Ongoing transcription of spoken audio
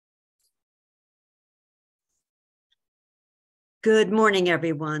Good morning,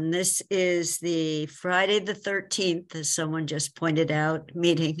 everyone. This is the Friday the 13th, as someone just pointed out,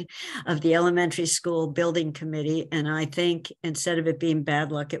 meeting of the Elementary School Building Committee. And I think instead of it being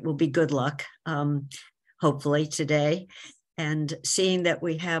bad luck, it will be good luck, hopefully today. And seeing that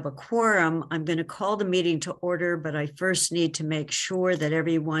we have a quorum, I'm going to call the meeting to order, but I first need to make sure that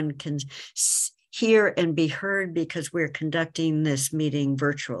everyone can hear and be heard because we're conducting this meeting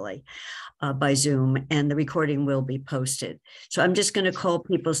virtually. By Zoom, and the recording will be posted. So I'm just going to call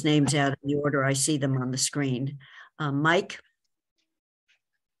people's names out in the order I see them on the screen. Mike?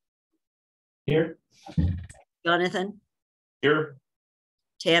 Here. Jonathan? Here.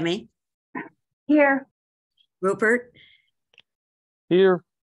 Tammy? Here. Rupert? Here.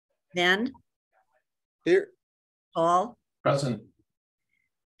 Ben? Here. Paul? Present.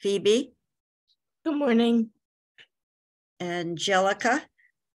 Phoebe? Good morning. Angelica?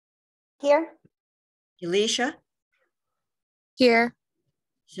 Here. Alicia? Here.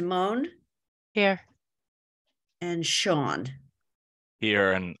 Simone? Here. And Sean?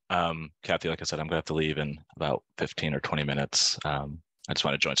 Here. And Kathy, like I said, I'm gonna have to leave in about 15 or 20 minutes. I just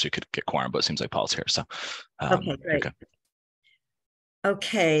want to join so you could get quorum, but it seems like Paul's here. So okay, great.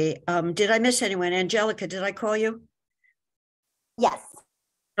 Okay. Did I miss anyone? Angelica, did I call you? Yes.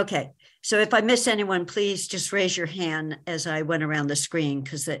 Okay, so if I miss anyone, please just raise your hand as I went around the screen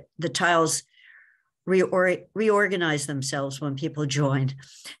because the tiles reorganize themselves when people join.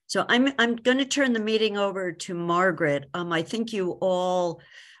 So I'm going to turn the meeting over to Margaret. I think you all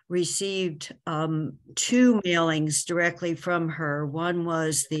received 2 mailings directly from her. One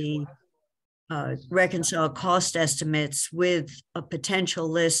was the reconcile cost estimates with a potential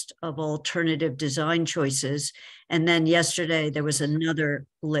list of alternative design choices. And then yesterday there was another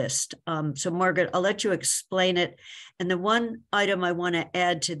list. So Margaret, I'll let you explain it. And the one item I want to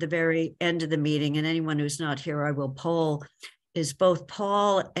add to the very end of the meeting, and anyone who's not here, I will poll, is both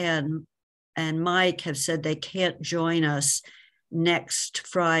Paul and Mike have said they can't join us next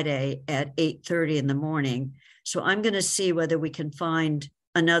Friday at 8:30 in the morning. So I'm going to see whether we can find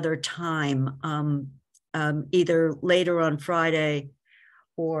another time, either later on Friday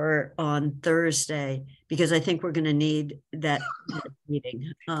or on Thursday, because I think we're going to need that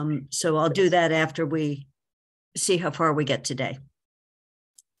meeting. So I'll do that after we see how far we get today.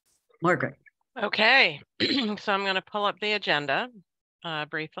 Margaret. Okay, so I'm going to pull up the agenda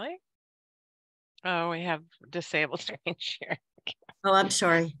briefly. Oh, we have disabled screen share. Oh, I'm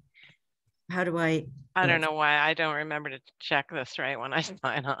sorry. How do I don't know why I don't remember to check this right when I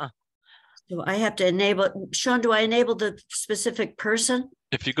sign on. So I have to enable, Sean, do I enable the specific person?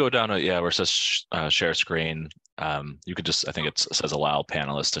 If you go down to, where it says share screen, you could just, I think it says allow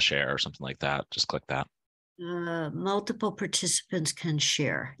panelists to share or something like that. Just click that. Multiple participants can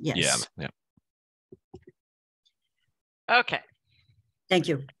share. Yes. Yeah. Okay. Thank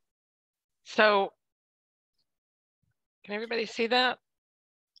you. So can everybody see that?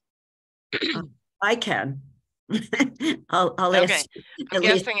 I can. I'll okay. ask. I'm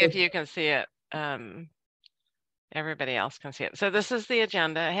guessing if you can see it, everybody else can see it. So this is the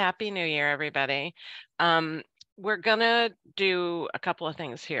agenda. Happy New Year, everybody. We're gonna do a couple of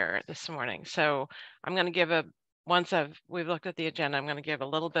things here this morning. So I'm gonna give once we've looked at the agenda, I'm gonna give a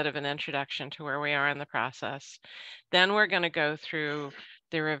little bit of an introduction to where we are in the process. Then we're gonna go through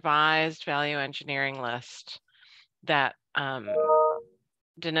the revised value engineering list that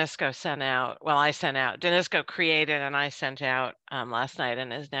Danisco sent out. Well, I sent out. Danisco created and I sent out last night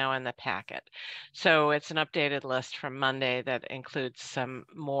and is now in the packet. So it's an updated list from Monday that includes some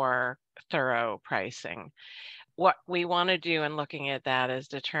more thorough pricing. What we want to do in looking at that is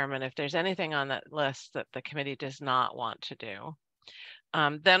determine if there's anything on that list that the committee does not want to do.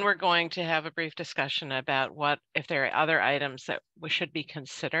 Then we're going to have a brief discussion about if there are other items that should be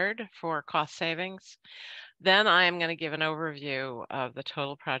considered for cost savings. Then I am going to give an overview of the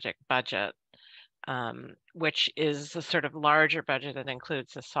total project budget, which is a sort of larger budget that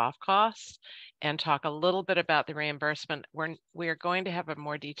includes the soft costs, and talk a little bit about the reimbursement. We are going to have a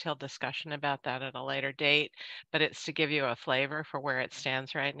more detailed discussion about that at a later date, but it's to give you a flavor for where it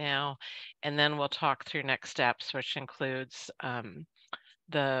stands right now. And then we'll talk through next steps, which includes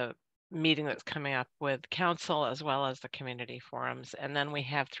the meeting that's coming up with council as well as the community forums. And then we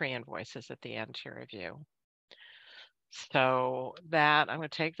have 3 invoices at the end to review. So I'm going to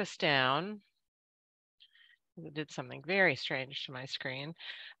take this down. I did something very strange to my screen.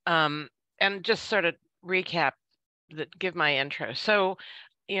 And just sort of recap, give my intro. So,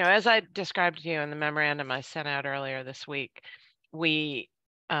 as I described to you in the memorandum I sent out earlier this week, we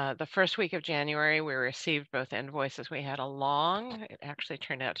the first week of January, we received both invoices. We had it actually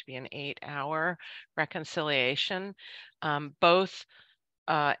turned out to be an 8-hour reconciliation. Both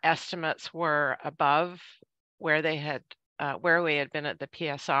estimates were above where they had where we had been at the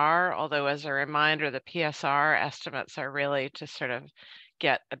PSR, although as a reminder, the PSR estimates are really to sort of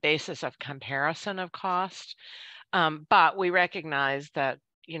get a basis of comparison of cost. But we recognize that,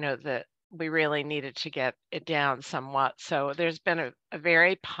 that we really needed to get it down somewhat. So there's been a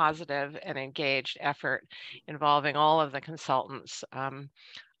very positive and engaged effort involving all of the consultants.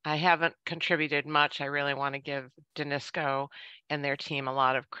 I haven't contributed much. I really want to give Danisco and their team a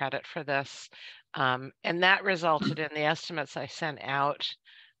lot of credit for this. And that resulted in the estimates I sent out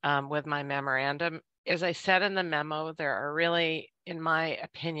with my memorandum. As I said in the memo, there are really, in my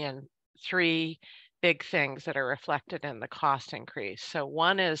opinion, 3 big things that are reflected in the cost increase. So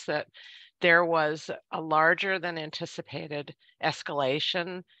one is that there was a larger than anticipated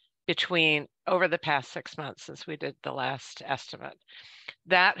escalation over the past 6 months since we did the last estimate.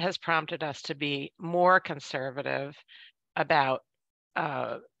 That has prompted us to be more conservative about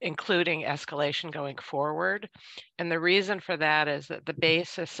including escalation going forward. And the reason for that is that the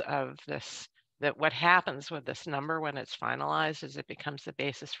basis of this, that what happens with this number when it's finalized is it becomes the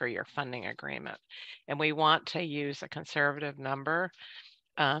basis for your funding agreement. And we want to use a conservative number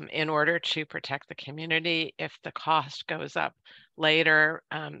in order to protect the community. If the cost goes up later,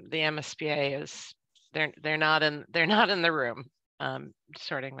 the MSBA is, they're not in the room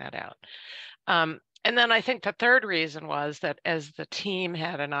sorting that out. And then I think the third reason was that as the team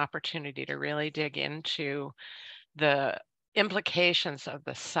had an opportunity to really dig into the implications of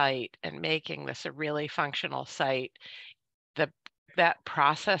the site and making this a really functional site, that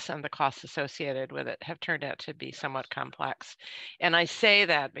process and the costs associated with it have turned out to be somewhat complex. And I say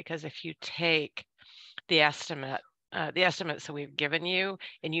that because if you take the estimates that we've given you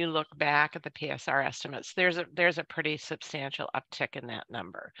and you look back at the PSR estimates, there's a pretty substantial uptick in that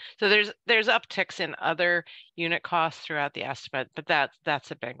number. So there's upticks in other unit costs throughout the estimate, but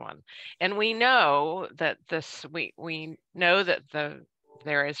that's a big one. And we know that we know that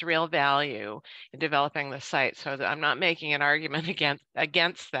there is real value in developing the site. So that I'm not making an argument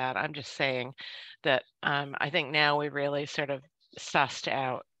against that. I'm just saying that I think now we really sort of sussed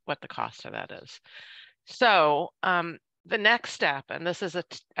out what the cost of that is. So the next step, and this is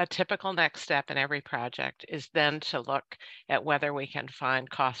a typical next step in every project, is then to look at whether we can find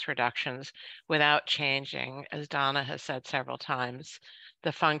cost reductions without changing, as Donna has said several times,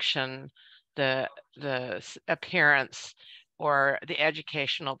 the function, the appearance, or the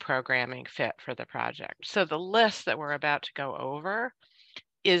educational programming fit for the project. So the list that we're about to go over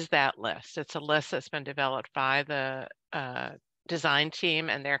is that list. It's a list that's been developed by the design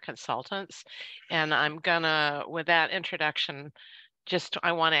team and their consultants. And I'm gonna, with that introduction,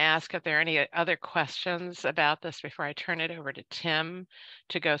 I want to ask if there are any other questions about this before I turn it over to Tim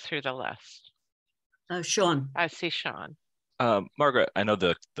to go through the list. Sean. I see Sean. Margaret, I know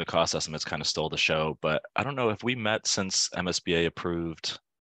the cost estimates kind of stole the show, but I don't know if we met since MSBA approved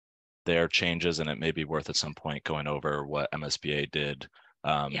their changes, and it may be worth at some point going over what MSBA did,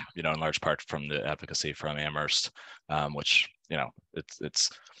 in large part from the advocacy from Amherst, which,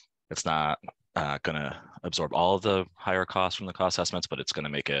 it's not going to absorb all of the higher costs from the cost estimates, but it's going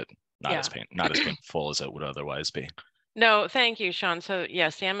to make it not as painful as it would otherwise be. No, thank you, Sean. So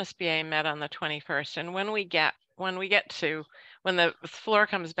yes, the MSBA met on the 21st, and when the floor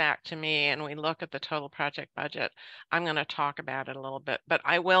comes back to me and we look at the total project budget, I'm going to talk about it a little bit. But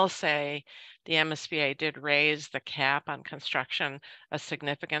I will say the MSBA did raise the cap on construction a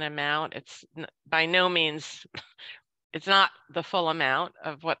significant amount. It's by no means, it's not the full amount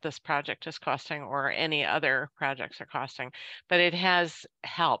of what this project is costing or any other projects are costing, but it has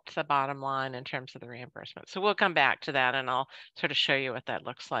helped the bottom line in terms of the reimbursement. So we'll come back to that and I'll sort of show you what that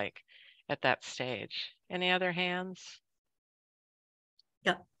looks like at that stage. Any other hands?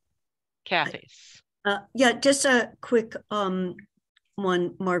 Yeah. Kathy's. Yeah, just a quick one,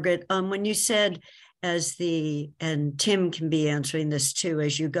 Margaret. When you said and Tim can be answering this too,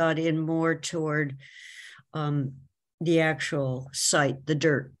 as you got in more toward the actual site, the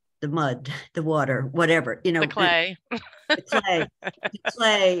dirt, the mud, the water, whatever, the clay. The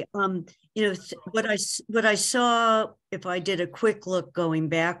clay. What I saw, if I did a quick look going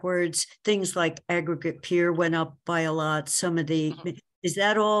backwards, things like aggregate pier went up by a lot. Some of the, is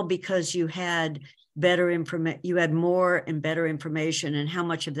that all because you had you had more and better information, and how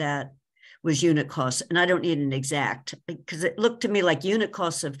much of that was unit costs? And I don't need an exact, because it looked to me like unit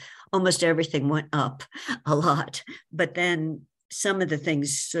costs of almost everything went up a lot, but then some of the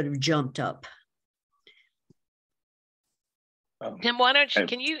things sort of jumped up. Tim, why don't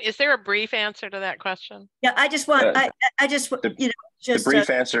you, I- is there a brief answer to that question? Yeah, I just want, Uh, I just, the- you know, The just. brief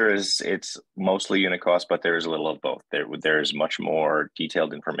answer is it's mostly unit cost, but there is a little of both. There's much more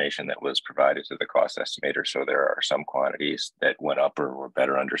detailed information that was provided to the cost estimator. So there are some quantities that went up or were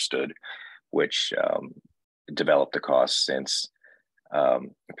better understood, which developed the cost since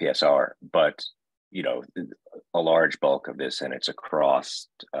PSR. But you know, a large bulk of this, and it's across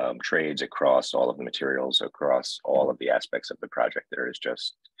trades, across all of the materials, across all of the aspects of the project. There is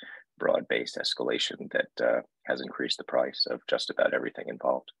just broad-based escalation that has increased the price of just about everything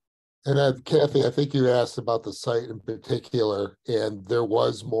involved. And Kathy, I think you asked about the site in particular, and there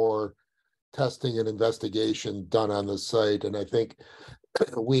was more testing and investigation done on the site. And I think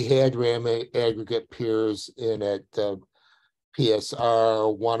we had ram aggregate piers in at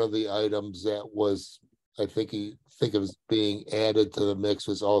PSR. One of the items that was, I think it was being added to the mix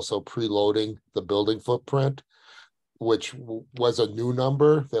was also preloading the building footprint, which was a new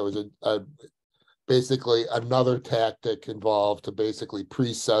number. There was a basically another tactic involved to basically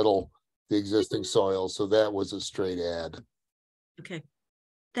pre-settle the existing soil. So that was a straight add. Okay,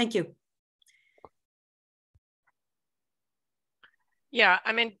 thank you. Yeah,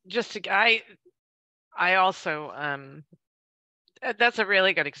 I mean, I also, that's a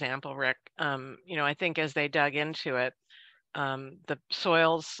really good example, Rick. You know, I think as they dug into it, the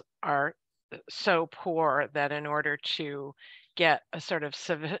soils are so poor that in order to get a sort of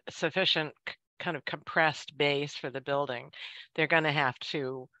sufficient kind of compressed base for the building, they're going to have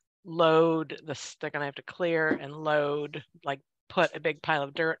to load this, they're going to have to clear and load, like put a big pile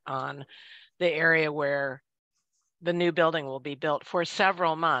of dirt on the area where the new building will be built for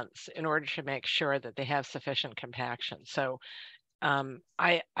several months in order to make sure that they have sufficient compaction. So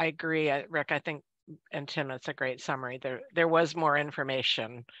I agree, Rick, I think, and Tim, it's a great summary. There was more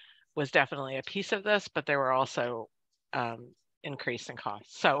information, was definitely a piece of this, but there were also increase in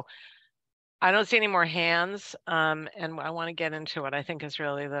costs. So I don't see any more hands, and I want to get into what I think is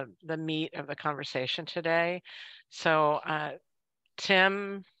really the meat of the conversation today. So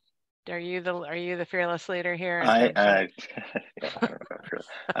Tim, are you the fearless leader here? I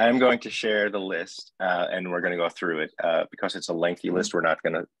am going to share the list, and we're going to go through it because it's a lengthy list. We're not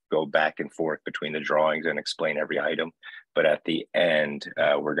going to go back and forth between the drawings and explain every item, but at the end,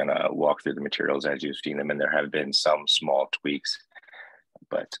 we're going to walk through the materials as you've seen them, and there have been some small tweaks.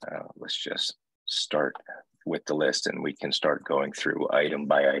 But let's just start with the list, and we can start going through item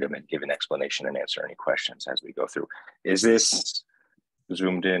by item and give an explanation and answer any questions as we go through. Is this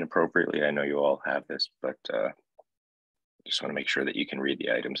zoomed in appropriately? I know you all have this, but just want to make sure that you can read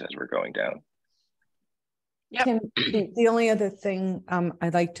the items as we're going down. Yep. Tim, the only other thing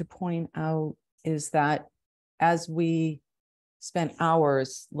I'd like to point out is that as we spent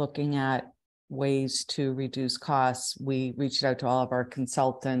hours looking at ways to reduce costs, we reached out to all of our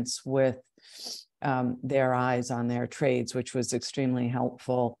consultants with their eyes on their trades, which was extremely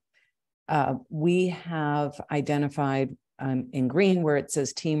helpful. We have identified in green where it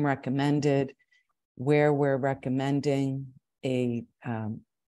says team recommended, where we're recommending a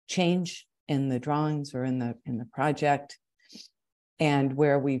change in the drawings or in the project, and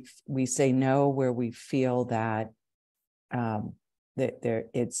where we say no, where we feel that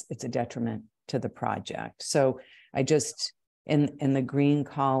it's a detriment to the project. So I just in the green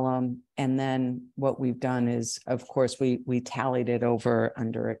column, and then what we've done is, of course, we tallied it over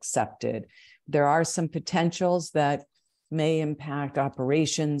under accepted. There are some potentials that may impact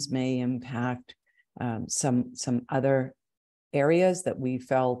operations, may impact some other areas that we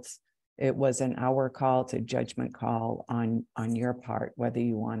felt it was an our call to judgment call on your part, whether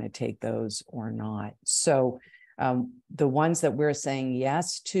you want to take those or not. So the ones that we're saying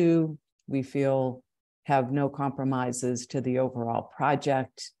yes to, we feel have no compromises to the overall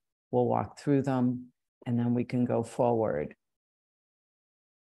project. We'll walk through them and then we can go forward.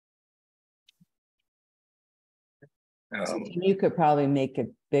 You could probably make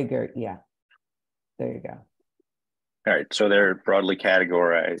it bigger. Yeah, there you go. All right, so they're broadly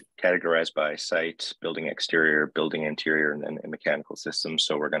categorized by site, building exterior, building interior, and then mechanical systems.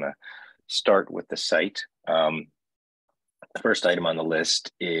 So we're going to start with the site. The first item on the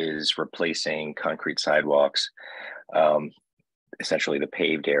list is replacing concrete sidewalks, essentially the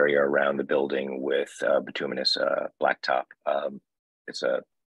paved area around the building with bituminous blacktop. It's a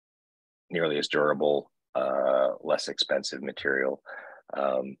nearly as durable, less expensive material.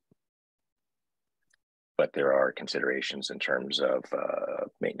 But there are considerations in terms of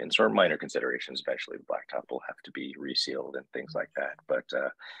maintenance or minor considerations. Eventually the blacktop will have to be resealed and things like that. But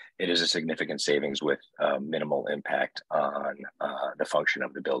it is a significant savings with minimal impact on the function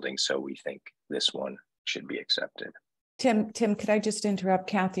of the building. So we think this one should be accepted. Tim, could I just interrupt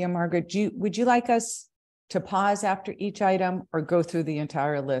Kathy or Margaret? Would you like us to pause after each item or go through the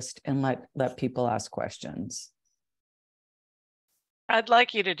entire list and let people ask questions? I'd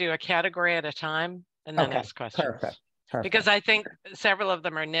like you to do a category at a time and then Okay, ask questions. Perfect. Because I think several of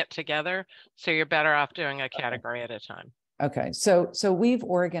them are knit together, so you're better off doing a category at a time. Okay, so we've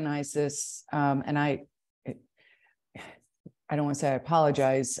organized this, and I don't want to say I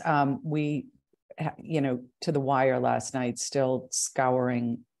apologize. We, to the wire last night, still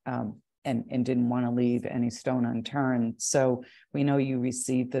scouring and didn't want to leave any stone unturned. So we know you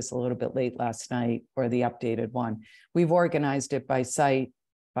received this a little bit late last night, or the updated one. We've organized it by site,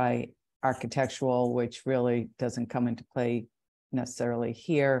 by architectural, which really doesn't come into play necessarily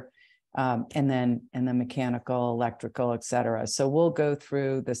here, and then mechanical, electrical, et cetera. So we'll go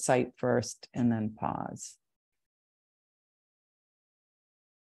through the site first and then pause.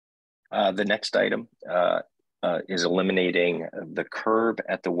 The next item is eliminating the curb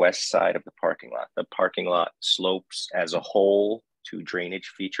at the west side of the parking lot. The parking lot slopes as a whole to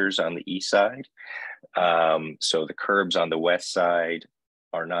drainage features on the east side. So the curbs on the west side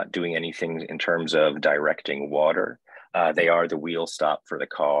are not doing anything in terms of directing water. They are the wheel stop for the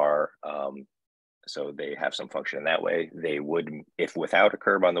car. So they have some function in that way. They would, if without a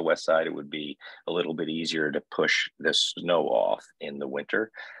curb on the west side, it would be a little bit easier to push the snow off in the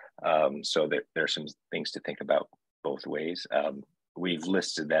winter. So there's some things to think about both ways. We've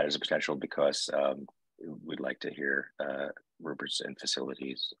listed that as a potential because we'd like to hear Rupert's and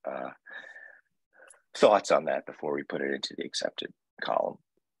facilities thoughts on that before we put it into the accepted column.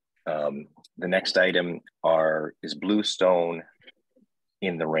 The next item is bluestone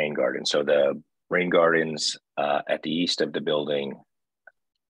in the rain garden. So the rain gardens at the east of the building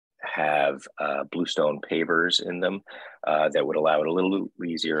have bluestone pavers in them that would allow it a little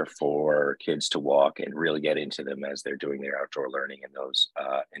easier for kids to walk and really get into them as they're doing their outdoor learning in those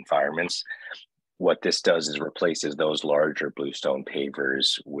environments. What this does is replaces those larger bluestone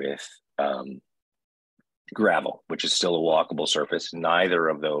pavers with gravel, which is still a walkable surface. Neither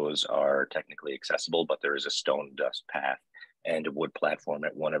of those are technically accessible, but there is a stone dust path and a wood platform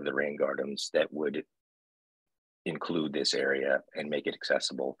at one of the rain gardens that would include this area and make it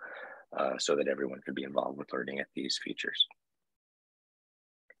accessible so that everyone could be involved with learning at these features.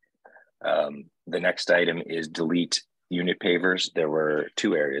 The next item is delete unit pavers. There were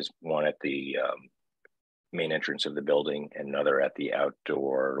two areas, one at the main entrance of the building and another at the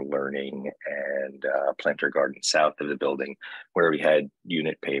outdoor learning and planter garden south of the building, where we had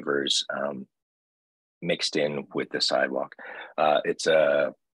unit pavers mixed in with the sidewalk. It's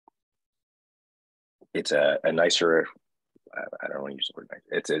a nicer, I don't want to use the word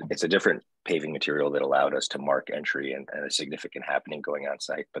nice. It's a different paving material that allowed us to mark entry and a significant happening going on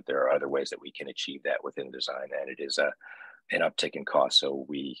site, but there are other ways that we can achieve that within design, and it is an uptick in cost. So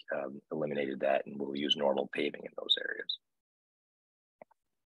we eliminated that and we'll use normal paving in those areas.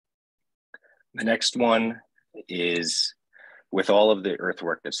 The next one is, with all of the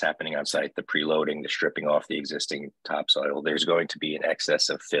earthwork that's happening on site, the preloading, the stripping off the existing topsoil, there's going to be an excess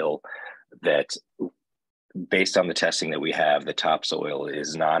of fill that, based on the testing that we have, the topsoil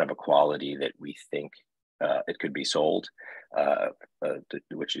is not of a quality that we think it could be sold,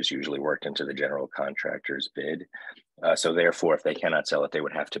 which is usually worked into the general contractor's bid. So therefore, if they cannot sell it, they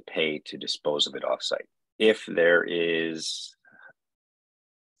would have to pay to dispose of it offsite. If there is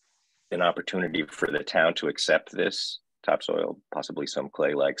an opportunity for the town to accept this topsoil, possibly some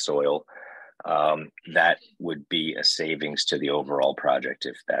clay-like soil, that would be a savings to the overall project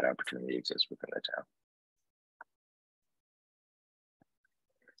if that opportunity exists within the town.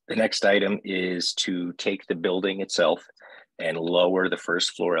 The next item is to take the building itself and lower the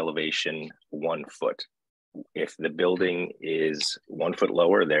first floor elevation 1 foot. If the building is 1 foot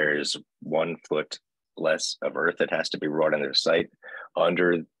lower, there's 1 foot less of earth that has to be brought into the site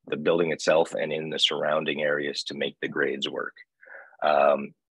under the building itself and in the surrounding areas to make the grades work.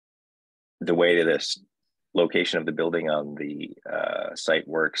 The way that this location of the building on the site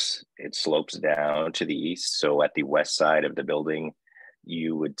works, it slopes down to the east. So at the west side of the building,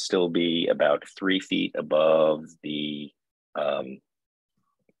 you would still be about 3 feet above the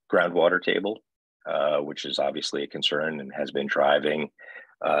groundwater table, which is obviously a concern and has been driving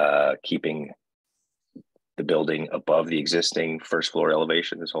keeping the building above the existing first floor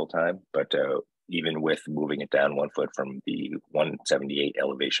elevation this whole time. But even with moving it down 1 foot from the 178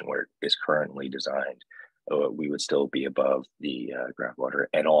 elevation where it is currently designed, we would still be above the groundwater,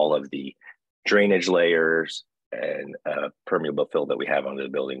 and all of the drainage layers and permeable fill that we have under the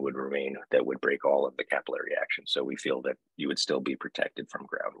building would remain, that would break all of the capillary action. So we feel that you would still be protected from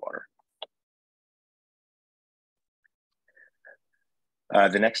groundwater.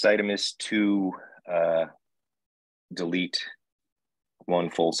 The next item is to delete one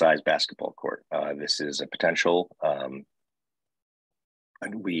full-size basketball court. This is a potential, and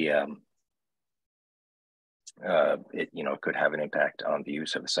we, it could have an impact on the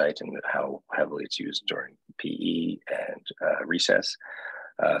use of the site and how heavily it's used during PE and recess.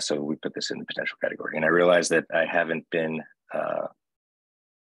 So we put this in the potential category. And I realize that I haven't been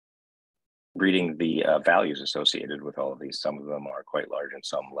reading the values associated with all of these. Some of them are quite large and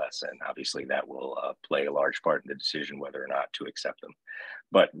some less. And obviously that will play a large part in the decision whether or not to accept them.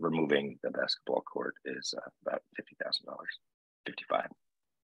 But removing the basketball court is about $50,000, $55,000.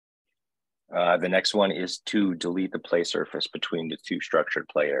 The next one is to delete the play surface between the two structured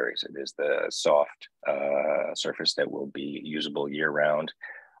play areas. It is the soft surface that will be usable year round,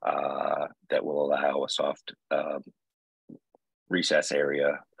 that will allow a soft recess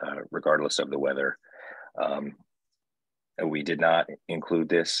area, regardless of the weather. We did not include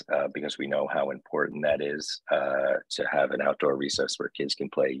this because we know how important that is to have an outdoor recess where kids can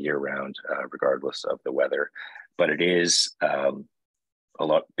play year round, regardless of the weather. But it is a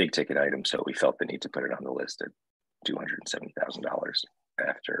lot big ticket item, so we felt the need to put it on the list at $270,000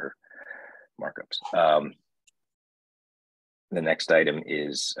 after markups. The next item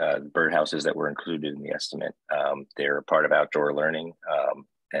is birdhouses that were included in the estimate. They're part of outdoor learning,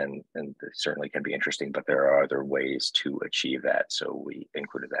 and they certainly can be interesting, but there are other ways to achieve that. So we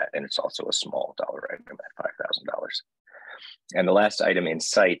included that, and it's also a small dollar item at $5,000. And the last item in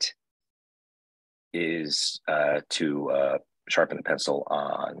sight is to sharpen the pencil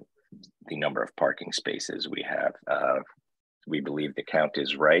on the number of parking spaces we have. We believe the count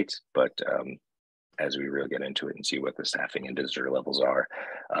is right, but as we really get into it and see what the staffing and visitor levels are,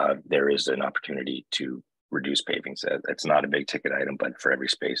 there is an opportunity to reduce paving. So it's not a big ticket item, but for every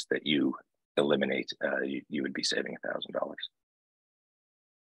space that you eliminate, you would be saving $1,000.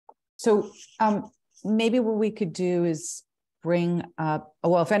 So maybe what we could do is bring up,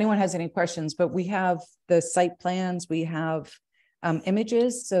 well, if anyone has any questions, but we have the site plans, we have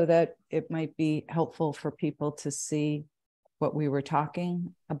images, so that it might be helpful for people to see what we were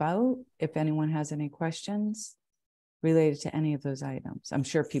talking about. If anyone has any questions related to any of those items, I'm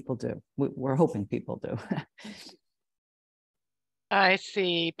sure people do. We're hoping people do. I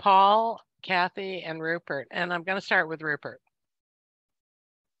see Paul, Kathy, and Rupert, and I'm going to start with Rupert.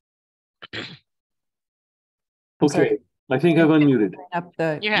 Okay, I think I've unmuted. Up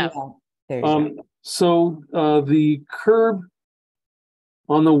the, you have. Yeah, there you go. So the curb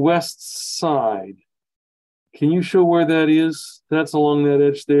on the west side, can you show where that is? That's along that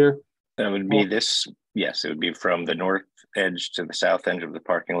edge there. That would be this. Yes, it would be from the north edge to the south edge of the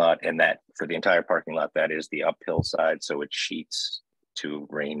parking lot. And that for the entire parking lot, that is the uphill side. So it sheets to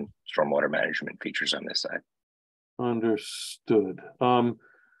rain stormwater management features on this side. Understood.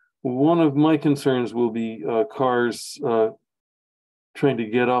 One of my concerns will be cars trying to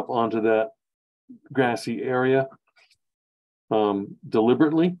get up onto that grassy area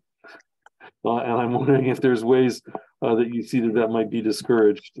deliberately. And I'm wondering if there's ways that you see that might be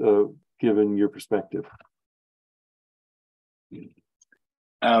discouraged, given your perspective.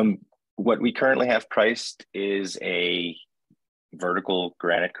 What we currently have priced is a vertical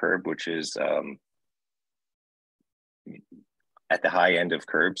granite curb, which is at the high end of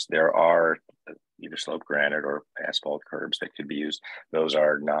curbs. There are either slope granite or asphalt curbs that could be used. Those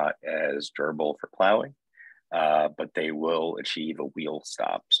are not as durable for plowing, but they will achieve a wheel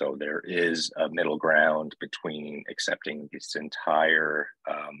stop. So there is a middle ground between accepting this entire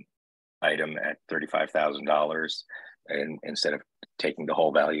item at $35,000 and instead of taking the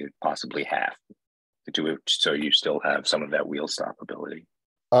whole value, possibly half to do it, so you still have some of that wheel stop ability.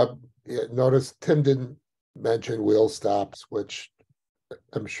 Yeah, notice Tim didn't mention wheel stops, which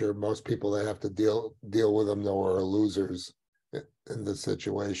I'm sure most people that have to deal with them know are losers in this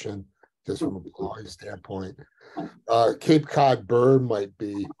situation, just from a plowing standpoint. Cape Cod berm might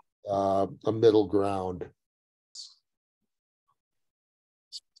be a middle ground.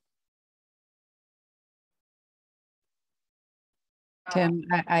 Tim,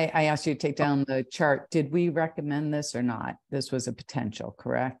 I asked you to take down the chart. Did we recommend this or not? This was a potential,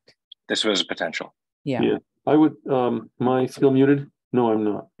 correct? This was a potential. Yeah. I would, am I still muted? No, I'm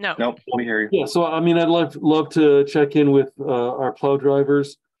not. No. Nope, we hear you. Yeah, so I mean, I'd love to check in with our plow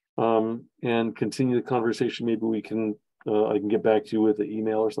drivers and continue the conversation. Maybe we can, I can get back to you with an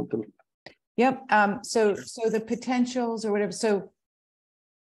email or something. Yep. So the potentials or whatever. So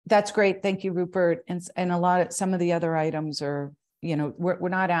that's great. Thank you, Rupert. And some of the other items are, you know, we're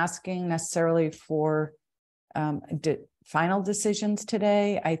not asking necessarily for final decisions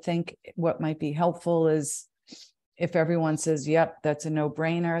today. I think what might be helpful is if everyone says, yep, that's a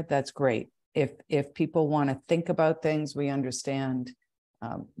no-brainer, that's great. If people want to think about things, we understand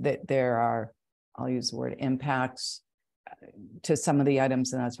that there are, I'll use the word impacts to some of the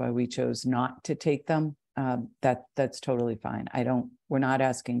items, and that's why we chose not to take them. That's totally fine. We're not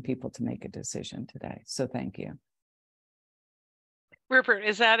asking people to make a decision today. So thank you. Rupert,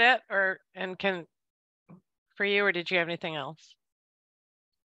 is that it? For you, or did you have anything else?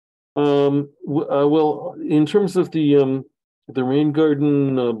 Well, in terms of the rain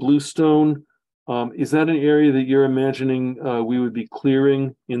garden bluestone, is that an area that you're imagining we would be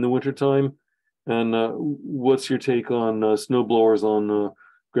clearing in the wintertime? And what's your take on snow blowers on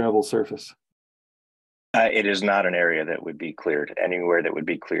gravel surface? It is not an area that would be cleared. Anywhere that would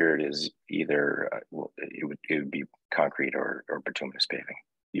be cleared is either it would be concrete or bituminous paving.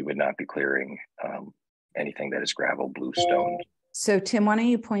 You would not be clearing anything that is gravel, bluestone. So Tim, why don't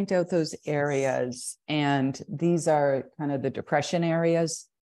you point out those areas? And these are kind of the depression areas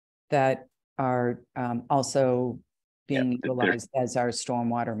that are also being utilized as our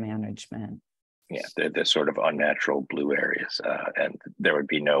stormwater management. Yeah, the sort of unnatural blue areas, and there would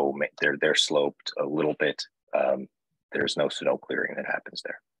be no. They're sloped a little bit. There's no snow clearing that happens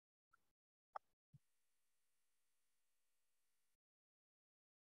there.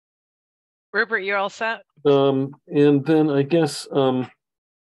 Rupert, you're all set? And then I guess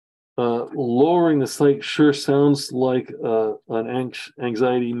lowering the site sure sounds like an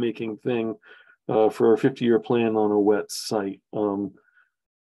anxiety-making thing for a 50-year plan on a wet site.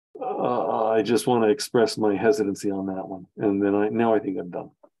 I just want to express my hesitancy on that one, and then now I think I'm done.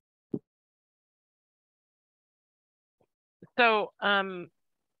 So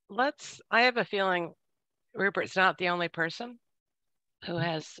I have a feeling Rupert's not the only person who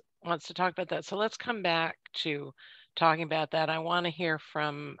wants to talk about that. So let's come back to talking about that. I want to hear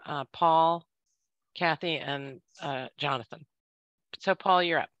from Paul, Kathy, and Jonathan. So Paul,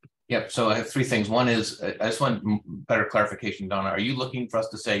 you're up. Yep. So I have three things. One is I just want better clarification, Donna. Are you looking for us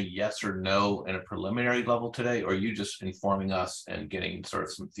to say yes or no in a preliminary level today, or are you just informing us and getting sort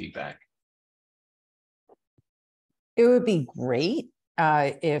of some feedback? It would be great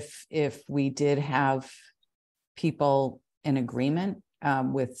if we did have people in agreement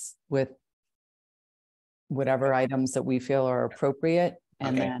with whatever items that we feel are appropriate.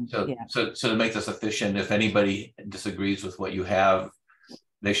 And okay. then so to make this efficient, if anybody disagrees with what you have,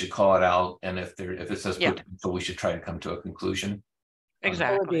 they should call it out, and if it says potential, we should try to come to a conclusion.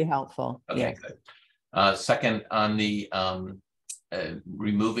 Exactly. That would be helpful. Okay, good. Second, on the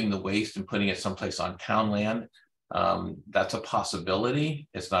removing the waste and putting it someplace on town land, that's a possibility.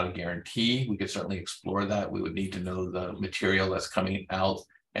 It's not a guarantee. We could certainly explore that. We would need to know the material that's coming out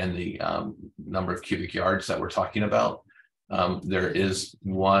and the number of cubic yards that we're talking about. There is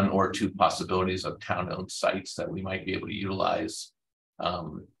one or two possibilities of town-owned sites that we might be able to utilize.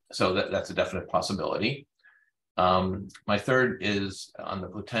 So that's a definite possibility. My third is on the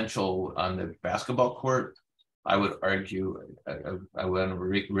potential on the basketball court. I would argue, I want to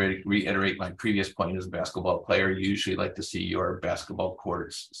reiterate my previous point as a basketball player. You usually like to see your basketball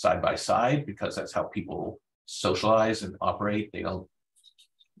courts side by side because that's how people socialize and operate. They don't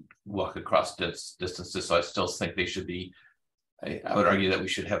walk across distances. So I still think they should be, I would argue that we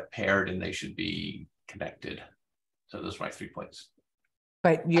should have paired and they should be connected. So those are my 3 points.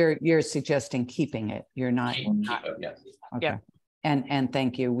 But you're suggesting keeping it. You're not. Yeah. Okay. Yeah. And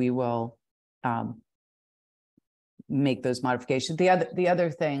thank you. We will make those modifications. The other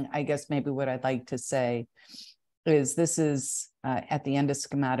thing, I guess maybe what I'd like to say is this is at the end of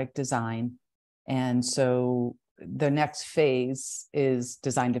schematic design. And so the next phase is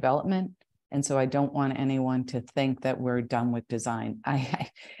design development. And so I don't want anyone to think that we're done with design.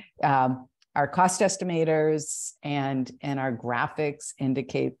 Our cost estimators and our graphics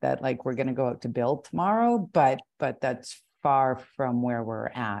indicate that like we're going to go out to build tomorrow, but that's far from where we're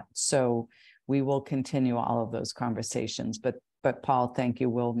at. So we will continue all of those conversations. But Paul, thank you.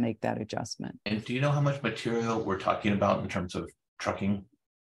 We'll make that adjustment. And do you know how much material we're talking about in terms of trucking?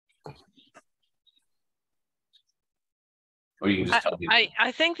 Or you can just tell me.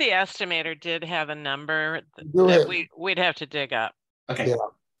 I think the estimator did have a number that we'd have to dig up. Okay, yeah.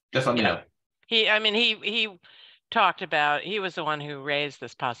 Just let me know. He talked about, he was the one who raised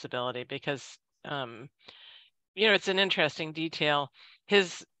this possibility because, it's an interesting detail.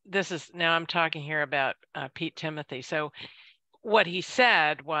 Now I'm talking here about Pete Timothy. So what he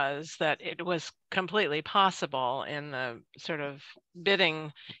said was that it was completely possible in the sort of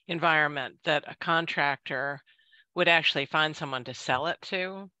bidding environment that a contractor would actually find someone to sell it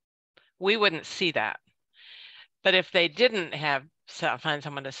to. We wouldn't see that. But if they didn't have find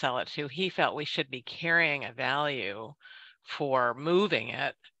someone to sell it to. He felt we should be carrying a value for moving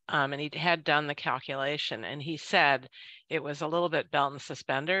it. And he had done the calculation, and he said it was a little bit belt and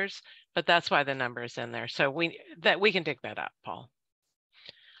suspenders, but that's why the number's in there. So we can dig that up, Paul.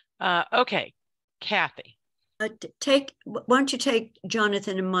 Okay, Kathy. Why don't you take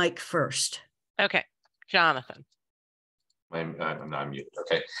Jonathan and Mike first? Okay, Jonathan. I'm not muted.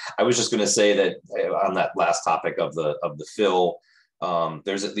 Okay, I was just going to say that on that last topic of the fill,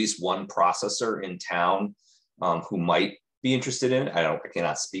 there's at least one processor in town who might be interested in it. I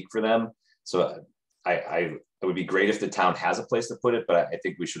cannot speak for them, so it would be great if the town has a place to put it, but I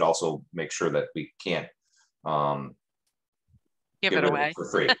think we should also make sure that we can't give it away for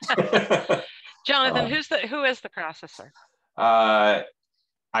free. Jonathan, who is the processor?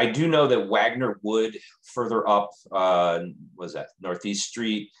 I do know that Wagner Wood, further up, was that Northeast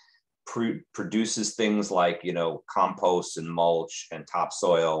Street, produces things like, compost and mulch and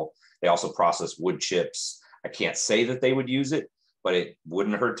topsoil. They also process wood chips. I can't say that they would use it, but it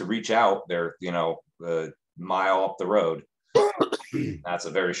wouldn't hurt to reach out. They're, a mile up the road. That's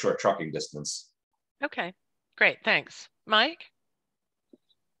a very short trucking distance. Okay, great, thanks. Mike?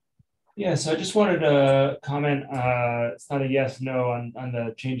 Yeah, so I just wanted to comment, it's not a yes, no on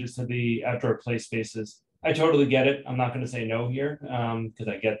the changes to the outdoor play spaces. I totally get it. I'm not going to say no here because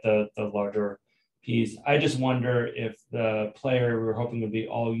I get the larger piece. I just wonder if the player we were hoping would be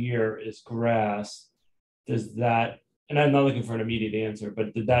all year is grass. Does that, and I'm not looking for an immediate answer,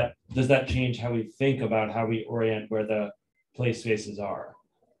 but does that change how we think about how we orient where the play spaces are?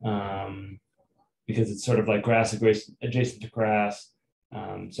 Because it's sort of like grass adjacent to grass.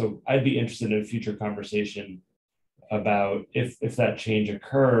 So I'd be interested in a future conversation about if that change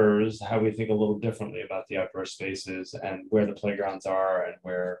occurs, how we think a little differently about the outdoor spaces and where the playgrounds are and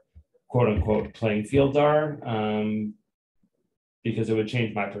where quote unquote playing fields are, because it would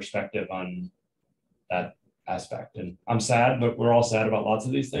change my perspective on that aspect. And I'm sad, but we're all sad about lots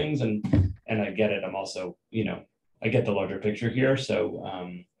of these things, and I get it. I'm also, I get the larger picture here.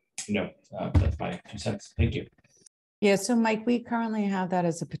 So, that's my 2 cents. Thank you. Yeah, so Mike, we currently have that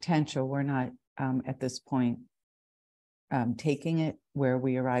as a potential. We're not at this point taking it where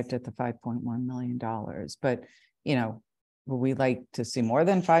we arrived at the $5.1 million. But, would we like to see more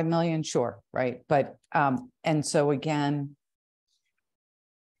than 5 million? Sure, right. But, and so again,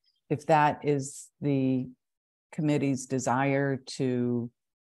 if that is the committee's desire to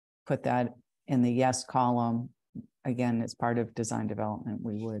put that in the yes column, again, as part of design development,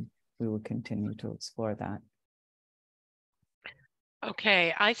 we would continue to explore that.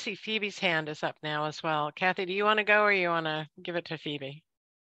 Okay, I see Phoebe's hand is up now as well. Kathy, do you want to go or you want to give it to Phoebe?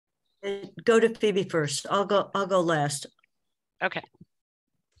 Go to Phoebe first. I'll go last. Okay.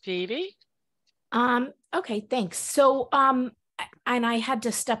 Phoebe? Okay, thanks. So and I had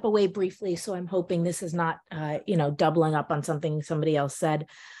to step away briefly, so I'm hoping this is not doubling up on something somebody else said.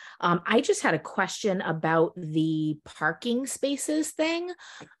 I just had a question about the parking spaces thing.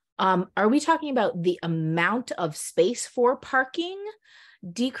 Are we talking about the amount of space for parking,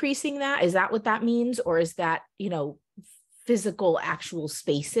 decreasing that? Is that what that means? Or is that, physical actual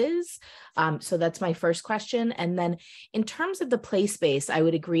spaces? So that's my first question. And then in terms of the play space, I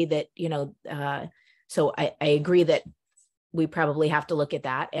would agree that, so I agree that we probably have to look at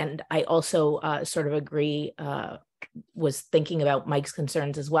that. And I also sort of agree, was thinking about Mike's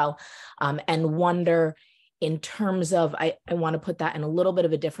concerns as well, and wonder in terms of, I want to put that in a little bit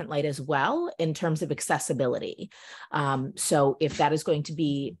of a different light as well, in terms of accessibility. So if that is going to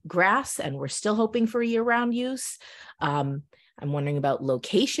be grass and we're still hoping for year-round use, I'm wondering about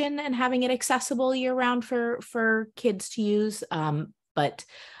location and having it accessible year-round for kids to use, but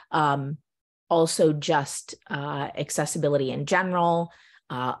also just accessibility in general,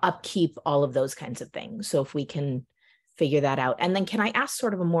 upkeep, all of those kinds of things. So if we can figure that out. And then can I ask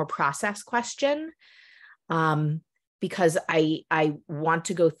sort of a more process question? Because I want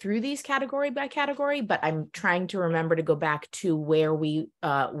to go through these category by category, but I'm trying to remember to go back to where we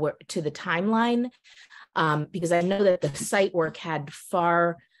were to the timeline, because I know that the site work had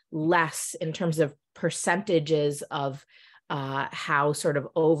far less in terms of percentages of how sort of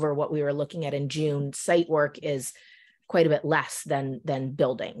over what we were looking at in June. Site work is quite a bit less than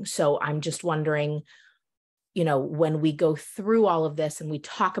building. So I'm just wondering, when we go through all of this and we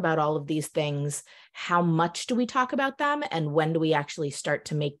talk about all of these things, how much do we talk about them? And when do we actually start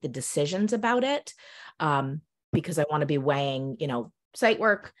to make the decisions about it? Because I want to be weighing, site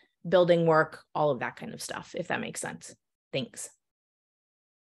work, building work, all of that kind of stuff, if that makes sense. Thanks.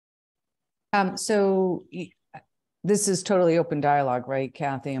 So this is totally open dialogue, right?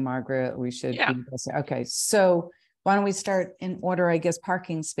 Kathy and Margaret, we should. Yeah. Okay. So why don't we start in order, I guess,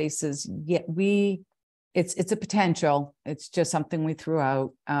 parking spaces. Yeah, it's a potential. It's just something we threw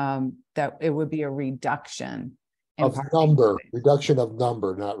out, that it would be a reduction in Of parking number, spaces. reduction of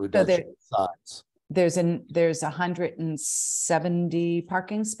number, not reduction of size. There's 170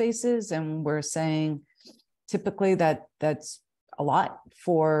 parking spaces, and we're saying typically that's a lot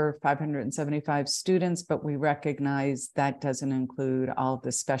for 575 students, but we recognize that doesn't include all of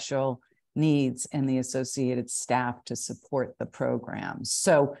the special needs and the associated staff to support the program.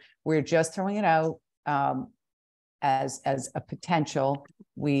 So we're just throwing it out as a potential.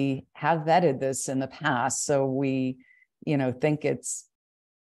 We have vetted this in the past, so we, think it's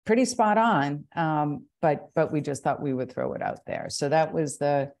pretty spot on, but we just thought we would throw it out there. So that was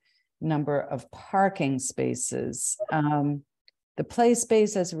the number of parking spaces. The play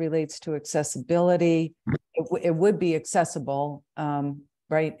space as it relates to accessibility, it would be accessible,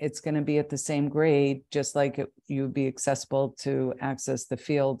 right? It's going to be at the same grade, just like you would be accessible to access the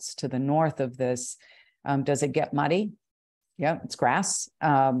fields to the north of this. Does it get muddy? Yeah, it's grass,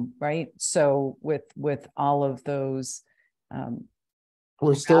 right? So with all of those,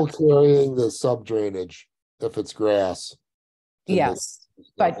 we're still carrying the sub drainage if it's grass. yes.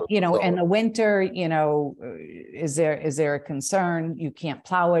 But, in the winter, is there a concern? You can't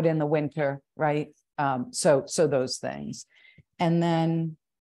plow it in the winter, right? So those things. And then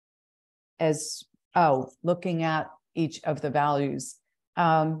looking at each of the values,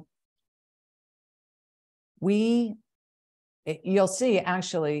 you'll see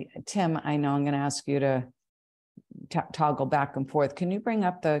actually, Tim, I know I'm going to ask you to toggle back and forth. Can you bring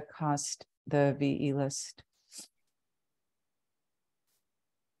up the cost, the VE list?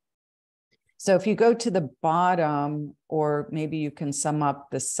 So if you go to the bottom, or maybe you can sum up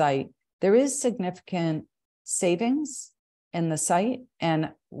the site, there is significant savings in the site.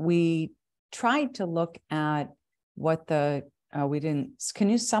 And we tried to look at what we didn't, can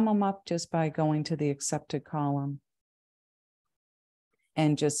you sum them up just by going to the accepted column?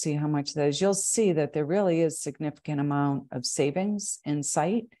 And just see how much that is. You'll see that there really is significant amount of savings in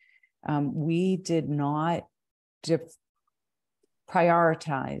site. We did not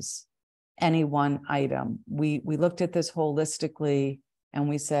prioritize any one item. We looked at this holistically and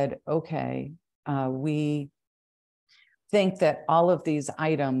we said, okay, we think that all of these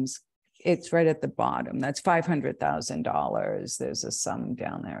items, it's right at the bottom. That's $500,000. There's a sum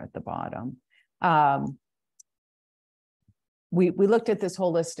down there at the bottom. We looked at this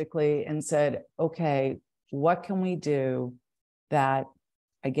holistically and said, okay, what can we do that,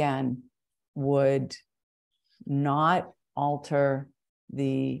 again, would not alter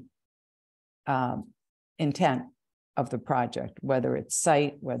the intent of the project, whether it's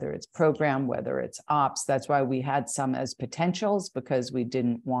site, whether it's program, whether it's ops. That's why we had some as potentials, because we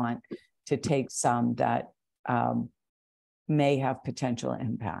didn't want to take some that may have potential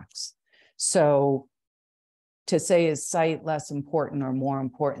impacts. So to say is site less important or more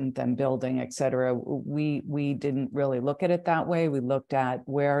important than building, et cetera, we didn't really look at it that way. We looked at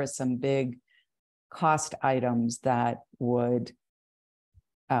where are some big cost items that would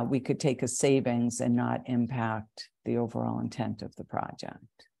we could take a savings and not impact the overall intent of the project.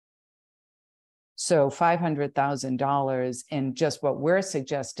 So $500,000 in just what we're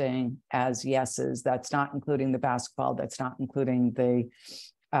suggesting as yeses, that's not including the basketball, that's not including the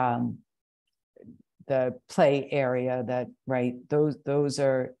play area, that, right, those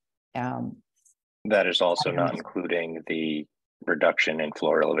are that is also not including the reduction in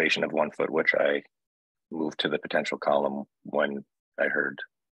floor elevation of 1 foot, which I moved to the potential column when I heard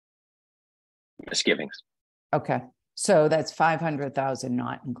misgivings. Okay, so that's 500,000,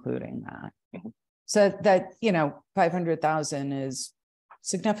 not including that. Mm-hmm. So that, 500,000 is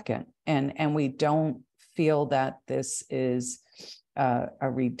significant, and we don't feel that this is a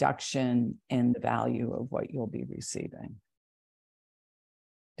reduction in the value of what you'll be receiving.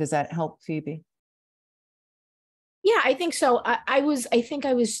 Does that help, Phoebe? Yeah, I think so. I think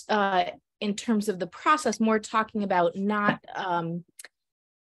I was in terms of the process more talking about not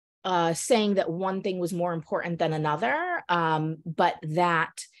saying that one thing was more important than another, but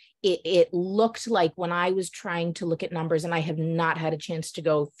that it looked like when I was trying to look at numbers, and I have not had a chance to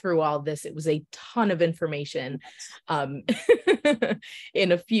go through all this, it was a ton of information in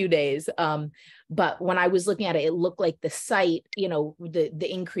a few days. But when I was looking at it, it looked like the site, the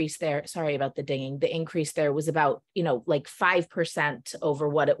increase there, sorry about the dinging, the increase there was about, like 5% over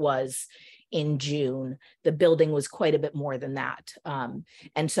what it was in June. The building was quite a bit more than that.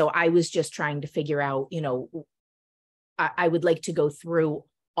 And so I was just trying to figure out, I would like to go through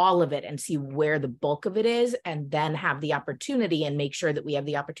all of it and see where the bulk of it is, and then have the opportunity and make sure that we have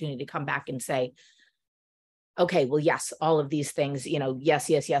the opportunity to come back and say, okay, well, yes, all of these things, yes,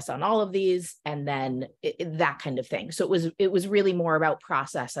 yes, yes on all of these, and then that kind of thing. So it was really more about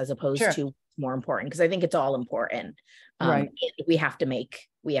process as opposed Sure. to more important, because I think it's all important. Right. And we have to make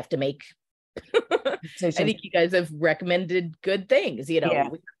I think you guys have recommended good things, Yeah. we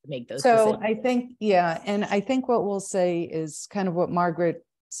have to make those So decisions. I think, yeah, and I think what we'll say is kind of what Margaret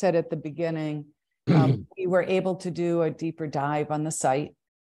said at the beginning. We were able to do a deeper dive on the site.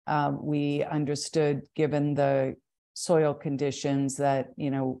 We understood, given the soil conditions, that,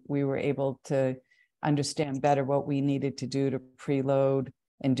 we were able to understand better what we needed to do to preload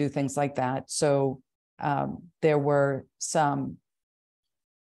and do things like that. So there were some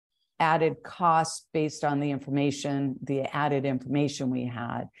added costs based on the added information we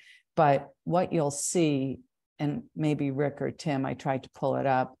had. But what you'll see, and maybe Rick or Tim, I tried to pull it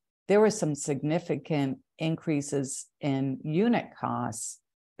up, there were some significant increases in unit costs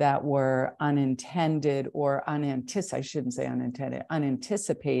that were unintended or unanticipated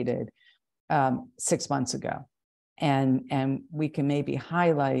 6 months ago. And we can maybe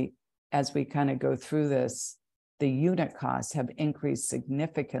highlight, as we kind of go through this, the unit costs have increased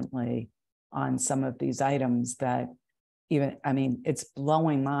significantly on some of these items that it's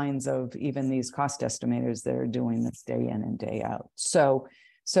blowing minds of even these cost estimators that are doing this day in and day out. So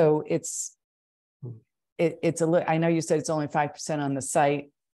it's I know you said it's only 5% on the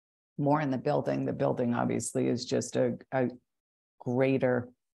site, more in the building. The building obviously is just a greater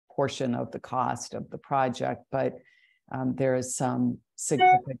portion of the cost of the project, but there is some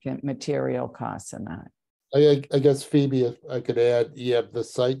significant material costs in that. I guess, Phoebe, if I could add, the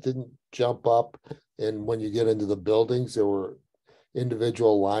site didn't jump up, and when you get into the buildings, there were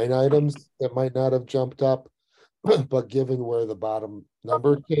individual line items that might not have jumped up, but given where the bottom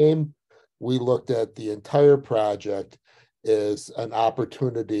number came, we looked at the entire project as an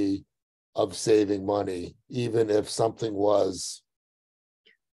opportunity of saving money, even if something was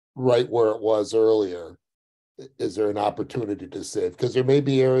right where it was earlier. Is there an opportunity to save? Because there may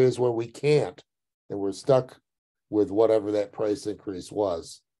be areas where we can't, and we're stuck with whatever that price increase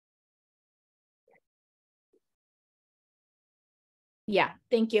was. Yeah,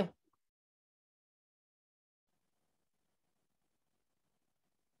 thank you.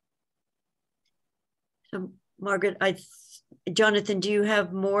 So, Margaret, Jonathan, do you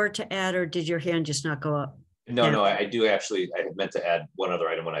have more to add, or did your hand just not go up? No, I do actually. I had meant to add one other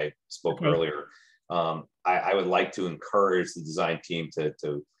item when I spoke earlier. I would like to encourage the design team to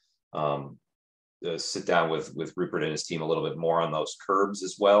sit down with Rupert and his team a little bit more on those curbs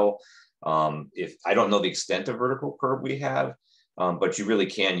as well. If I don't know the extent of vertical curb we have, but you really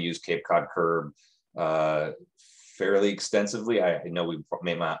can use Cape Cod curb fairly extensively. I know we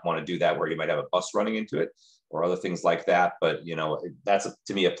may not want to do that where you might have a bus running into it or other things like that. But that's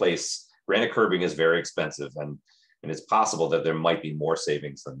to me a place. Granite curbing is very expensive, and it's possible that there might be more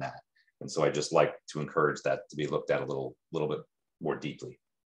savings than that. And so I just like to encourage that to be looked at a little bit more deeply.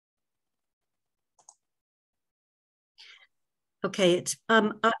 Okay, it's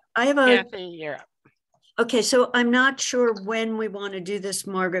I have a Kathy, you're up. Okay, so I'm not sure when we want to do this,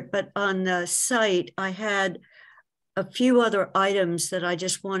 Margaret, but on the site, I had a few other items that I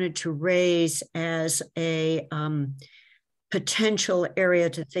just wanted to raise as a potential area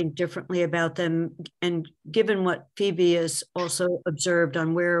to think differently about them. And given what Phoebe has also observed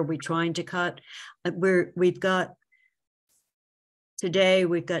on where are we trying to cut, we've got today,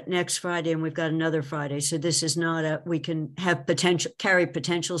 we've got next Friday, and we've got another Friday. So this is not we can have carry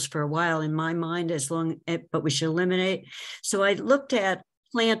potentials for a while in my mind, but we should eliminate. So I looked at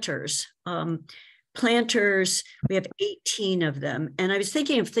planters. Planters, we have 18 of them. And I was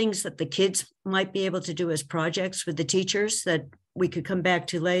thinking of things that the kids might be able to do as projects with the teachers that we could come back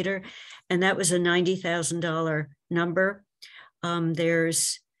to later. And that was a $90,000 number.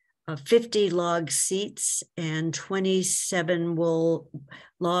 There's 50 log seats and 27 wool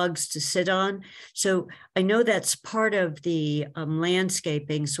logs to sit on. So I know that's part of the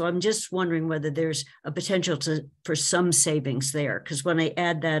landscaping. So I'm just wondering whether there's a potential for some savings there. Because when I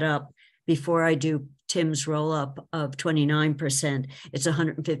add that up, before I do Tim's roll up of 29%, it's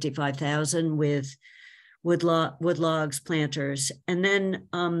 155,000 with wood logs, planters. And then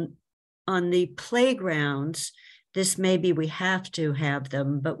on the playgrounds, this maybe we have to have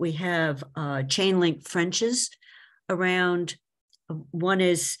them, but we have chain link Frenches around. One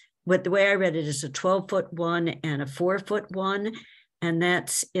is, the way I read it is a 12-foot one and a 4-foot one, and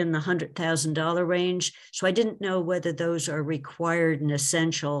that's in the $100,000 range. So I didn't know whether those are required and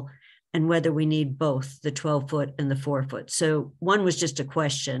essential, and whether we need both the 12-foot and the 4-foot. So one was just a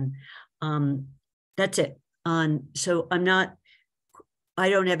question. That's it. So I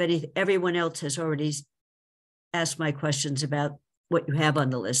don't have anything. Everyone else has already ask my questions about what you have on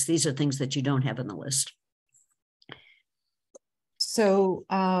the list. These are things that you don't have on the list. So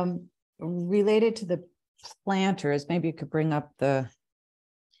related to the planters, maybe you could bring up the,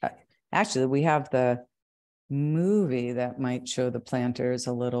 actually, we have the movie that might show the planters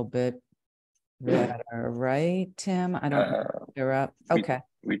a little bit better, right, Tim? I don't know if they're up. Okay.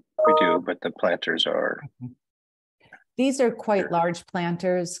 We do, but the planters are. These are quite large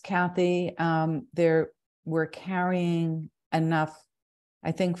planters, Kathy. We're carrying enough,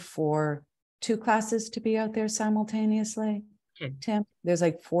 I think, for 2 classes to be out there simultaneously. Okay. Tim, there's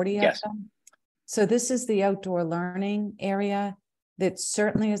like 40 Yes. of them. So this is the outdoor learning area. That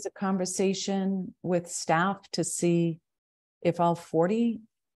certainly is a conversation with staff to see if all 40,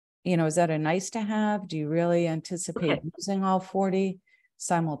 is that a nice to have? Do you really anticipate using all 40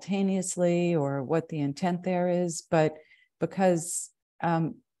 simultaneously, or what the intent there is? But because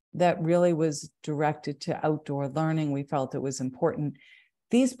that really was directed to outdoor learning, we felt it was important.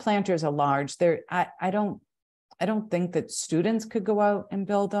 These planters are large. I don't think that students could go out and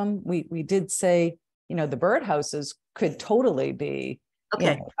build them. We did say, the birdhouses could totally be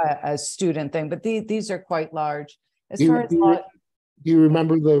a student thing, but these are quite large. As far as do you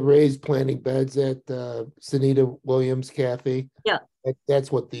remember the raised planting beds at Sunita Williams, Kathy? Yeah.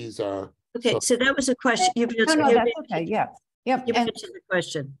 That's what these are. Okay, so that was a question. No, that's okay. Yeah. Yep. You've answered the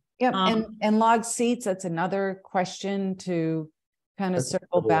question. Yep. And log seats, that's another question to kind of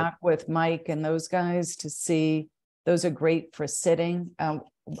circle back with Mike and those guys to see. Those are great for sitting.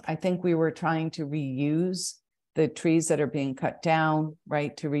 I think we were trying to reuse the trees that are being cut down,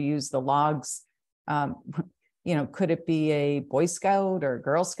 right? To reuse the logs. Could it be a Boy Scout or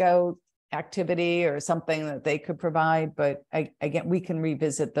Girl Scout activity or something that they could provide? But again, we can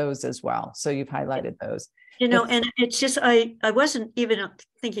revisit those as well. So you've highlighted those. And it's just, I wasn't even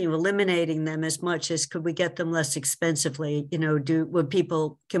thinking of eliminating them as much as could we get them less expensively? Can we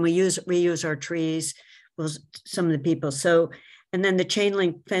reuse our trees? Well, some of the people. So, and then the chain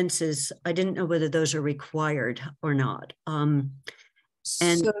link fences, I didn't know whether those are required or not. The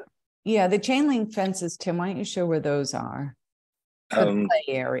chain link fences, Tim, why don't you show where those are? The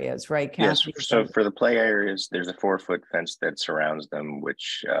play areas, right, Kathy? Yes, so for the play areas, there's a 4-foot fence that surrounds them,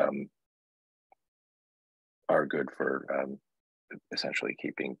 which are good for essentially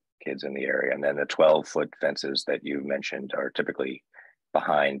keeping kids in the area. And then the 12-foot fences that you mentioned are typically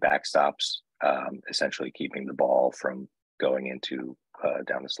behind backstops, essentially keeping the ball from going into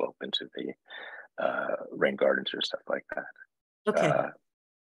down the slope into the rain gardens or stuff like that. Okay.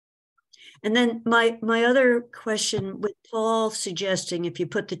 And then my other question, with Paul suggesting if you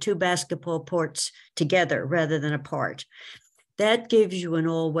put the 2 basketball courts together rather than apart, that gives you an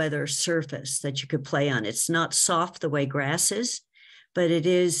all-weather surface that you could play on. It's not soft the way grass is, but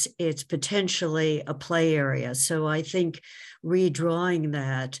it's potentially a play area. So I think redrawing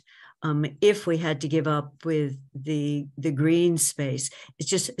that, if we had to give up with the green space,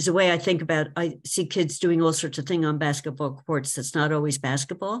 it's a way I think about. I see kids doing all sorts of things on basketball courts that's not always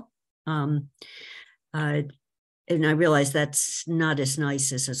basketball. And I realize that's not as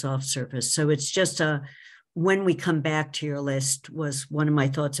nice as a soft surface. So it's just when we come back to your list was one of my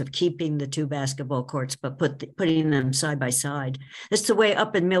thoughts of keeping the 2 basketball courts, but putting them side by side. That's the way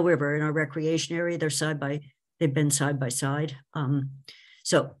up in Mill River in our recreation area. They've been side by side.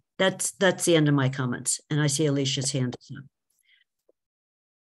 So that's the end of my comments. And I see Alicia's hand is up.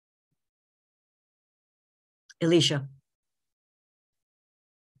 Alicia.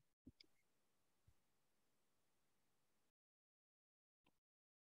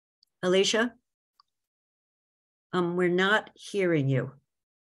 Alicia? We're not hearing you.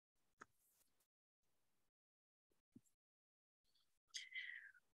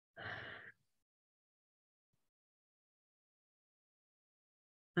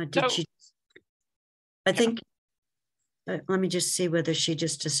 I think, let me just see whether she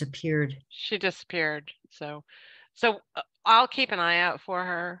just disappeared. She disappeared. So I'll keep an eye out for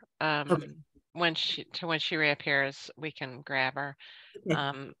her. Okay. When she reappears, we can grab her.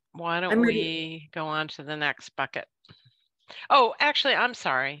 Okay. Why don't we go on to the next bucket? Oh, actually, I'm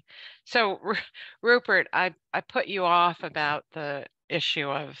sorry. So Rupert, I put you off about the issue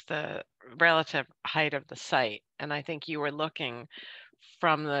of the relative height of the site. And I think you were looking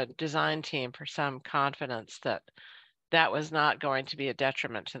from the design team for some confidence that that was not going to be a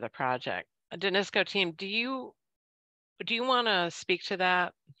detriment to the project. Danisco team, do you want to speak to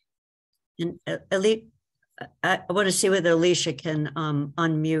that? And I want to see whether Alicia can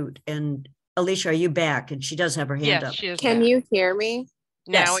unmute. And Alicia, are you back? And she does have her hand up. She is Can back. you hear me?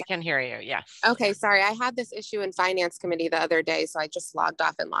 Now Yes. we can hear you. Yes. Okay, sorry. I had this issue in finance committee the other day, so I just logged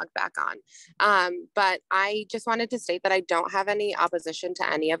off and logged back on. But I just wanted to state that I don't have any opposition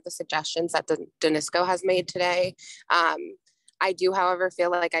to any of the suggestions that Danisco has made today. I do, however, feel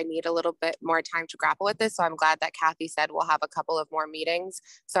like I need a little bit more time to grapple with this. So I'm glad that Kathy said we'll have a couple of more meetings.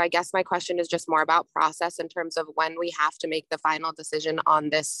 So I guess my question is just more about process in terms of when we have to make the final decision on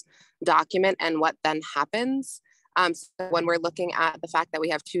this document and what then happens. So when we're looking at the fact that we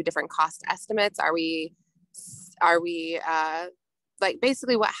have two different cost estimates, are we like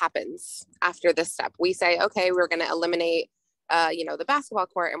basically what happens after this step? We say, okay, we're going to eliminate the basketball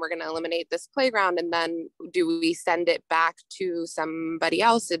court and we're going to eliminate this playground. And then do we send it back to somebody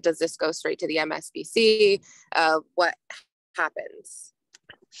else? Does this go straight to the MSBC? What happens?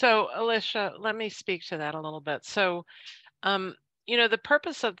 So Alicia, let me speak to that a little bit. So, the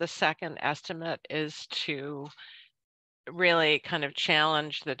purpose of the second estimate is to really kind of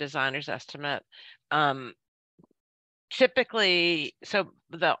challenge the designer's estimate. Typically, so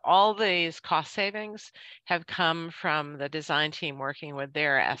all these cost savings have come from the design team working with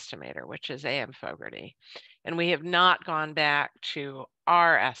their estimator, which is AM Fogarty. And we have not gone back to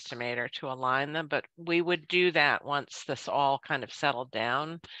our estimator to align them, but we would do that once this all kind of settled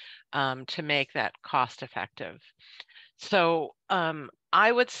down to make that cost effective. So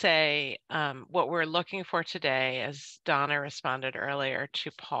I would say what we're looking for today, as Donna responded earlier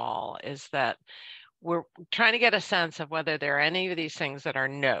to Paul, is that we're trying to get a sense of whether there are any of these things that are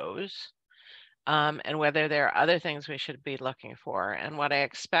no's and whether there are other things we should be looking for. And what I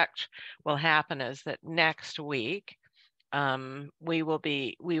expect will happen is that next week, we will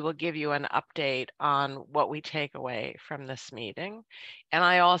give you an update on what we take away from this meeting. And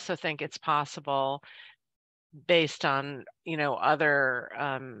I also think it's possible, based on, other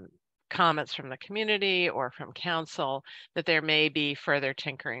comments from the community or from council, that there may be further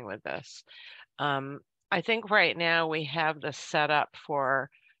tinkering with this. I think right now we have this set up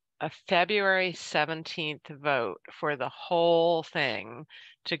for a February 17th vote for the whole thing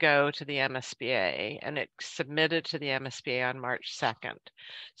to go to the MSBA, and it's submitted to the MSBA on March 2nd.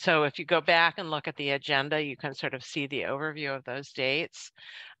 So if you go back and look at the agenda, you can sort of see the overview of those dates.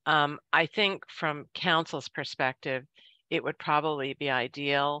 I think from council's perspective, it would probably be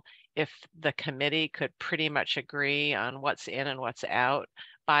ideal if the committee could pretty much agree on what's in and what's out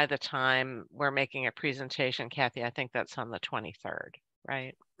by the time we're making a presentation. Kathy, I think that's on the 23rd,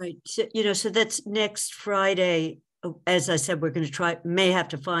 right? Right. So, so that's next Friday. As I said, we're going to may have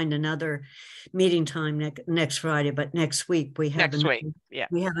to find another meeting time next Friday, but next week we have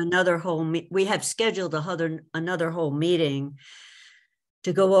we have another whole we have scheduled another whole meeting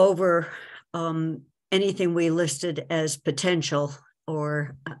to go over anything we listed as potential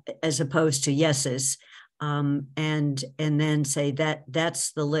or as opposed to yeses. And then say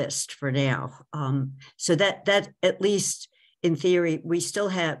that's the list for now. So that at least in theory, we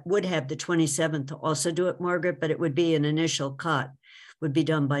still would have the 27th to also do it, Margaret, but it would be an initial cut, would be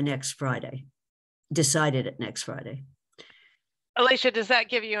done by next Friday, decided at next Friday. Alicia, does that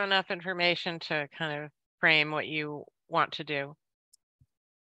give you enough information to kind of frame what you want to do?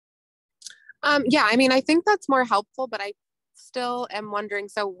 Yeah, I mean, I think that's more helpful, but I still am wondering,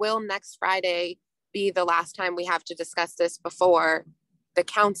 so will next Friday be the last time we have to discuss this before the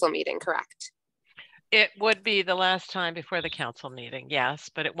council meeting, correct? It would be the last time before the council meeting, yes,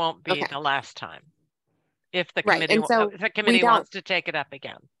 but it won't be the last time if the committee, if the committee wants to take it up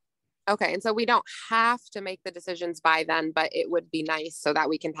again. Okay, and so we don't have to make the decisions by then, but it would be nice so that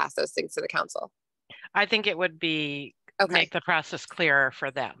we can pass those things to the council. I think it would be make the process clearer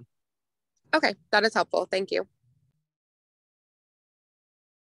for them. Okay, that is helpful. Thank you.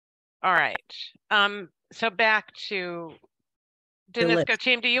 All right. So back to Danisco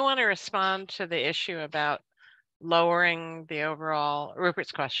team, do you want to respond to the issue about lowering the overall,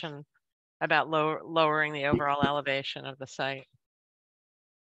 Rupert's question about lowering the overall elevation of the site?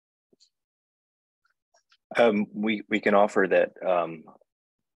 We can offer that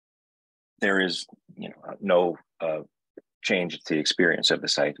there is no change to the experience of the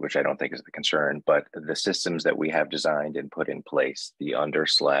site, which I don't think is the concern, but the systems that we have designed and put in place, the under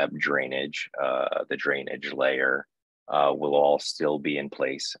slab drainage, the drainage layer, will all still be in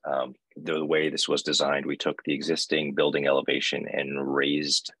place. The way this was designed, we took the existing building elevation and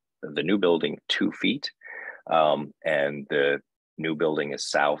raised the new building 2 feet. And the new building is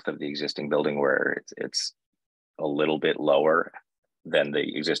south of the existing building, where it's a little bit lower than the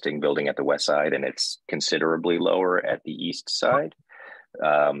existing building at the west side, and it's considerably lower at the east side.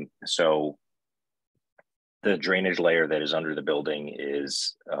 So the drainage layer that is under the building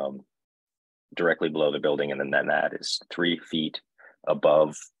is directly below the building, and then that is 3 feet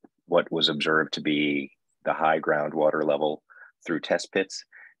above what was observed to be the high groundwater level through test pits.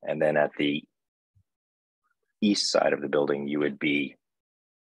 And then at the east side of the building, you would be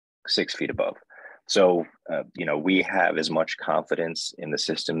 6 feet above. So, we have as much confidence in the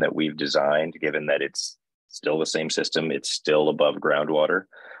system that we've designed, given that it's still the same system, it's still above groundwater,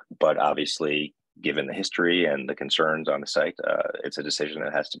 but obviously, given the history and the concerns on the site, it's a decision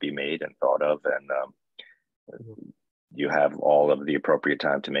that has to be made and thought of, and you have all of the appropriate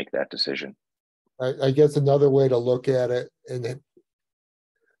time to make that decision. I guess another way to look at it, and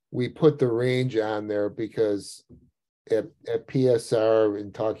we put the range on there because at PSR,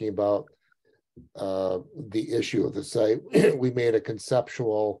 in talking about the issue of the site, we made a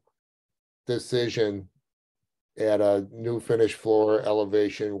conceptual decision at a new finished floor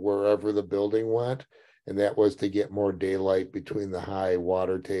elevation wherever the building went, and that was to get more daylight between the high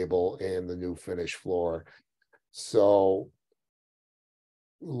water table and the new finished floor. So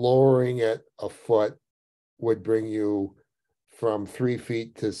lowering it a foot would bring you from 3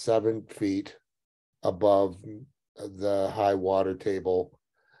 feet to 7 feet above the high water table.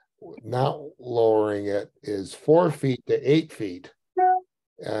 Not lowering it is 4 feet to 8 feet.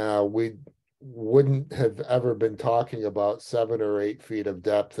 We wouldn't have ever been talking about 7 or 8 feet of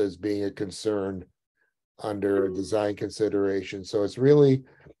depth as being a concern under a design consideration. So it's really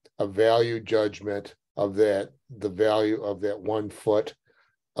a value judgment of that, the value of that 1 foot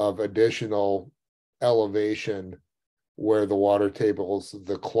of additional elevation where the water table is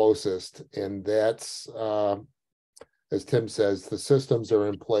the closest. And that's, as Tim says, the systems are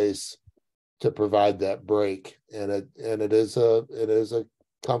in place to provide that break. And it is a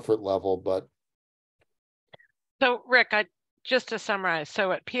comfort level, but. So Rick, just to summarize,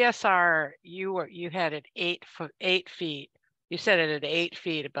 so at PSR, you had it 8 feet. You said it at 8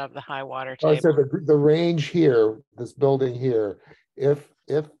 feet above the high water table. I said the range here, this building here, if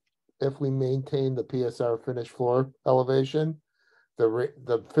we maintain the PSR finished floor elevation,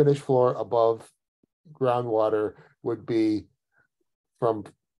 the finished floor above groundwater would be from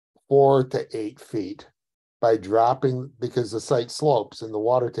 4 to 8 feet by dropping, because the site slopes and the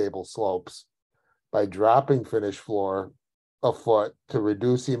water table slopes, by dropping finished floor a foot to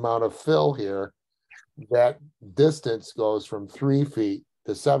reduce the amount of fill here, that distance goes from 3 feet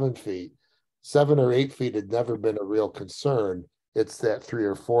to 7 feet. 7 or 8 feet had never been a real concern. It's that 3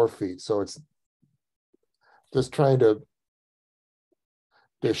 or 4 feet. So it's just trying to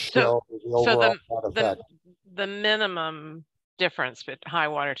show the overall effect. The minimum difference with high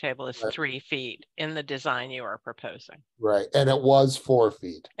water table is 3 feet in the design you are proposing. Right. And it was 4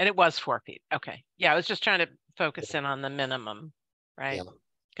 feet. And it was 4 feet. Okay. Yeah, I was just trying to focus in on the minimum, right?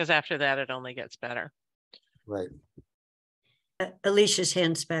 Because after that, it only gets better. Right. Alicia's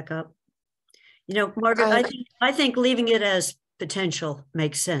hand's back up. Margaret, I think leaving it as potential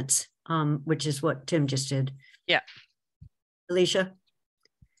makes sense, which is what Tim just did. Yeah. Alicia?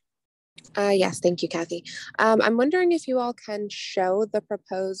 Yes, thank you, Kathy. I'm wondering if you all can show the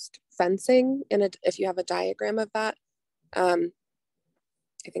proposed fencing if you have a diagram of that. I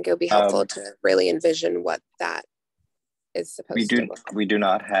think it would be helpful to really envision what that is supposed to look like. We do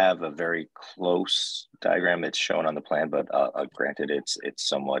not have a very close diagram. It's shown on the plan, but granted, it's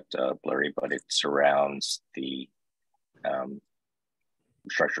somewhat blurry, but it surrounds the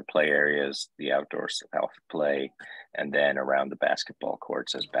structured play areas, the outdoor play, and then around the basketball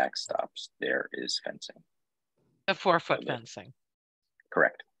courts as backstops, there is fencing. A 4-foot fencing.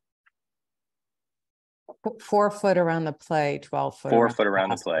 Correct. 4 foot around the play, 12 foot. 4 foot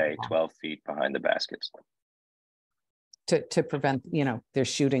around the play, 12 feet behind the baskets. To prevent, they're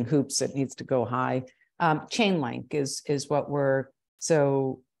shooting hoops, it needs to go high. Chain link is what we're,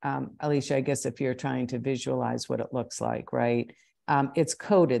 so Alicia, I guess if you're trying to visualize what it looks like, right? It's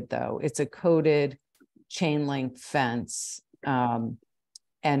coated though. It's a coated chain link fence. And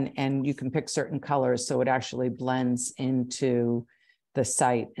you can pick certain colors so it actually blends into the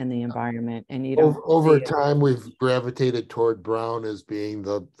site and the environment. And you don't over time we've gravitated toward brown as being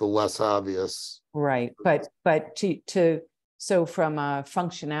the less obvious. Right. But so from a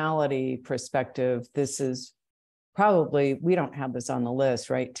functionality perspective, this is probably, we don't have this on the list,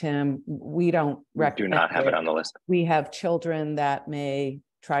 right, Tim? We don't do not have it on the list. We have children that may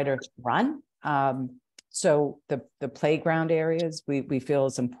try to run. So the playground areas we feel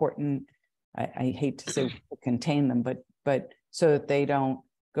is important. I hate to say contain them, but so that they don't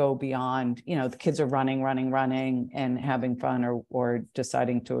go beyond, the kids are running and having fun or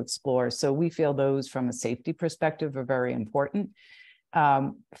deciding to explore. So we feel those from a safety perspective are very important.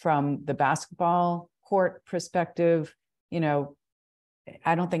 From the basketball court perspective,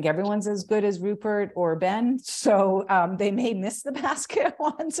 I don't think everyone's as good as Rupert or Ben, so they may miss the basket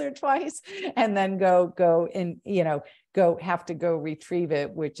once or twice, and then go and have to go retrieve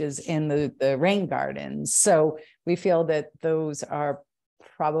it, which is in the rain gardens. So we feel that those are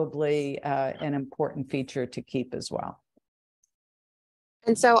probably an important feature to keep as well.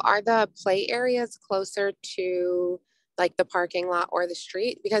 And so are the play areas closer to like the parking lot or the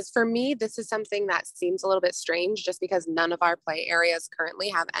street? Because for me, this is something that seems a little bit strange just because none of our play areas currently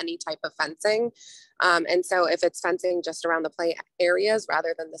have any type of fencing. And so if it's fencing just around the play areas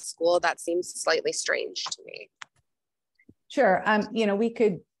rather than the school, that seems slightly strange to me. Sure. We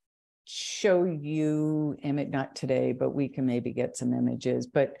could show you image, not today, but we can maybe get some images,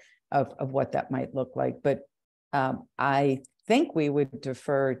 but of what that might look like. But I think we would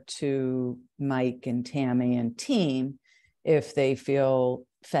defer to Mike and Tammy and team if they feel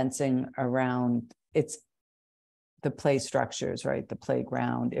fencing around the play structures, right? The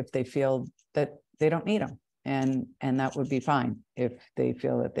playground, if they feel that they don't need them, and that would be fine if they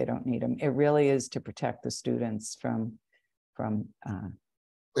feel that they don't need them. It really is to protect the students from.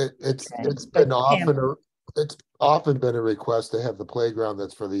 It's been often been a request to have the playground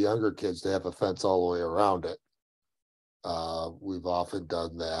that's for the younger kids to have a fence all the way around it. We've often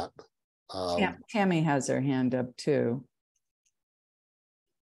done that. Tammy has her hand up too.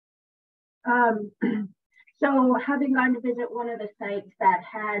 So having gone to visit one of the sites that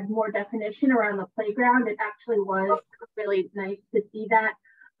had more definition around the playground, it actually was really nice to see that.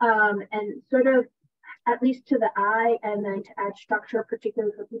 And sort of, at least to the eye, and then to add structure,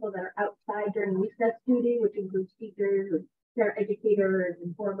 particularly for people that are outside during recess duty, which includes teachers, their educators,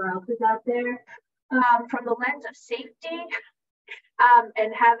 and whoever else is out there. From the lens of safety,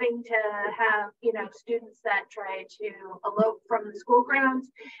 and having to have, students that try to elope from the school grounds,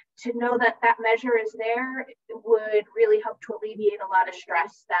 to know that that measure is there would really help to alleviate a lot of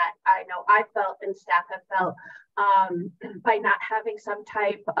stress that I know I felt and staff have felt by not having some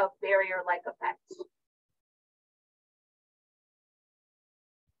type of barrier-like effects.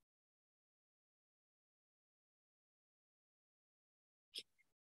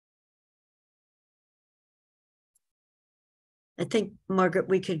 I think, Margaret,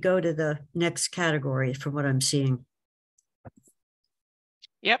 we could go to the next category from what I'm seeing.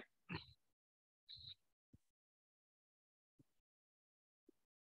 Yep.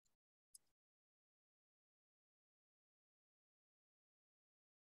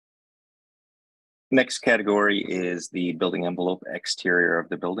 Next category is the building envelope exterior of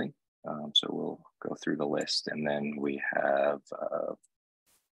the building. So we'll go through the list, and then we have a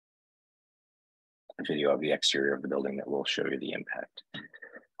video of the exterior of the building that will show you the impact.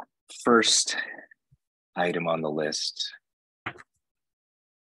 First item on the list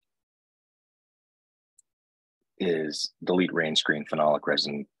is Delete Rain Screen Phenolic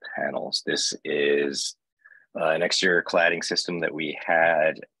Resin Panels. This is an exterior cladding system that we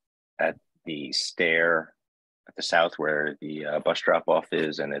had at the stair at the south where the bus drop-off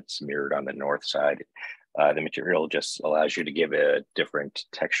is, and it's mirrored on the north side. The material just allows you to give a different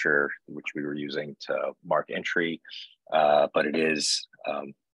texture, which we were using to mark entry, but it is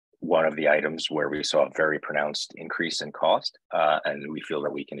one of the items where we saw a very pronounced increase in cost, and we feel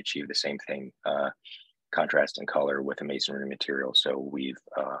that we can achieve the same thing, contrast and color, with a masonry material. So we've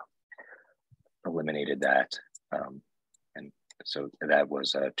eliminated that, and so that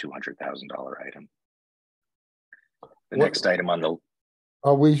was a $200,000 item. The next item on the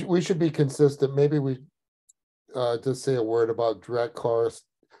we should be consistent. Maybe we just say a word about direct cost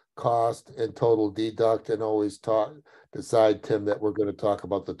and total deduct, and always decide, Tim, that we're going to talk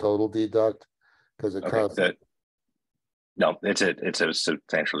about the total deduct, because it costs. No, it's a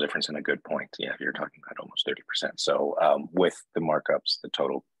substantial difference and a good point. Yeah, you're talking about almost 30%. So with the markups, the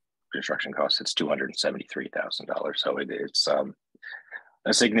total construction cost, it's $273,000. So it's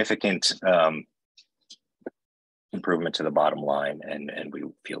a significant improvement to the bottom line, and we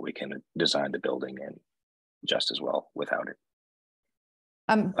feel we can design the building in just as well without it.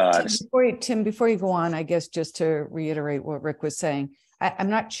 Tim, before you go on, I guess just to reiterate what Rick was saying, I'm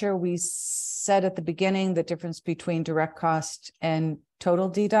not sure we said at the beginning the difference between direct cost and total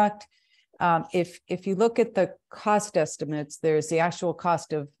deduct. If you look at the cost estimates, there's the actual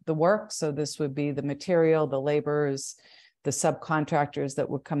cost of the work. So this would be the material, the laborers, the subcontractors that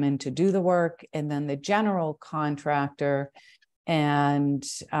would come in to do the work, and then the general contractor and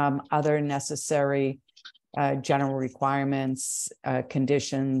other necessary general requirements,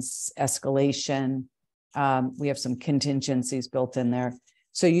 conditions, escalation. We have some contingencies built in there.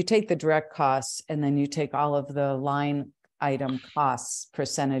 So you take the direct costs, and then you take all of the line item costs,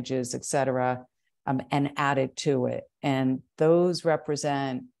 percentages, et cetera, and added to it. And those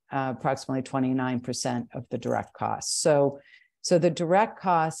represent approximately 29% of the direct cost. So the direct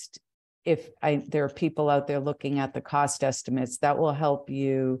cost, if there are people out there looking at the cost estimates, that will help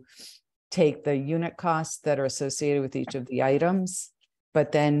you take the unit costs that are associated with each of the items,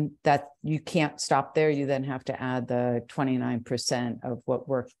 but then that you can't stop there. You then have to add the 29% of what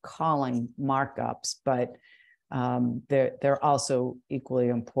we're calling markups, but they're also equally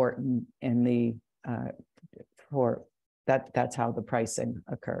important in the for that's how the pricing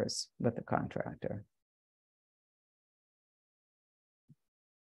occurs with the contractor.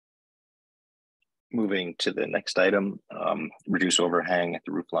 Moving to the next item, reduce overhang at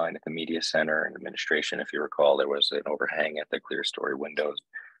the roof line at the media center and administration. If you recall, there was an overhang at the clear story windows.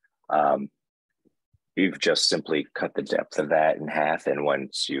 You've just simply cut the depth of that in half, and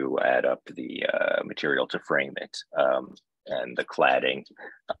once you add up the material to frame it and the cladding,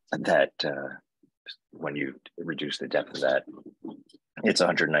 that when you reduce the depth of that, it's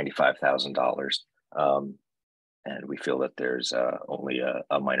 $195,000. And we feel that there's only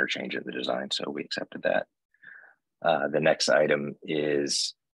a minor change in the design, so we accepted that. The next item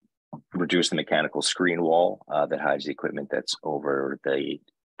is reduce the mechanical screen wall that hides the equipment that's over the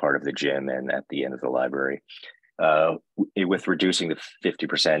part of the gym and at the end of the library. With reducing the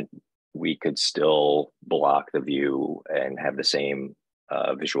 50%, we could still block the view and have the same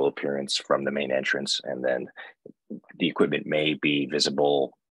visual appearance from the main entrance, and then the equipment may be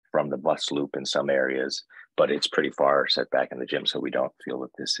visible from the bus loop in some areas, but it's pretty far set back in the gym, so we don't feel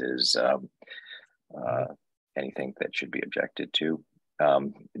that this is anything that should be objected to.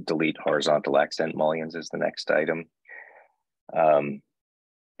 Delete horizontal accent mullions is the next item.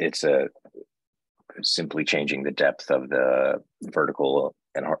 It's simply changing the depth of the vertical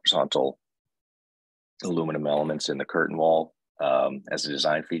and horizontal aluminum elements in the curtain wall as a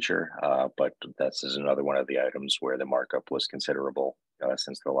design feature, but this is another one of the items where the markup was considerable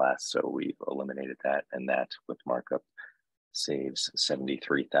since the last, so we've eliminated that, and that with markup saves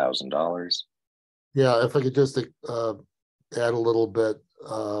 $73,000. Yeah, if I could just add a little bit,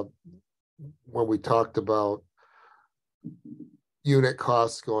 when we talked about unit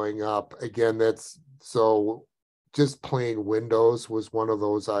costs going up, again, that's so just plain windows was one of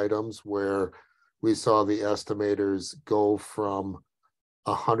those items where we saw the estimators go from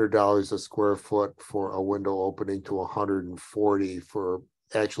 $100 a square foot for a window opening to $140 for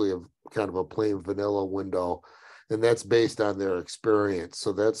actually a kind of a plain vanilla window. And that's based on their experience.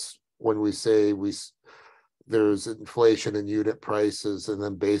 So that's when we say there's inflation in unit prices, and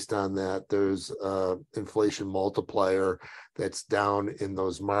then based on that, there's inflation multiplier that's down in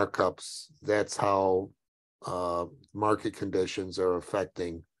those markups. That's how market conditions are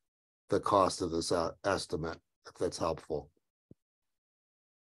affecting the cost of this estimate, if that's helpful.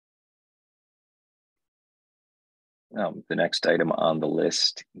 The next item on the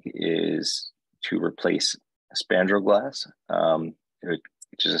list is to replace spandrel glass,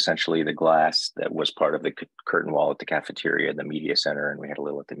 which is essentially the glass that was part of the curtain wall at the cafeteria and the media center, and we had a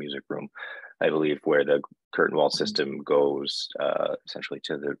little at the music room, I believe, where the curtain wall system goes essentially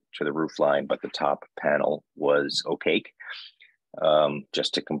to the roof line, but the top panel was opaque,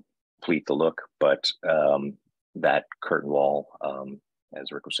 just to complete the look. But that curtain wall, as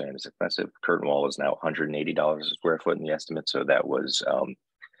Rick was saying, is expensive. Curtain wall is now $180 a square foot in the estimate, so that was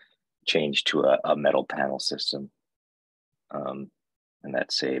changed to a metal panel system, and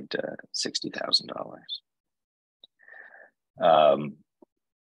that saved $60,000.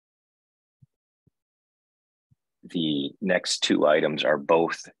 The next two items are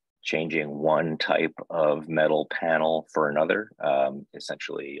both changing one type of metal panel for another.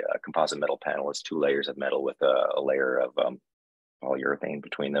 Essentially, a composite metal panel is 2 layers of metal with a layer of polyurethane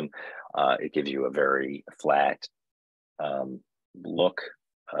between them. It gives you a very flat look,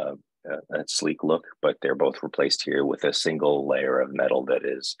 a sleek look, but they're both replaced here with a single layer of metal that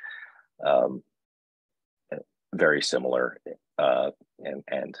is very similar.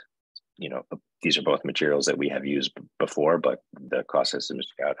 And you know, these are both materials that we have used before, but the cost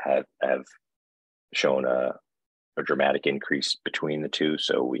estimates have shown a dramatic increase between the two.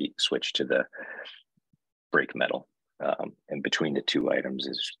 So we switched to the brake metal. And between the two items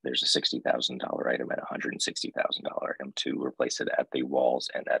there's a $60,000 item and a $160,000 item to replace it at the walls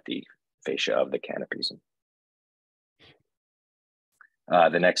and at the fascia of the canopies.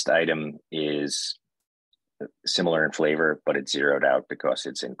 The next item is similar in flavor, but it's zeroed out because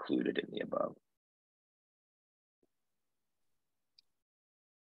it's included in the above.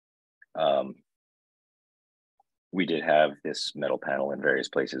 We did have this metal panel in various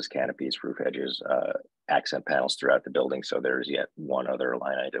places, canopies, roof edges, accent panels throughout the building. So there's yet one other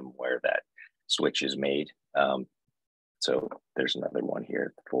line item where that switch is made. So there's another one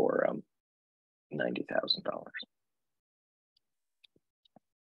here for $90,000.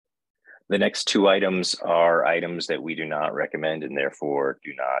 The next two items are items that we do not recommend and therefore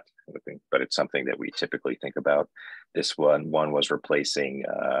do not, but it's something that we typically think about. This one was replacing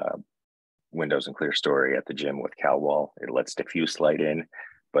windows and clear story at the gym with CalWall. It lets diffuse light in,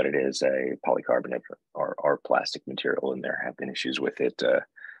 but it is a polycarbonate or plastic material, and there have been issues with it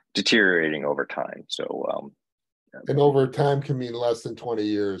deteriorating over time. So, and over time can mean less than 20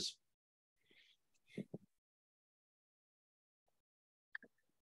 years.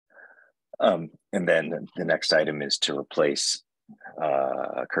 And then the next item is to replace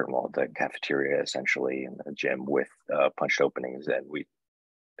a curtain wall at the cafeteria, essentially, in the gym with punched openings. And we,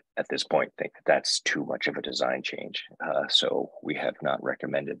 at this point, think that that's too much of a design change. So we have not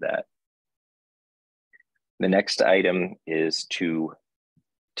recommended that. The next item is to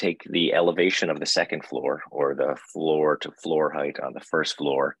take the elevation of the second floor, or the floor to floor height on the first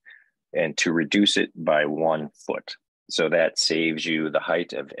floor, and to reduce it by 1 foot. So that saves you the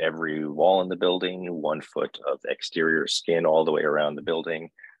height of every wall in the building, 1 foot of exterior skin all the way around the building,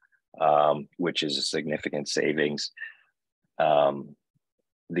 which is a significant savings.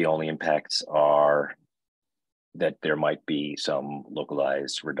 The only impacts are that there might be some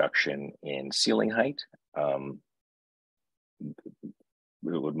localized reduction in ceiling height.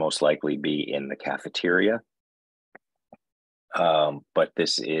 It would most likely be in the cafeteria. But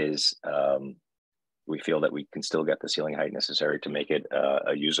this is, we feel that we can still get the ceiling height necessary to make it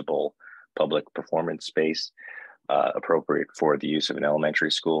a usable public performance space, appropriate for the use of an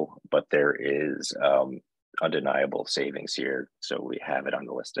elementary school, but there is undeniable savings here. So we have it on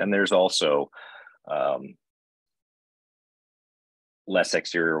the list. And there's also less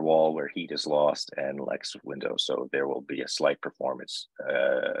exterior wall where heat is lost and less windows. So there will be a slight performance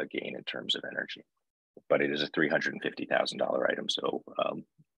gain in terms of energy, but it is a $350,000 item. So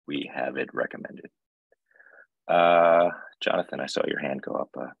we have it recommended. Jonathan, I saw your hand go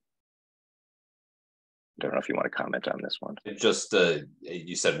up. Don't know if you want to comment on this one. It just,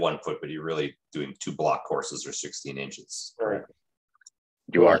 you said 1 foot, but you're really doing 2 block courses or 16 inches. Right.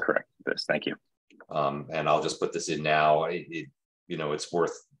 You are correct with this. Thank you. And I'll just put this in now. You know, it's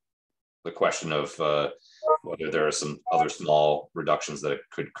worth the question of whether there are some other small reductions that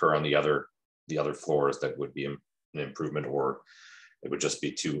could occur on the other floors that would be an improvement, or it would just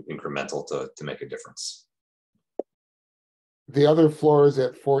be too incremental to make a difference. The other floor is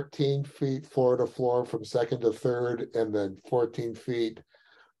at 14 feet floor to floor from second to third, and then 14 feet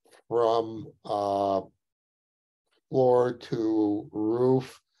from floor to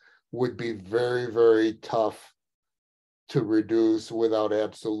roof would be very, very tough to reduce without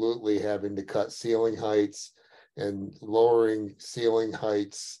absolutely having to cut ceiling heights, and lowering ceiling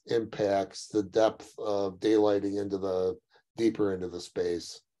heights impacts the depth of daylighting into the deeper into the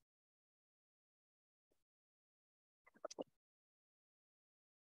space.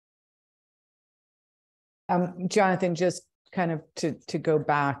 Jonathan, just kind of to go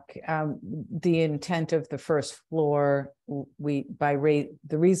back, the intent of the first floor, the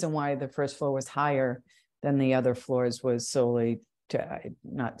reason why the first floor was higher than the other floors was solely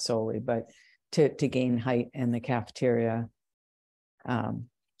not solely, but to gain height in the cafeteria.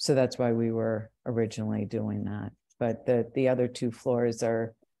 So that's why we were originally doing that. But the other 2 floors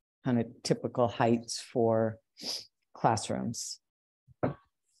are kind of typical heights for classrooms.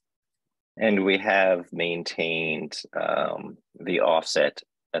 And we have maintained the offset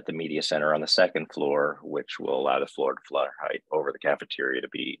at the media center on the second floor, which will allow the floor to floor height over the cafeteria to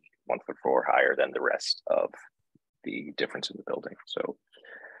be 1 foot 4 higher than the rest of the difference in the building. So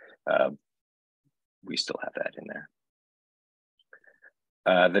we still have that in there.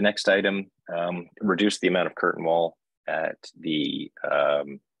 The next item, reduce the amount of curtain wall at the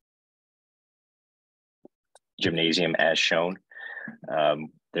gymnasium as shown.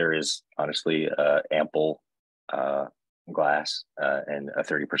 There is honestly ample glass, and a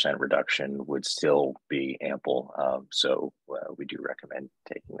 30% reduction would still be ample. So we do recommend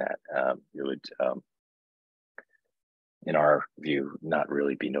taking that. It would, in our view, not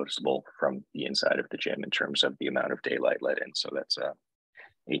really be noticeable from the inside of the gym in terms of the amount of daylight let in. So that's a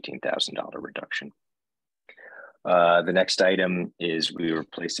 $18,000 reduction. The next item is we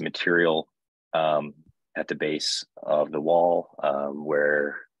replace the material at the base of the wall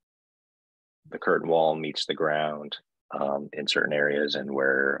where the curtain wall meets the ground in certain areas, and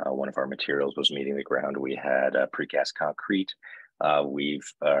where one of our materials was meeting the ground, we had precast concrete.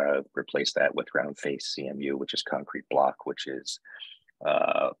 We've replaced that with ground face CMU, which is concrete block, which is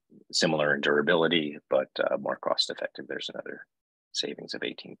similar in durability, but more cost effective. There's another savings of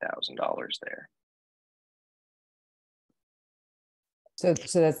 $18,000 there. So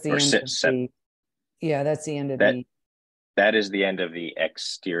that's the Or end of the, yeah, that's the end of the. That is the end of the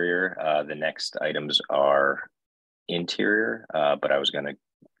exterior. The next items are interior, but I was going to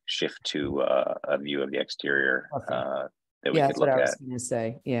shift to a view of the exterior that we Yeah, could that's look what I at. was going to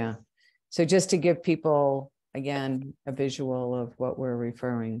say. Yeah. So just to give people, again, a visual of what we're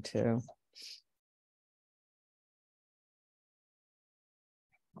referring to.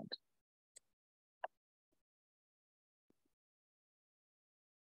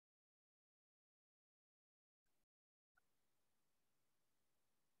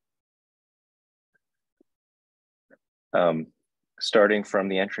 Starting from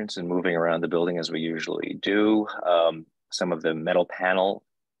the entrance and moving around the building as we usually do, some of the metal panel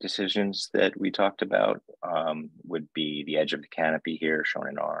decisions that we talked about would be the edge of the canopy here shown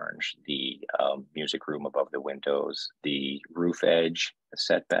in orange, the music room above the windows, the roof edge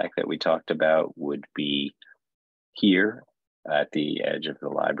setback that we talked about would be here at the edge of the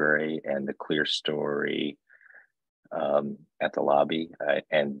library, and the clear story at the lobby.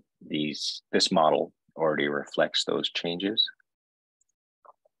 And this model already reflects those changes.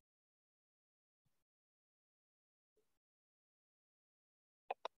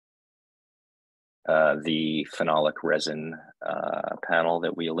 The phenolic resin panel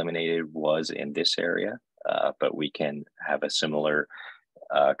that we eliminated was in this area, but we can have a similar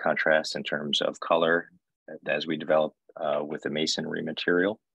contrast in terms of color as we develop with the masonry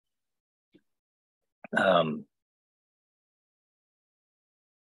material.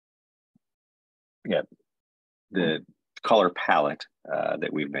 Yeah, the color palette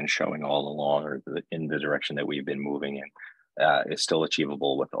that we've been showing all along, or in the direction that we've been moving in, is still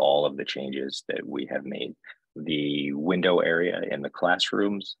achievable with all of the changes that we have made. The window area in the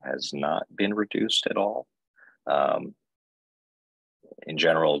classrooms has not been reduced at all. In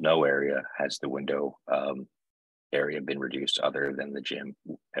general, no area has the window area been reduced other than the gym,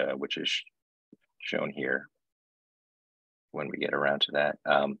 which is shown here when we get around to that.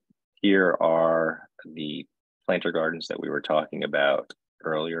 Here are the planter gardens that we were talking about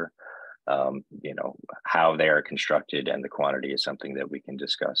earlier. You know, how they are constructed and the quantity is something that we can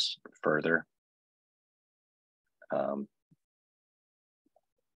discuss further. And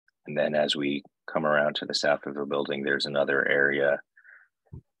then as we come around to the south of the building, there's another area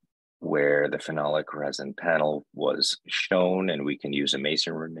where the phenolic resin panel was shown, and we can use a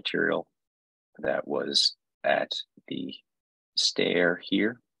masonry material that was at the stair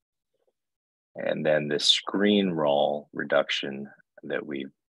here. And then the screen roll reduction that we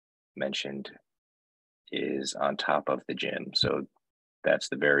mentioned is on top of the gym. So that's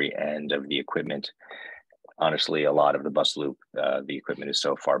the very end of the equipment. Honestly, a lot of the bus loop, the equipment is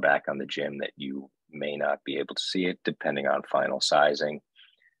so far back on the gym that you may not be able to see it depending on final sizing.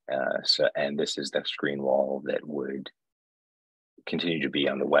 And this is the screen wall that would continue to be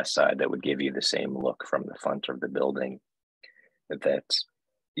on the west side that would give you the same look from the front of the building that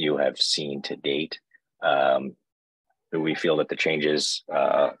you have seen to date. We feel that the changes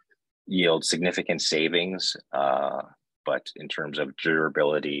yield significant savings, but in terms of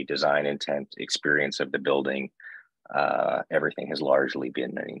durability, design intent, experience of the building, everything has largely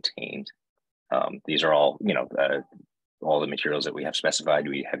been maintained. These are all, you know, all the materials that we have specified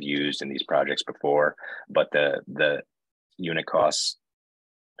we have used in these projects before, but the unit costs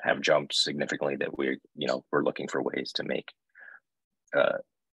have jumped significantly that we're looking for ways to make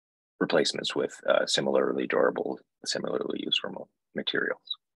replacements with similarly durable, similarly useful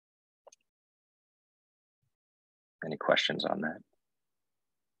materials. Any questions on that?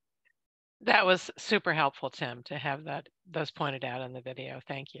 That was super helpful, Tim, to have those pointed out in the video.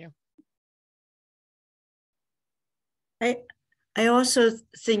 Thank you. I also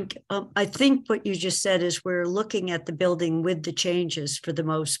think, I think what you just said is we're looking at the building with the changes for the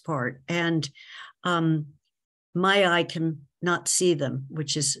most part. And my eye can not see them,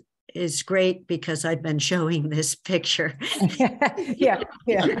 which is great because I've been showing this picture. Yeah.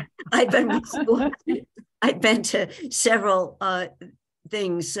 I've been to several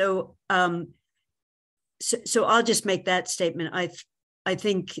things. So I'll just make that statement. I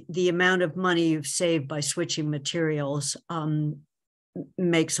think the amount of money you've saved by switching materials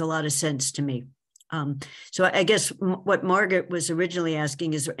makes a lot of sense to me. So I guess what Margaret was originally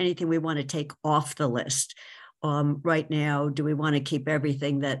asking, is there anything we want to take off the list right now? Do we want to keep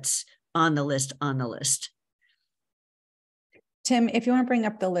everything that's on the list on the list? Tim, if you want to bring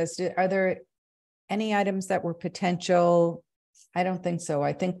up the list, are there any items that were potential? I don't think so.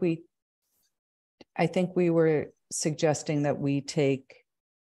 I think we were suggesting that we take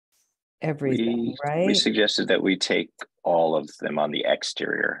everything, right? We suggested that we take all of them on the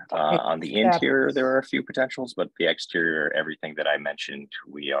exterior. On the interior, there are a few potentials, but the exterior, everything that I mentioned,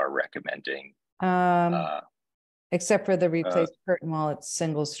 we are recommending. Except for the replaced curtain wall, it's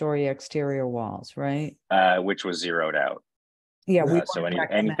single story exterior walls, right? Which was zeroed out. Yeah. So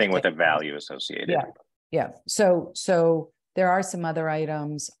anything with a value associated. Yeah. Yeah. So there are some other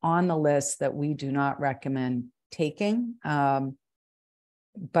items on the list that we do not recommend taking.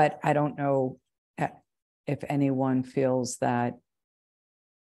 But I don't know if anyone feels that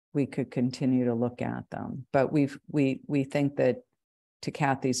we could continue to look at them. But we think that, to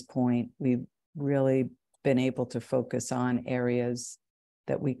Kathy's point, we've really been able to focus on areas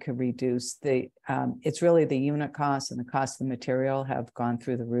that we could reduce. It's really the unit costs and the cost of the material have gone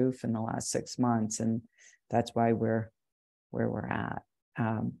through the roof in the last 6 months, and that's why we're where we're at.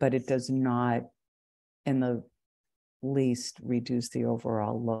 But it does not in the least reduce the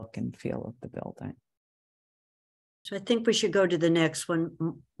overall look and feel of the building. So I think we should go to the next one,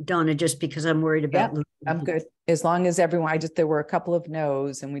 Donna, just because I'm worried about. Yeah, I'm good. As long as everyone, there were a couple of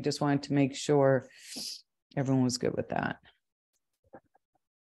no's and we just wanted to make sure everyone was good with that.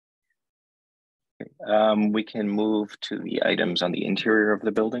 We can move to the items on the interior of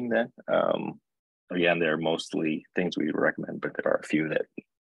the building then. Again, they're mostly things we recommend, but there are a few that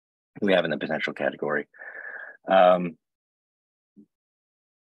we have in the potential category.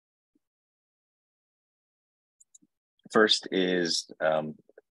 First is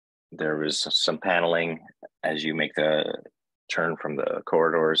there was some paneling as you make the turn from the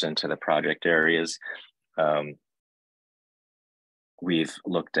corridors into the project areas. We've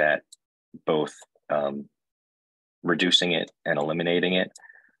looked at both reducing it and eliminating it.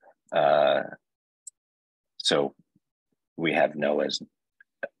 So we have no as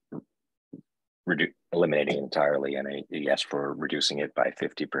eliminating it entirely, and a yes for reducing it by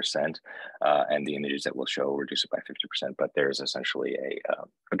 50%, and the images that will show reduce it by 50%. But there's essentially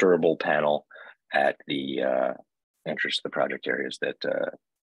a durable panel at the entrance to the project areas that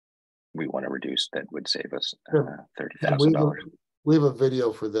we want to reduce that would save us $30,000. We have a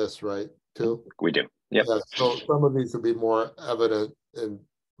video for this, right? Too. We do. Yep. Yeah, so some of these will be more evident and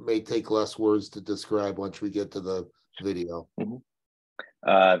may take less words to describe once we get to the video. Mm-hmm.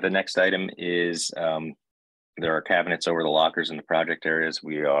 The next item is there are cabinets over the lockers in the project areas.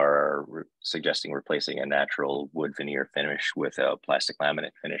 We are suggesting replacing a natural wood veneer finish with a plastic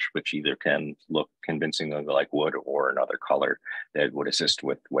laminate finish, which either can look convincingly like wood or another color that would assist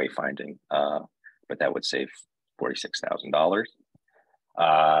with wayfinding. But that would save $46,000.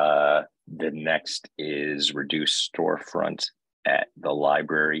 The next is reduce storefront at the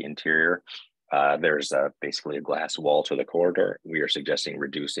library interior. There's basically a glass wall to the corridor. We are suggesting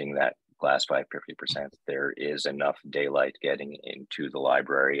reducing that glass by 50%. There is enough daylight getting into the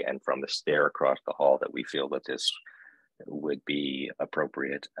library and from the stair across the hall that we feel that this would be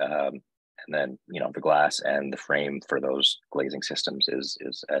appropriate. And then, the glass and the frame for those glazing systems is,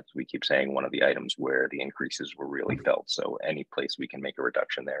 as we keep saying, one of the items where the increases were really felt. So any place we can make a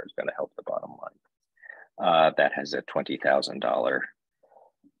reduction there is going to help the bottom line. That has a $20,000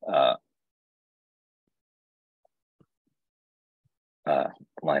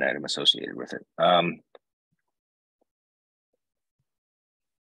 line item associated with it.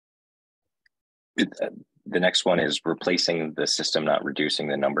 The next one is replacing the system, not reducing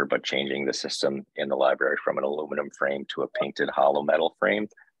the number, but changing the system in the library from an aluminum frame to a painted hollow metal frame.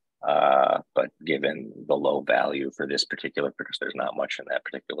 But given the low value for this particular, because there's not much in that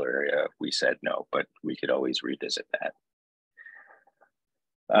particular area, we said no, but we could always revisit that.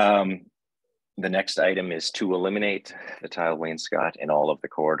 The next item is to eliminate the tile wainscot in all of the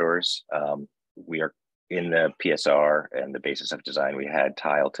corridors. We are in the PSR and the basis of design, we had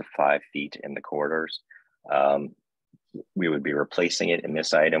tile to 5 feet in the corridors. We would be replacing it in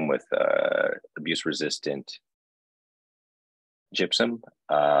this item with abuse resistant gypsum,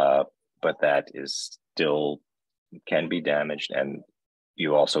 but that is still can be damaged. And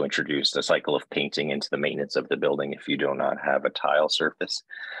you also introduced a cycle of painting into the maintenance of the building if you do not have a tile surface.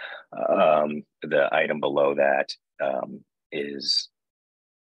 The item below that is,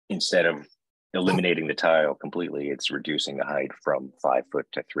 instead of eliminating the tile completely, it's reducing the height from 5 foot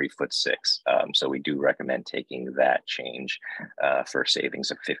to 3'6". So we do recommend taking that change for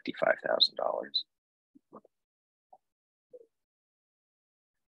savings of $55,000.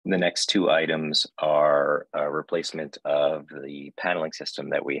 The next two items are a replacement of the paneling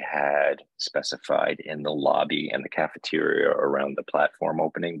system that we had specified in the lobby and the cafeteria around the platform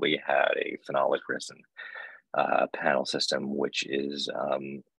opening. We had a phenolic resin panel system, which is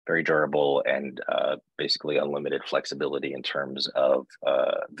very durable and basically unlimited flexibility in terms of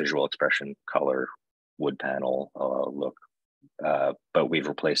visual expression, color, wood panel look, but we've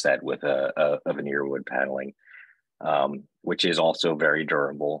replaced that with a veneer wood paneling, which is also very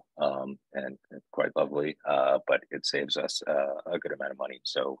durable and quite lovely, but it saves us a good amount of money.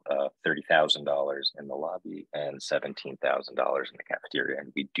 So $30,000 in the lobby and $17,000 in the cafeteria,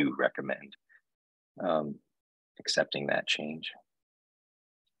 and we do recommend accepting that change.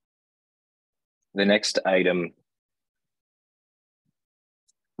 The next item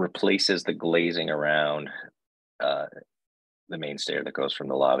replaces the glazing around the main stair that goes from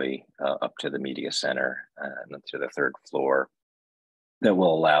the lobby up to the media center and then to the third floor. That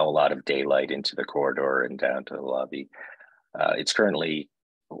will allow a lot of daylight into the corridor and down to the lobby. It's currently,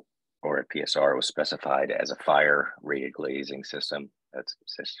 or at PSR, was specified as a fire rated glazing system. That's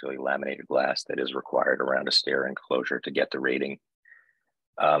essentially laminated glass that is required around a stair enclosure to get the rating.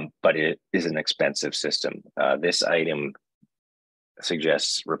 But it is an expensive system. This item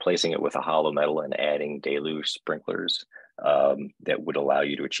suggests replacing it with a hollow metal and adding deluge sprinklers that would allow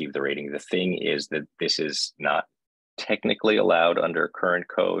you to achieve the rating. The thing is that this is not technically allowed under current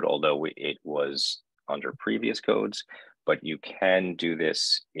code, although it was under previous codes, but you can do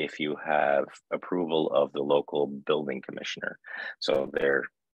this if you have approval of the local building commissioner. So there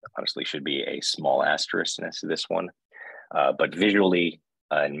honestly should be a small asterisk next to this one, but visually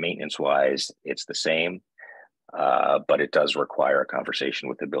and maintenance-wise, it's the same. But it does require a conversation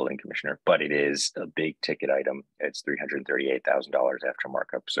with the building commissioner, but it is a big ticket item. It's $338,000 after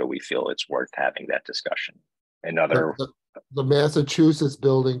markup. So we feel it's worth having that discussion. Another. The Massachusetts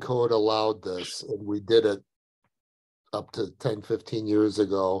building code allowed this, and we did it up to 10, 15 years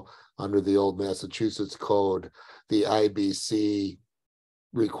ago under the old Massachusetts code. The IBC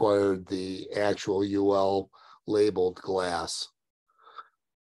required the actual UL labeled glass.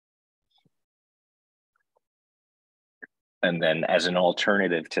 And then as an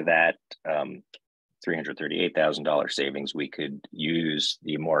alternative to that $338,000 savings, we could use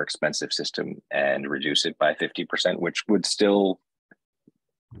the more expensive system and reduce it by 50%, which would still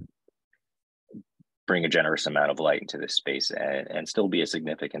bring a generous amount of light into this space and still be a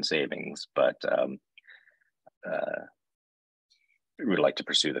significant savings. But we would like to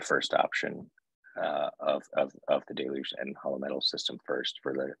pursue the first option of the deluge and hollow metal system first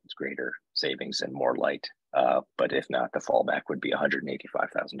for the greater savings and more light. But if not, the fallback would be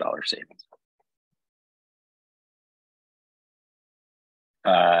 $185,000 savings.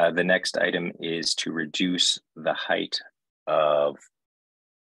 The next item is to reduce the height of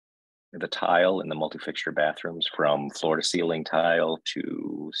the tile in the multi-fixture bathrooms from floor to ceiling tile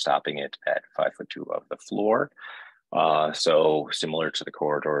to stopping it at 5'2" of the floor. So similar to the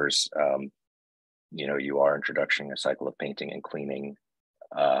corridors, you are introducing a cycle of painting and cleaning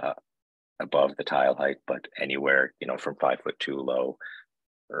above the tile height, but anywhere, from 5'2" low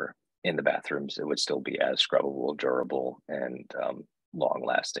or in the bathrooms, it would still be as scrubbable, durable, and long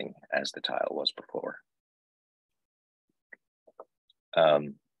lasting as the tile was before.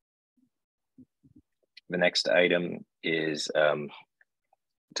 The next item is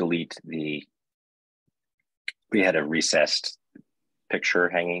delete we had a recessed picture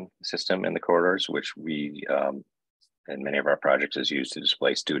hanging system in the corridors, which we in many of our projects is used to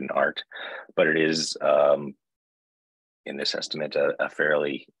display student art, but it is in this estimate a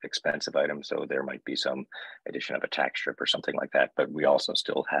fairly expensive item, so there might be some addition of a tack strip or something like that. But we also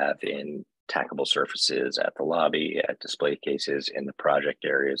still have in tackable surfaces at the lobby, at display cases, in the project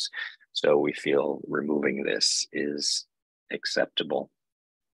areas. So we feel removing this is acceptable,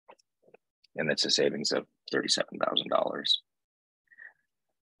 and it's a savings of $37,000.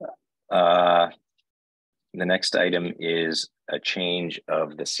 The next item is a change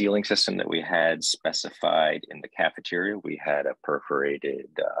of the ceiling system that we had specified in the cafeteria. We had a perforated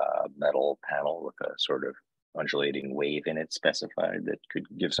metal panel with a sort of undulating wave in it specified that could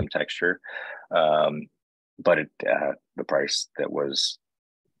give some texture. But the price that was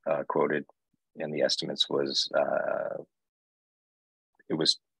quoted in the estimates was it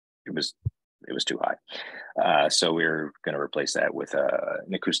was too high. So we're going to replace that with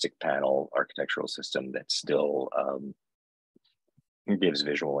an acoustic panel architectural system that still gives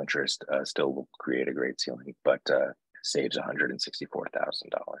visual interest, still will create a great ceiling, but saves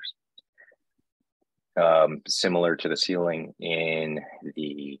 $164,000. Similar to the ceiling in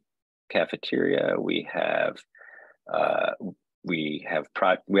the cafeteria, we have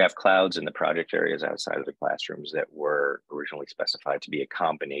clouds in the project areas outside of the classrooms that were originally specified to be a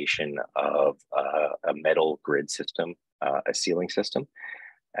combination of a metal grid system, a ceiling system,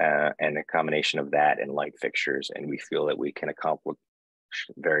 and a combination of that and light fixtures. And we feel that we can accomplish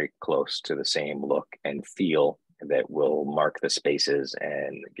very close to the same look and feel that will mark the spaces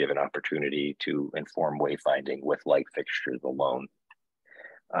and give an opportunity to inform wayfinding with light fixtures alone.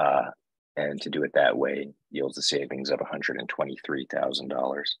 And to do it that way yields a savings of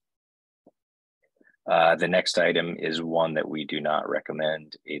 $123,000. The next item is one that we do not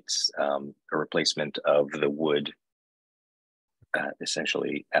recommend. It's a replacement of the wood,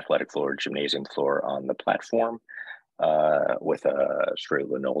 essentially athletic floor, gymnasium floor on the platform with a straight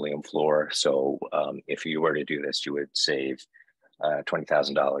linoleum floor. So if you were to do this, you would save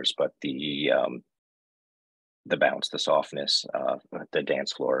 $20,000, but the bounce, the softness, the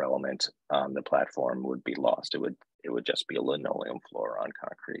dance floor element on the platform would be lost. It would just be a linoleum floor on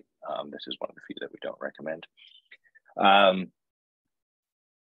concrete. This is one of the few that we don't recommend.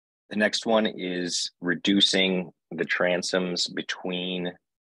 The next one is reducing the transoms between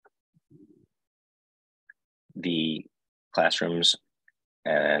the classrooms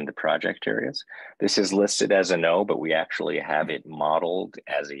and the project areas. This is listed as a no, but we actually have it modeled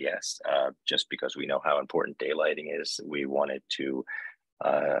as a yes, just because we know how important daylighting is. We wanted to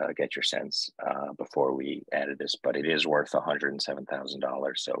get your sense before we added this, but it is worth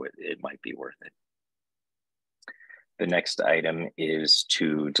 $107,000, so it might be worth it. The next item is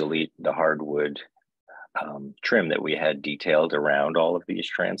to delete the hardwood trim that we had detailed around all of these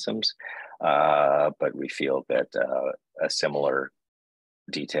transoms, but we feel that a similar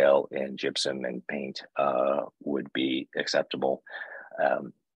detail in gypsum and paint would be acceptable,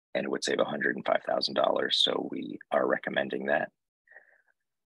 and it would save $105,000. So we are recommending that.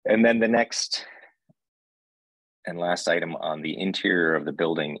 And then the next and last item on the interior of the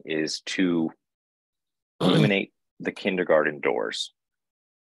building is to eliminate the kindergarten doors.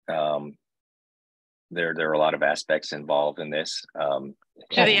 There are a lot of aspects involved in this. To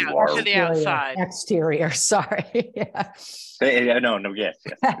the outside. Exterior, sorry. Yeah. No, yes.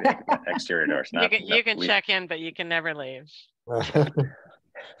 Exterior doors. You can check in, but you can never leave.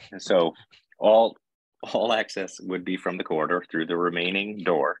 So all access would be from the corridor through the remaining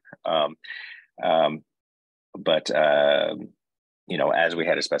door. But you know, as we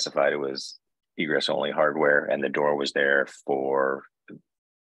had it specified, it was egress only hardware, and the door was there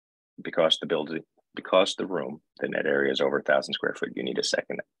because the room, the net area is over 1,000 square foot, you need a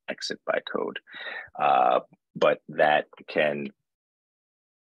second exit by code. But that can,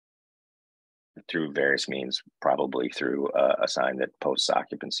 through various means, probably through a sign that posts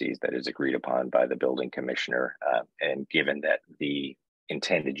occupancies that is agreed upon by the building commissioner. And given that the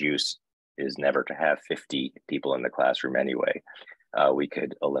intended use is never to have 50 people in the classroom anyway, we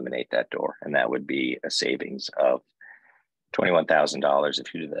could eliminate that door, and that would be a savings of $21,000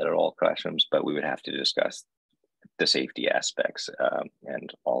 if you do that at all classrooms, but we would have to discuss the safety aspects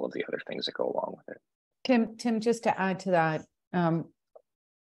and all of the other things that go along with it. Tim, just to add to that,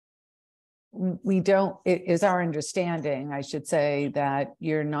 it is our understanding, I should say, that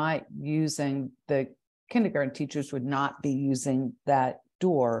you're not using, the kindergarten teachers would not be using that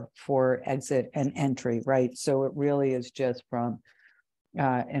door for exit and entry, right? So it really is just from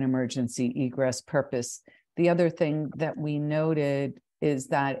an emergency egress purpose. The other thing that we noted is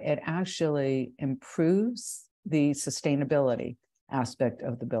that it actually improves the sustainability aspect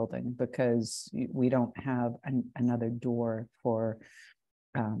of the building because we don't have another door for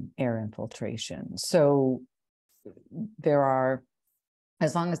air infiltration. So there are,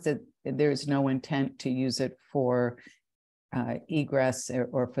 as long as there's no intent to use it for egress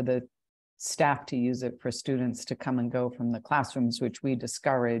or for the staff to use it for students to come and go from the classrooms, which we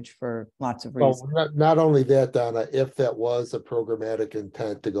discourage for lots of reasons. Well, not only that, Donna, if that was a programmatic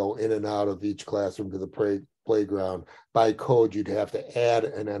intent to go in and out of each classroom to the playground, by code, you'd have to add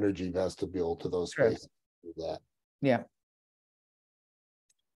an energy vestibule to those spaces. That. Yeah.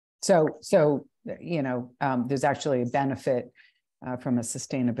 So you know, there's actually a benefit from a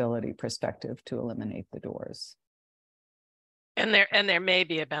sustainability perspective to eliminate the doors. And there may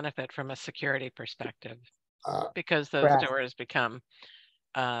be a benefit from a security perspective because those doors become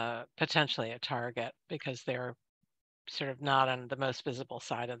potentially a target because they're sort of not on the most visible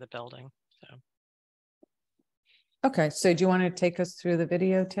side of the building. So. Okay, so do you want to take us through the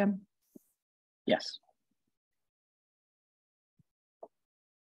video, Tim? Yes.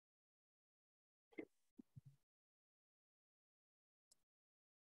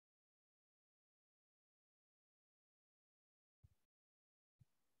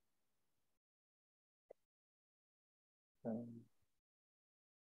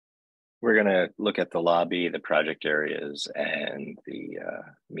 We're going to look at the lobby, the project areas, and the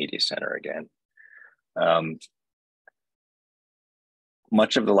media center again.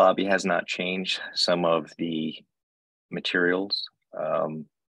 Much of the lobby has not changed. Some of the materials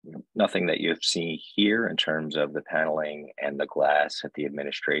nothing that you see here in terms of the paneling and the glass at the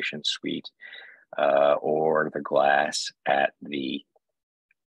administration suite or the glass at the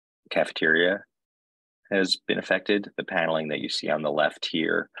cafeteria has been affected. The paneling that you see on the left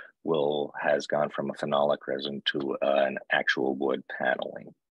here has gone from a phenolic resin to an actual wood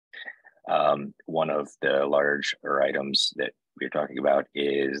paneling. One of the larger items that we're talking about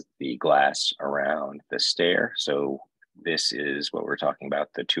is the glass around the stair. So this is what we're talking about.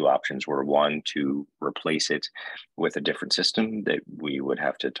 The two options were, one, to replace it with a different system that we would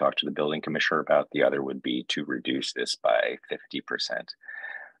have to talk to the building commissioner about. The other would be to reduce this by 50%.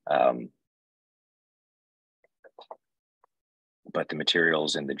 But the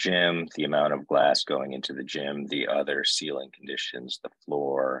materials in the gym, the amount of glass going into the gym, the other ceiling conditions, the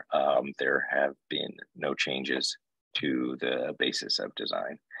floor, there have been no changes to the basis of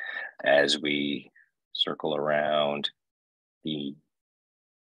design. As we circle around the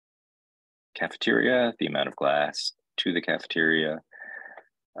cafeteria, the amount of glass to the cafeteria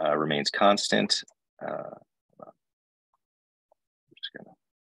remains constant.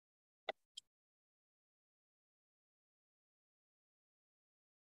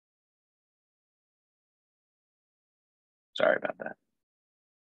 Sorry about that.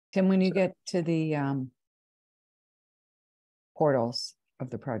 Tim, when you get to the portals of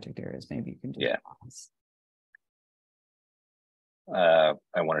the project areas, maybe you can do pause.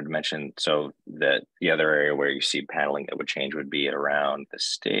 I wanted to mention, so that the other area where you see paneling that would change would be around the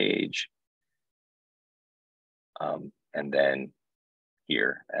stage. And then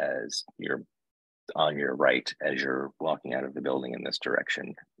here, as you're on your right, as you're walking out of the building in this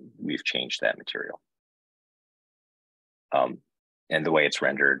direction, we've changed that material. And the way it's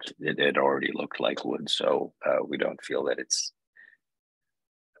rendered, it already looked like wood, so we don't feel that it's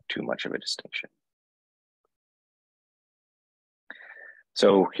too much of a distinction.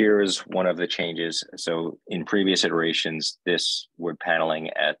 So here is one of the changes. So in previous iterations, this wood paneling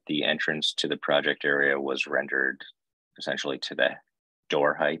at the entrance to the project area was rendered essentially to the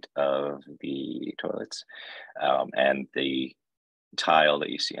door height of the toilets. And the tile that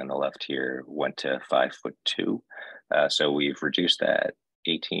you see on the left here went to 5'2". So we've reduced that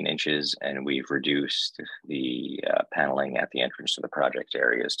 18 inches, and we've reduced the paneling at the entrance to the project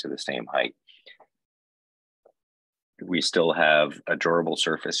areas to the same height. We still have a durable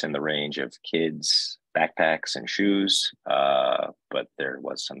surface in the range of kids' backpacks and shoes, but there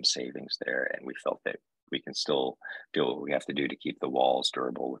was some savings there, and we felt that we can still do what we have to do to keep the walls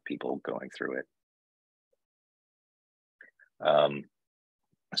durable with people going through it.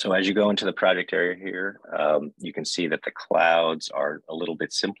 So as you go into the project area here, you can see that the clouds are a little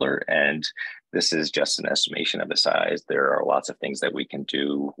bit simpler, and this is just an estimation of the size. There are lots of things that we can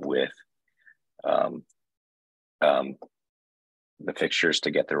do with the fixtures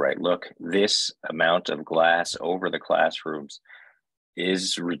to get the right look. This amount of glass over the classrooms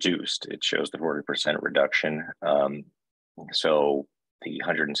is reduced. It shows the 40% reduction. So the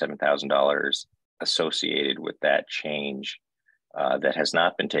 $107,000 associated with that change that has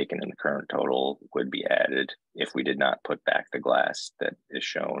not been taken in the current total would be added if we did not put back the glass that is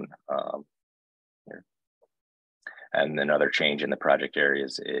shown here. And another change in the project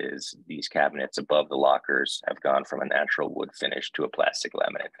areas is these cabinets above the lockers have gone from a natural wood finish to a plastic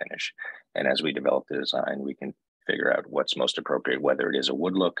laminate finish. And as we develop the design, we can figure out what's most appropriate, whether it is a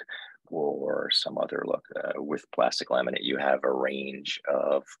wood look or some other look. With plastic laminate, you have a range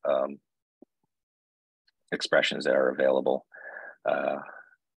of expressions that are available.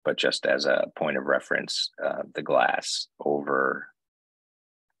 But just as a point of reference, the glass over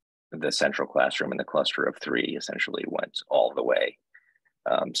the central classroom in the cluster of 3 essentially went all the way.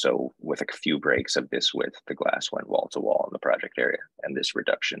 So with a few breaks of this width, the glass went wall to wall in the project area, and this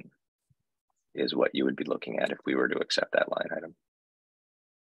reduction is what you would be looking at if we were to accept that line item.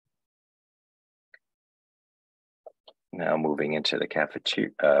 Now moving into the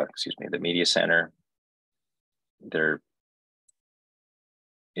cafeteria, the media center, there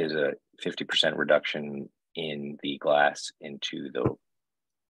is a 50% reduction in the glass into the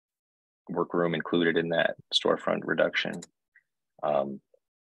workroom included in that storefront reduction.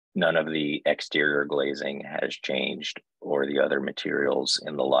 None of the exterior glazing has changed or the other materials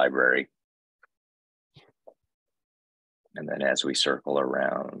in the library. And then as we circle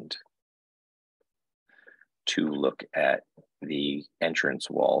around to look at the entrance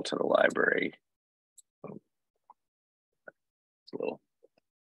wall to the library, it's a little.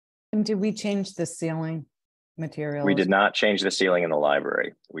 And did we change the ceiling materials? We did not change the ceiling in the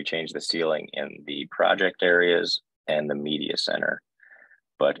library. We changed the ceiling in the project areas and the media center.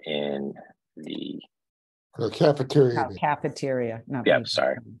 But in the The cafeteria. Cafeteria. Not Yeah, media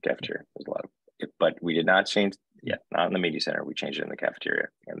sorry, center. cafeteria. There's a lot of, but we did not change. Yeah, not in the media center. We changed it in the cafeteria,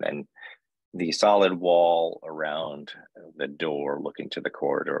 and then the solid wall around the door looking to the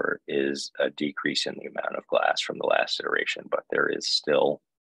corridor is a decrease in the amount of glass from the last iteration, but there is still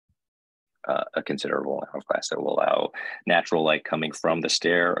a considerable amount of glass that will allow natural light coming from the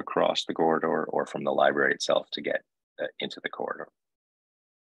stair across the corridor or from the library itself to get into the corridor.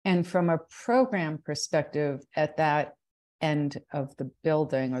 And from a program perspective, at that end of the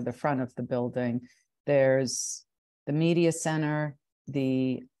building or the front of the building, there's the media center,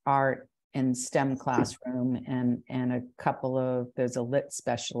 the art and STEM classroom, and a couple of, there's a lit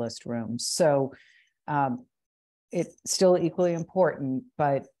specialist room. So it's still equally important,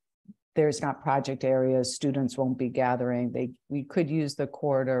 but there's not project areas. Students won't be gathering. We could use the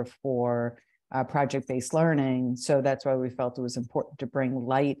corridor for project-based learning. So that's why we felt it was important to bring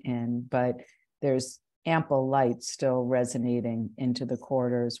light in, but there's ample light still resonating into the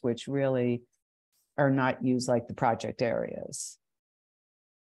corridors, which really are not used like the project areas.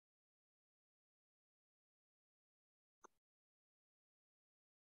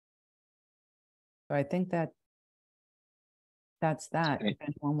 So I think that's that. If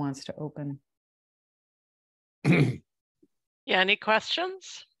anyone wants to open. Yeah, any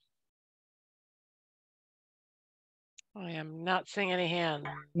questions? I am not seeing any hands.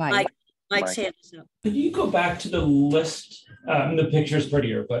 Mike's hand is up. Could you go back to the list? The picture's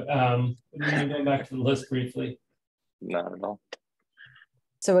prettier, but going back to the list briefly. Not at all.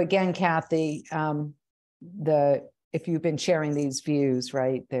 So again, Kathy, if you've been sharing these views,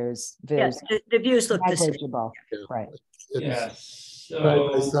 right? There's the views look negligible, right? Yes. So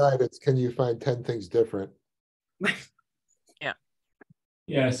side by side, it's can you find 10 things different? Yeah.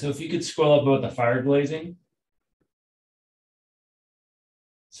 Yeah. So if you could scroll up about the fire glazing.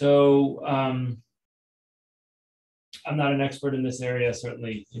 So I'm not an expert in this area.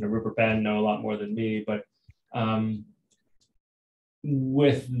 Certainly, Rupert Ben know a lot more than me, but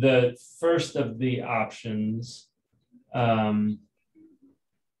with the first of the options, I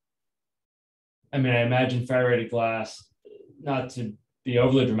imagine fire-rated glass, not to be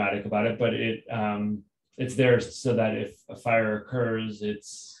overly dramatic about it, but it's there so that if a fire occurs,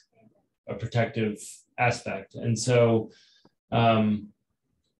 it's a protective aspect. And so, I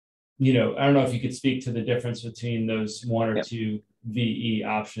don't know if you could speak to the difference between those one or two VE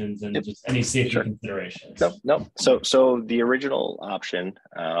options and just any safety considerations. No. So the original option,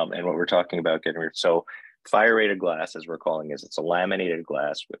 and what we're talking about getting rid of, so fire-rated glass, as we're calling it, it's a laminated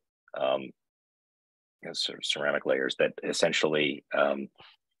glass with sort of ceramic layers that essentially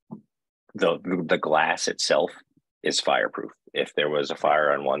the glass itself is fireproof. If there was a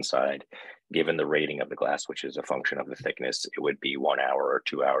fire on one side, given the rating of the glass, which is a function of the thickness, it would be 1 hour or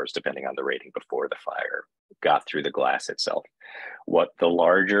 2 hours, depending on the rating, before the fire got through the glass itself. What the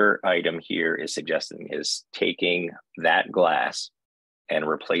larger item here is suggesting is taking that glass and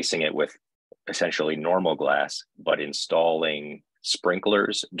replacing it with essentially normal glass, but installing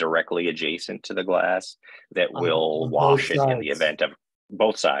sprinklers directly adjacent to the glass that will wash it in the event of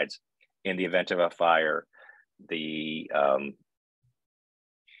both sides. In the event of a fire, the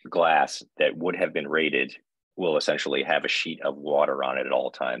glass that would have been rated will essentially have a sheet of water on it at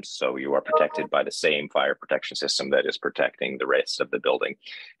all times. So you are protected by the same fire protection system that is protecting the rest of the building.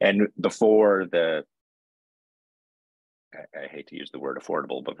 And before I hate to use the word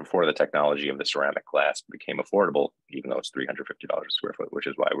affordable, but before the technology of the ceramic glass became affordable, even though it's $350 a square foot, which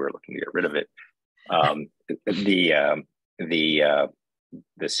is why we're looking to get rid of it,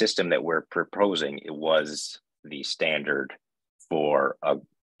 the system that we're proposing, it was the standard for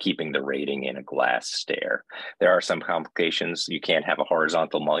keeping the rating in a glass stair. There are some complications. You can't have a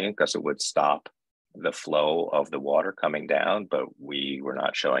horizontal mullion because it would stop the flow of the water coming down, but we were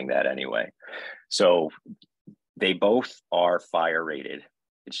not showing that anyway. So they both are fire rated.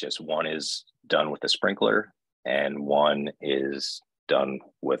 It's just one is done with a sprinkler and one is done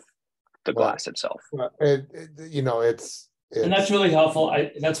with the glass itself. And that's really helpful.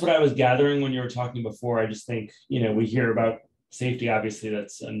 That's what I was gathering when you were talking before. I just think, we hear about safety, obviously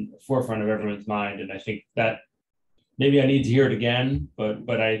that's in the forefront of everyone's mind. And I think that maybe I need to hear it again,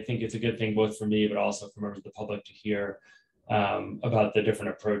 but I think it's a good thing both for me, but also for members of the public to hear about the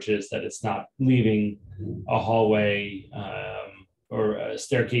different approaches, that it's not leaving a hallway or a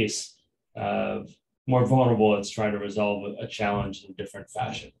staircase more vulnerable. It's trying to resolve a challenge in a different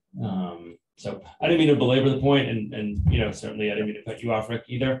fashion. So I didn't mean to belabor the point, and certainly I didn't mean to cut you off, Rick,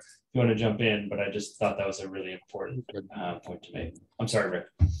 either. If you want to jump in, but I just thought that was a really important point to make. I'm sorry, Rick.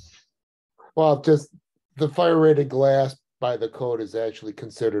 Well, just the fire rated glass by the code is actually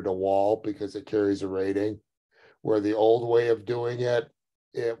considered a wall because it carries a rating. Where the old way of doing it,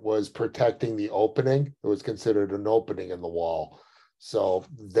 it was protecting the opening. It was considered an opening in the wall. So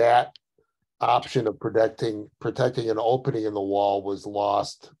that option of protecting an opening in the wall was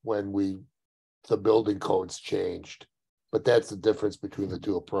lost when the building codes changed. But that's the difference between the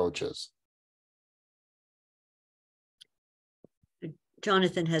two approaches.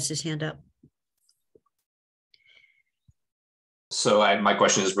 Jonathan has his hand up. So my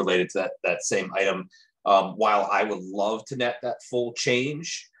question is related to that same item. While I would love to net that full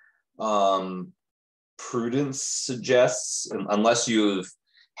change, prudence suggests, unless you've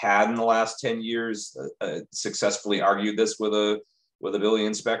had in the last 10 years successfully argued this with a building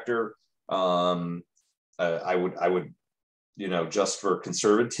inspector, I would, just for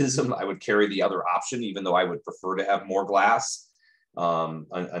conservatism, I would carry the other option, even though I would prefer to have more glass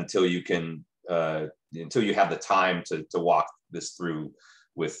until you have the time to walk this through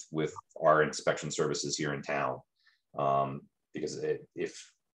with our inspection services here in town. Because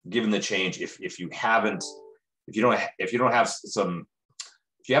if given the change, if you haven't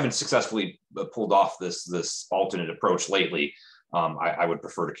successfully pulled off this alternate approach lately, I would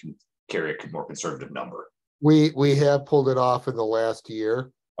prefer to carry a more conservative number. We have pulled it off in the last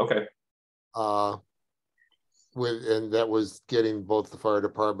year. Okay. And that was getting both the fire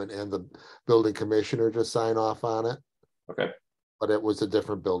department and the building commissioner to sign off on it. Okay. But it was a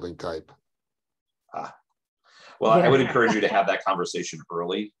different building type. Well, Yeah. I would encourage you to have that conversation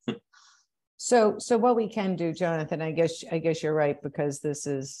early. So what we can do, Jonathan, I guess you're right, because this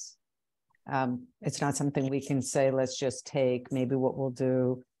is, it's not something we can say, let's just take. Maybe what we'll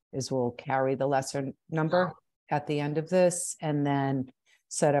do is we'll carry the lesser number at the end of this and then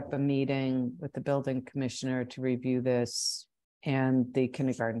set up a meeting with the building commissioner to review this and the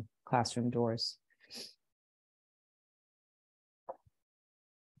kindergarten classroom doors.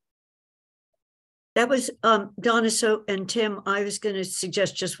 That was Donna. So, and Tim, I was going to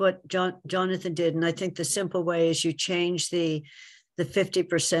suggest just what Jonathan did. And I think the simple way is you change the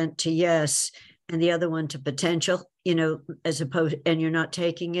 50% to yes, and the other one to potential, as opposed, and you're not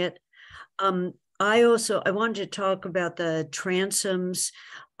taking it. I wanted to talk about the transoms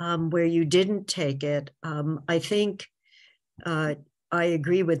where you didn't take it. I think I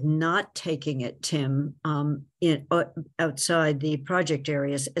agree with not taking it, Tim, outside the project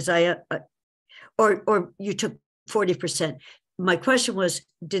areas, as or you took 40%. My question was,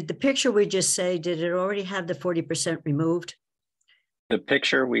 did the picture we just say, did it already have the 40% removed? The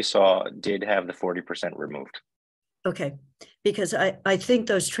picture we saw did have the 40% removed. Okay, because I think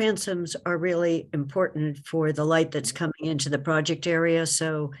those transoms are really important for the light that's coming into the project area.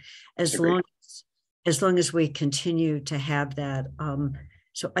 So as long as we continue to have that,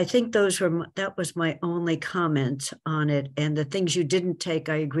 so I think that was my only comment on it. And the things you didn't take,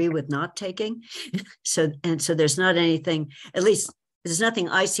 I agree with not taking. So there's not anything, at least there's nothing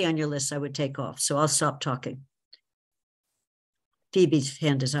I see on your list I would take off. So I'll stop talking. Phoebe's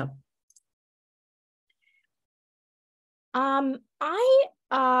hand is up.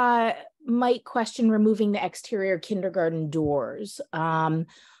 I might question removing the exterior kindergarten doors.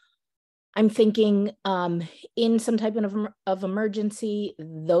 I'm thinking in some type of emergency,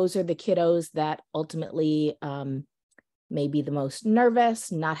 those are the kiddos that ultimately may be the most nervous.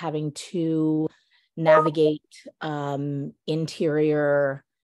 Not having to navigate interior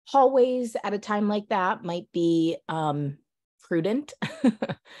hallways at a time like that might be prudent.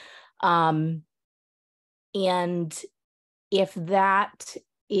 And if that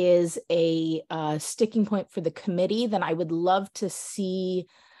is a sticking point for the committee, then I would love to see,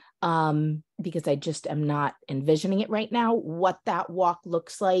 because I just am not envisioning it right now, what that walk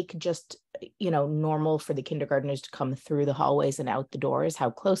looks like, just, normal for the kindergartners to come through the hallways and out the doors, how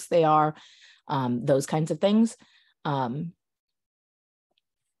close they are, those kinds of things. That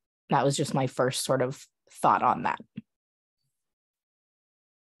was just my first sort of thought on that.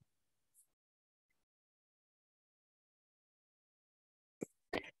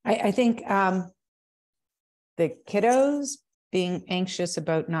 I think the kiddos being anxious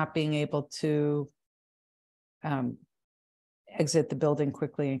about not being able to exit the building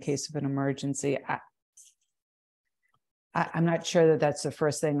quickly in case of an emergency. I'm not sure that that's the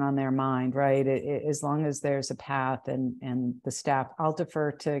first thing on their mind, right? As long as there's a path and the staff, I'll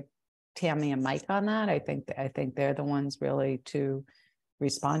defer to Tammy and Mike on that. I think they're the ones really to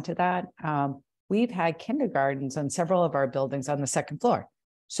respond to that. We've had kindergartens on several of our buildings on the second floor.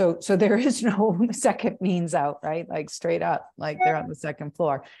 So there is no second means out, right? Like straight up, like they're on the second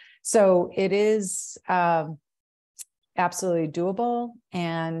floor. So it is absolutely doable.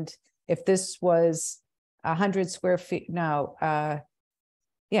 And if this was 100 square feet, no,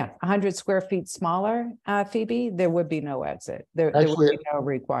 yeah, 100 square feet smaller, Phoebe, there would be no exit. There would Actually, be no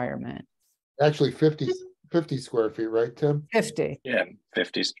requirement. Actually 50 square feet, right, Tim? 50. Yeah,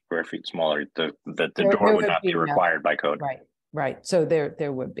 50 square feet smaller. The There door would not be no. required by code. Right, right. So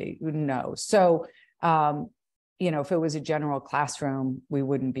there would be no. So, you know, if it was a general classroom, we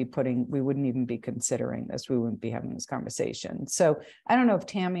wouldn't even be considering this. We wouldn't be having this conversation. So I don't know if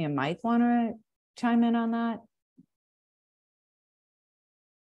Tammy and Mike want to chime in on that.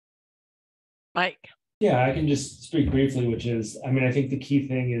 Mike. Yeah, I can just speak briefly, which is, I mean, I think the key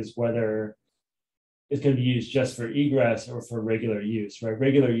thing is whether it's going to be used just for egress or for regular use, right?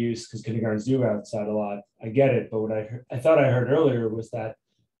 Regular use, because kindergartens do outside a lot. I get it, but what I thought I heard earlier was that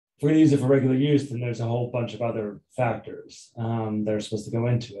if we're going to use it for regular use, then there's a whole bunch of other factors that are supposed to go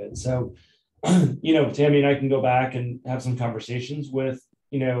into it. So, you know, Tammy and I can go back and have some conversations with,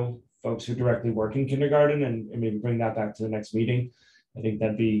 you know, folks who directly work in kindergarten and maybe bring that back to the next meeting. I think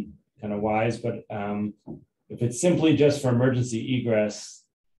that'd be kind of wise, but if it's simply just for emergency egress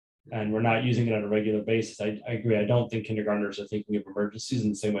and we're not using it on a regular basis, I agree. I don't think kindergartners are thinking of emergencies in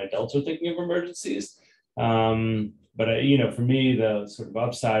the same way adults are thinking of emergencies. But you know, for me, the sort of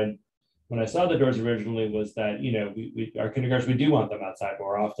upside when I saw the doors originally was that, you know, our kindergartens, we do want them outside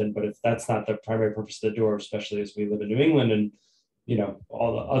more often, but if that's not the primary purpose of the door, especially as we live in New England and, you know,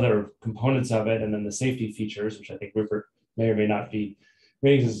 all the other components of it, and then the safety features, which I think Rupert may or may not be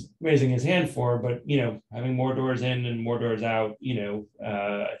raising his hand for, but, you know, having more doors in and more doors out, you know,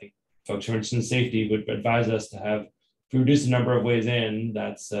 I think folks who are interested in safety would advise us to have, if we reduce the number of ways in,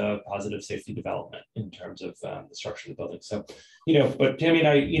 that's a positive safety development in terms of the structure of the building. So, you know, but Tammy and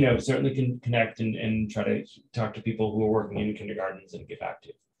I, you know, certainly can connect and try to talk to people who are working in kindergartens and get back to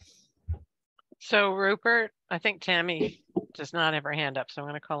you. So Rupert, I think Tammy does not have her hand up, so I'm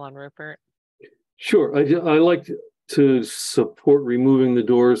going to call on Rupert. Sure, I like to support removing the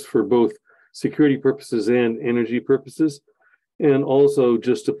doors for both security purposes and energy purposes. And also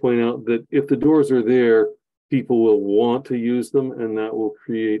just to point out that if the doors are there, people will want to use them and that will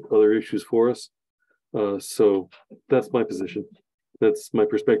create other issues for us. So that's my position. That's my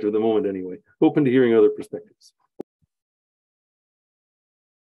perspective at the moment anyway. Open to hearing other perspectives.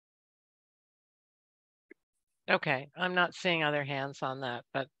 Okay, I'm not seeing other hands on that,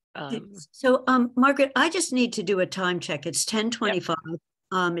 but so Margaret, I just need to do a time check. It's 10:25.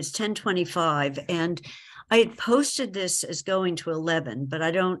 Yep. It's 10:25, and I had posted this as going to 11, but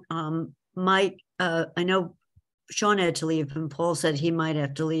I don't. I know Sean had to leave, and Paul said he might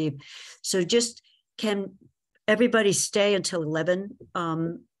have to leave. So just can everybody stay until 11?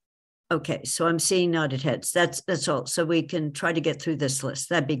 Okay, so I'm seeing nodded heads. That's all. So we can try to get through this list.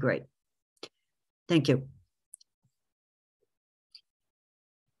 That'd be great. Thank you.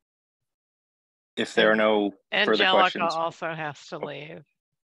 If there are no further questions. Angelica also has to leave.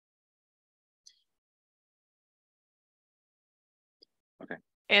 Okay.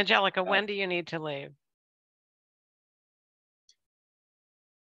 Angelica, when do you need to leave?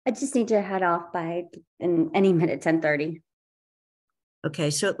 I just need to head off by in any minute, 10:30.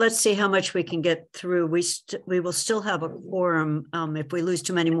 Okay, so let's see how much we can get through. We will still have a quorum. If we lose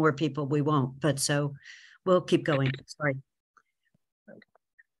too many more people, we won't. But so we'll keep going. Sorry.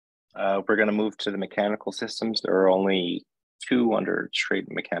 We're going to move to the mechanical systems. There are only 2 under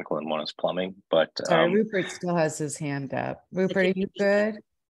straight mechanical and 1 is plumbing. But sorry, Rupert still has his hand up. Rupert, are you good?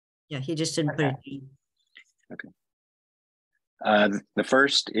 Yeah, he just didn't put it in. Okay. The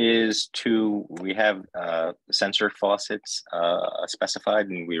first is we have sensor faucets specified,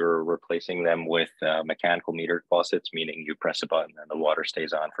 and we were replacing them with mechanical metered faucets, meaning you press a button and the water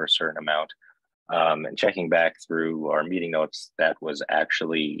stays on for a certain amount. And checking back through our meeting notes, that was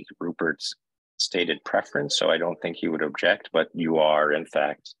actually Rupert's stated preference, so I don't think he would object, but you are in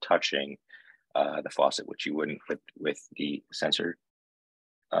fact touching the faucet, which you wouldn't with the sensor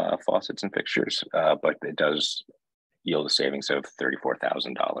faucets and fixtures, but it does yield a savings of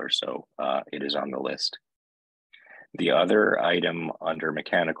 $34,000, so it is on the list. The other item under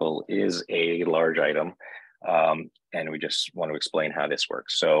mechanical is a large item, and we just want to explain how this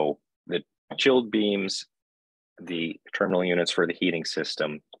works. So the chilled beams, the terminal units for the heating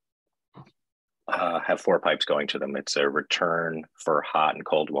system have 4 pipes going to them. It's a return for hot and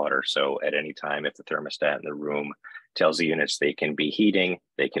cold water. So at any time, if the thermostat in the room tells the units they can be heating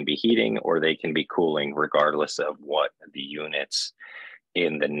or they can be cooling, regardless of what the units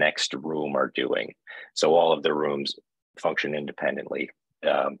in the next room are doing. So all of the rooms function independently.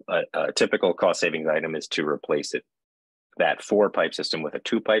 A typical cost savings item is to replace that 4-pipe system with a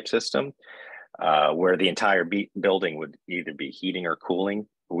 2-pipe system, where the entire building would either be heating or cooling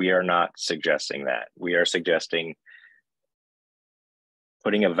We are not suggesting that. We are suggesting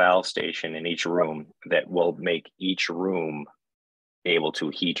putting a valve station in each room that will make each room able to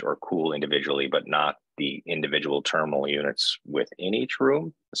heat or cool individually, but not the individual terminal units within each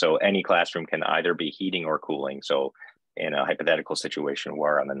room. So any classroom can either be heating or cooling. So in a hypothetical situation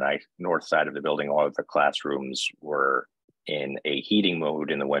where on the north side of the building, all of the classrooms were in a heating mode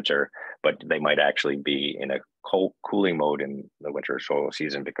in the winter, but they might actually be in a cooling mode in the winter solar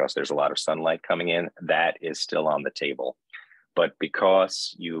season because there's a lot of sunlight coming in, that is still on the table. But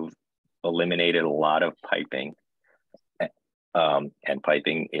because you've eliminated a lot of piping, and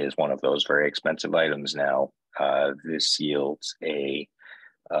piping is one of those very expensive items now, this yields a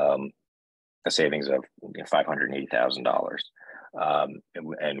savings of $580,000,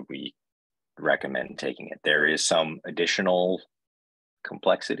 and we recommend taking it. There is some additional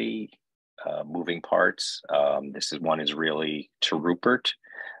complexity, moving parts. This one is really to Rupert,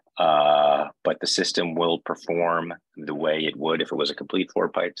 but the system will perform the way it would if it was a complete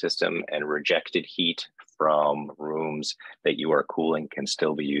 4-pipe system, and rejected heat from rooms that you are cooling can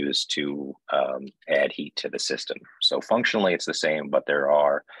still be used to add heat to the system. So functionally it's the same, but there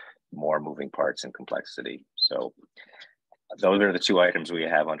are more moving parts and complexity. So those are the 2 items we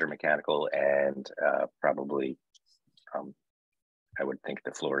have under mechanical, and probably I would think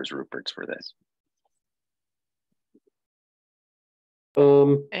the floor is Rupert's for this.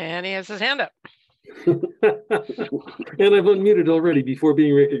 And he has his hand up. And I've unmuted already before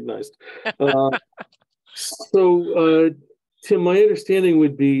being recognized. So, Tim, my understanding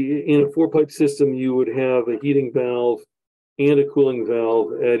would be in a 4-pipe system, you would have a heating valve and a cooling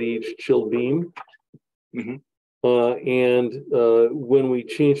valve at each chilled beam. Mm-hmm. When we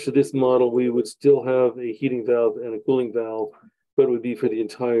change to this model, we would still have a heating valve and a cooling valve, but it would be for the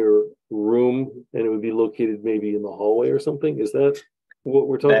entire room, and it would be located maybe in the hallway or something. Is that what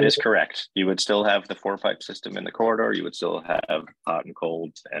we're talking about? That is correct. You would still have the 4-pipe system in the corridor. You would still have hot and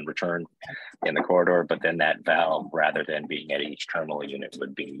cold and return in the corridor, but then that valve, rather than being at each terminal unit,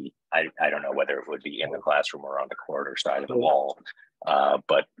 would be, I don't know whether it would be in the classroom or on the corridor side of the wall,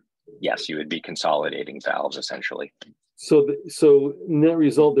 but yes, you would be consolidating valves essentially. So net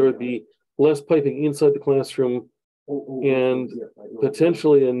result, there would be less piping inside the classroom and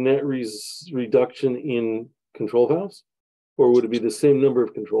potentially a net reduction in control valves? Or would it be the same number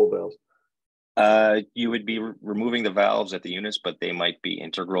of control valves? You would be removing the valves at the units, but they might be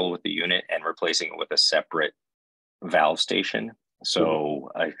integral with the unit and replacing it with a separate valve station.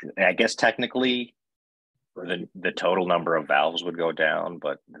 So I guess technically the total number of valves would go down,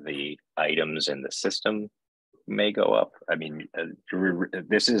 but the items in the system may go up. I mean,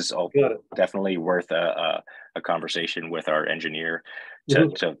 this is definitely worth a conversation with our engineer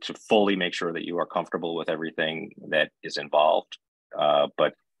to fully make sure that you are comfortable with everything that is involved.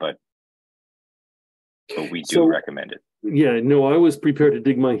 But we do recommend it. Yeah, no, I was prepared to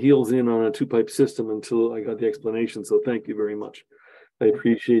dig my heels in on a 2-pipe system until I got the explanation. So thank you very much. I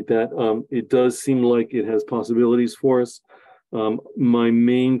appreciate that. It does seem like it has possibilities for us. My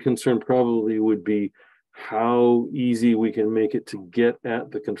main concern probably would be how easy we can make it to get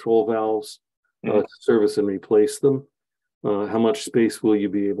at the control valves, to service and replace them. How much space will you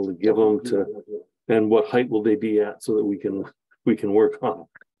be able to give them to, and what height will they be at so that we can work on them?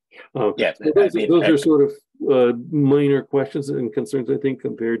 Those are sort of minor questions and concerns, I think,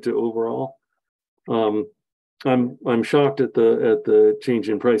 compared to overall. I'm shocked at the change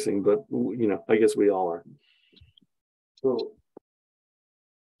in pricing, but I guess we all are. So,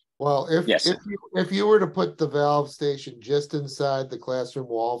 well, if you were to put the valve station just inside the classroom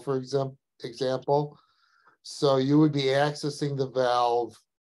wall, for example, so you would be accessing the valve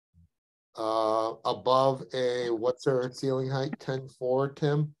above what's our ceiling height, 10.4,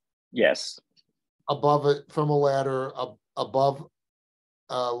 Tim? Yes. Above it from a ladder, above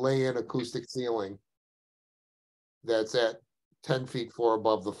lay-in acoustic ceiling that's at 10 feet 4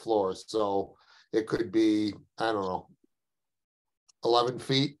 above the floor. So it could be, I don't know, 11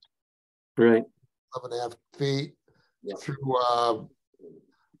 feet. Right. 11.5 feet through a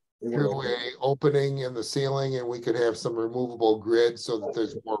opening in the ceiling, and we could have some removable grid so that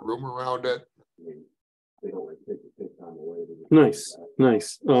there's more room around it. Nice.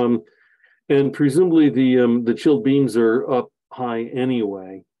 And presumably the chilled beams are up high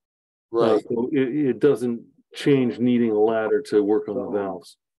anyway. Right. So it doesn't change needing a ladder to work on the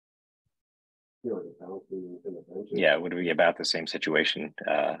valves. Yeah, it would be about the same situation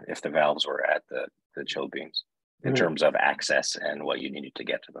if the valves were at the chilled beams in terms of access and what you needed to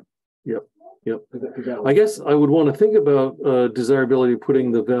get to them. Yep. I guess I would want to think about desirability of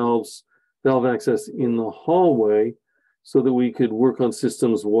putting the valve access in the hallway, so that we could work on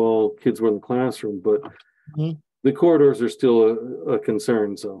systems while kids were in the classroom, but Mhm. the corridors are still a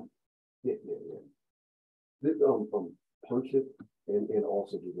concern, so. Yeah. Punch it and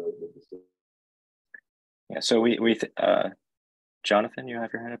also do the. Yeah, so Jonathan, you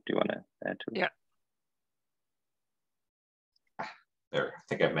have your hand up. Do you want to add to it? Yeah. There, I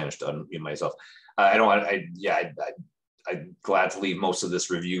think I've managed to unmute myself. I don't want. I'm glad to leave most of this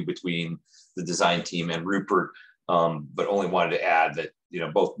review between the design team and Rupert, but only wanted to add that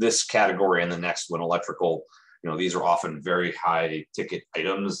both this category and the next one, electrical, these are often very high ticket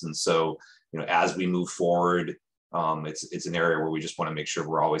items, and so as we move forward, it's an area where we just want to make sure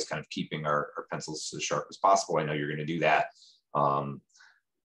we're always kind of keeping our pencils as sharp as possible. I know you're going to do that.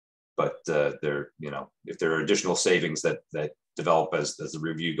 But there, if there are additional savings that develop as the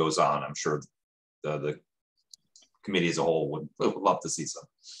review goes on, I'm sure the committee as a whole would love to see some.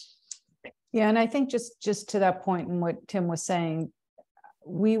 Yeah, and I think just to that point and what Tim was saying,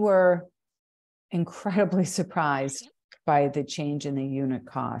 we were incredibly surprised by the change in the unit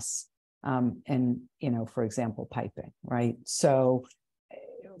costs. And for example, piping, right? So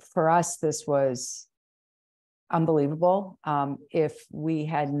for us, this was unbelievable. If we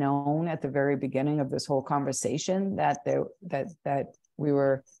had known at the very beginning of this whole conversation that we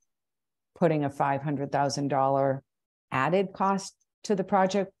were putting a $500,000 added cost to the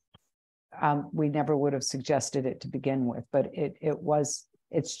project, we never would have suggested it to begin with. But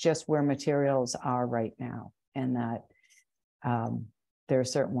it's just where materials are right now, and that there are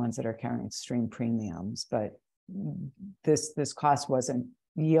certain ones that are carrying extreme premiums, but this cost wasn't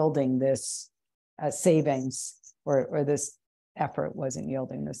yielding this savings, or this effort wasn't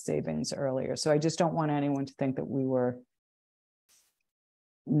yielding the savings earlier. So I just don't want anyone to think that we were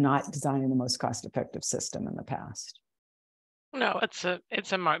not designing the most cost-effective system in the past. No,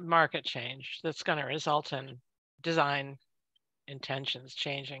 it's a market change that's going to result in design intentions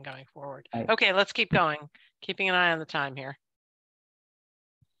changing going forward. Right. Okay, let's keep going. Keeping an eye on the time here.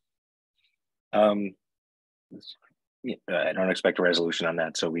 I don't expect a resolution on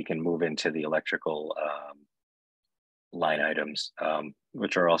that, so we can move into the electrical line items,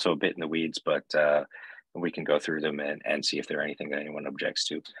 which are also a bit in the weeds, but we can go through them and see if there's anything that anyone objects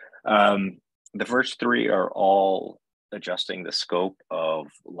to. The first three are all adjusting the scope of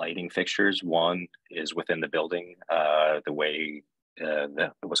lighting fixtures. One is within the building, the way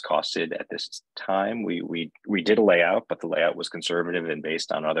that it was costed at this time. We did a layout, but the layout was conservative and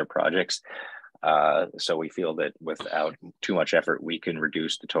based on other projects. So we feel that without too much effort, we can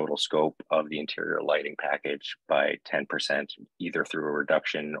reduce the total scope of the interior lighting package by 10%, either through a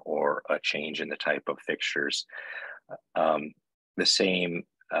reduction or a change in the type of fixtures. The same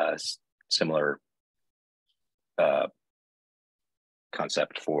similar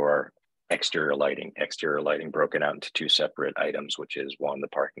concept for exterior lighting broken out into two separate items, which is one, the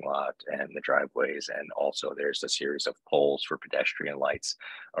parking lot and the driveways, and also there's a series of poles for pedestrian lights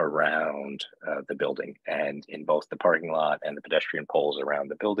around the building. And in both the parking lot and the pedestrian poles around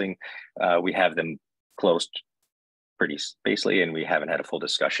the building, we have them closed pretty spacely, and we haven't had a full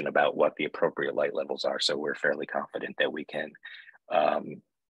discussion about what the appropriate light levels are. So we're fairly confident that we can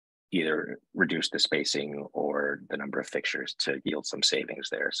either reduce the spacing or the number of fixtures to yield some savings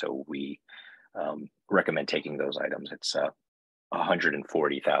there. So we recommend taking those items. It's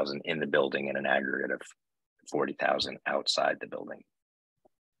 $140,000 in the building and an aggregate of $40,000 outside the building.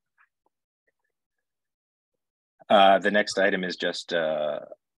 The next item is just a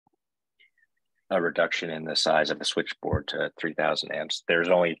reduction in the size of the switchboard to 3,000 amps. There's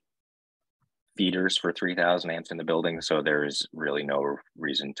only feeders for 3,000 amps in the building, so there is really no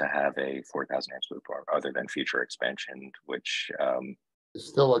reason to have a 4,000 amp switchboard other than future expansion, which is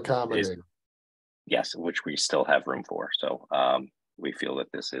still accommodating. Yes, which we still have room for. So we feel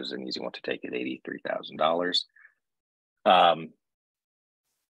that this is an easy one to take at $83,000.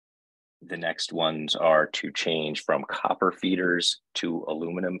 The next ones are to change from copper feeders to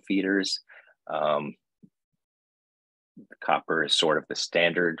aluminum feeders. Copper is sort of the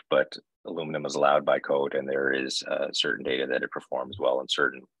standard, but aluminum is allowed by code, and there is certain data that it performs well in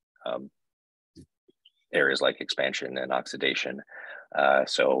certain areas like expansion and oxidation.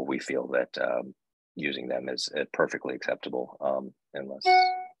 So we feel that using them is perfectly acceptable, unless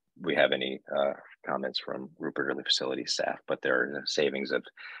we have any comments from Rupert or the facility staff. But there are savings of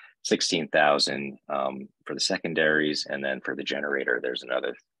 $16,000 for the secondaries, and then for the generator, there's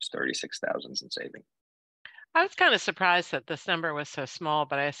another $36,000 in saving. I was kind of surprised that this number was so small,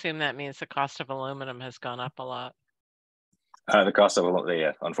 but I assume that means the cost of aluminum has gone up a lot. The cost of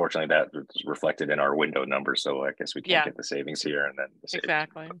aluminum, unfortunately, that is reflected in our window numbers. So I guess we can't get the savings here, and then the savings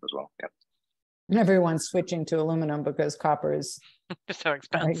exactly as well. Yeah. And everyone's switching to aluminum because copper is so you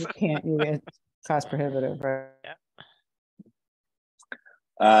expensive. can't use it, cost prohibitive,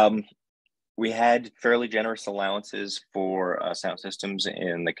 right? We had fairly generous allowances for sound systems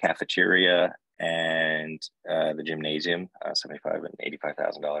in the cafeteria and the gymnasium, $75,000 and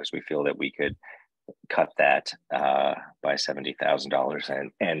 $85,000. We feel that we could cut that by $70,000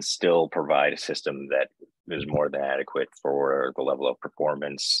 and still provide a system that is more than adequate for the level of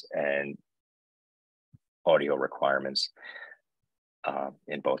performance and audio requirements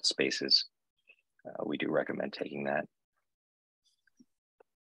in both spaces. We do recommend taking that.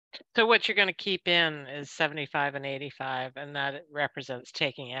 So what you're going to keep in is 75 and 85, and that represents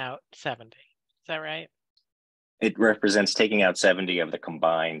taking out 70. Is that right? It represents taking out 70 of the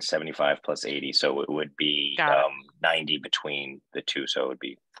combined 75 plus 80. So it would be 90 between the two. So it would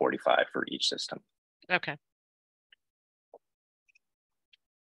be 45 for each system. Okay.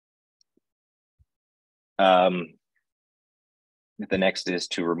 The next is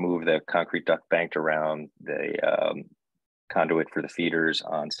to remove the concrete duct banked around the conduit for the feeders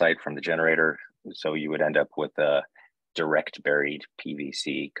on site from the generator. So you would end up with a direct buried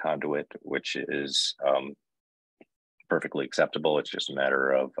PVC conduit, which is perfectly acceptable. It's just a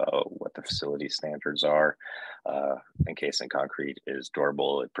matter of what the facility standards are. Encased in concrete is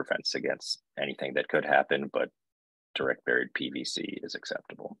durable. It prevents against anything that could happen, but direct buried PVC is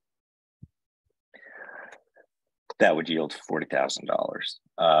acceptable. That would yield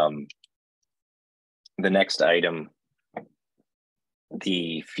 $40,000. The next item,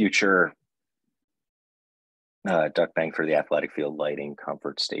 the future duct bank for the athletic field lighting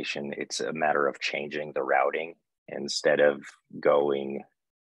comfort station. It's a matter of changing the routing. Instead of going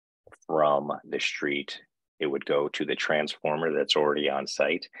from the street, it would go to the transformer that's already on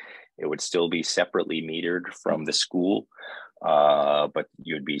site. It would still be separately metered from the school, but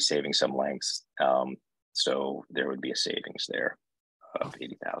you'd be saving some lengths. So there would be a savings there of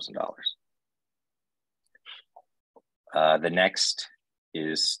 $80,000. The next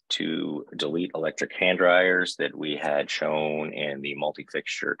is to delete electric hand dryers that we had shown in the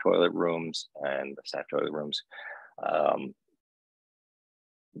multi-fixture toilet rooms and the staff toilet rooms.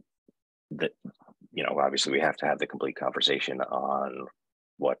 That, you know, obviously we have to have the complete conversation on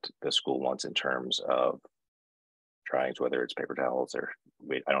what the school wants in terms of dryings, whether it's paper towels or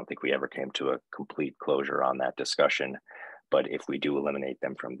I don't think we ever came to a complete closure on that discussion. But if we do eliminate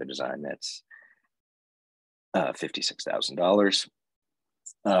them from the design, that's $56,000.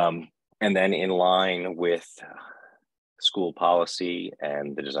 And then in line with school policy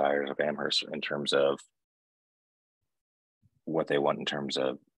and the desires of Amherst in terms of what they want in terms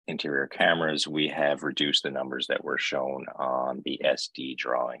of interior cameras, we have reduced the numbers that were shown on the SD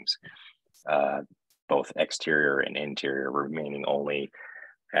drawings, both exterior and interior, remaining only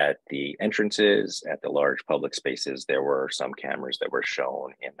at the entrances, at the large public spaces. There were some cameras that were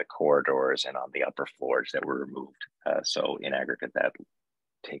shown in the corridors and on the upper floors that were removed. So in aggregate, that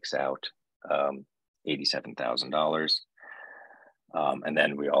takes out $87,000. And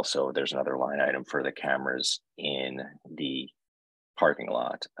then we also, there's another line item for the cameras in the parking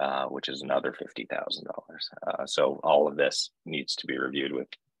lot, which is another $50,000. So all of this needs to be reviewed with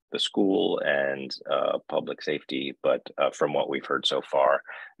the school and public safety. But from what we've heard so far,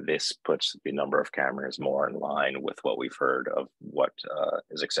 this puts the number of cameras more in line with what we've heard of what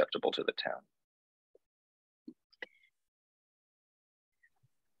is acceptable to the town.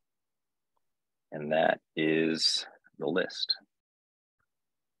 And that is the list.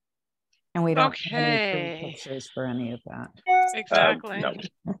 And we don't have any Okay. pictures for any of that. Exactly. No.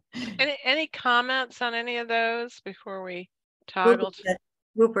 Any comments on any of those before we toggle?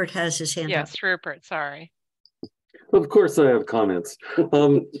 Rupert has his hand up. Yes, Rupert, sorry. Of course I have comments.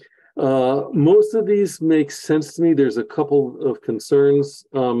 Most of these make sense to me. There's a couple of concerns.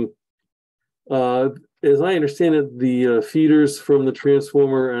 As I understand it, the feeders from the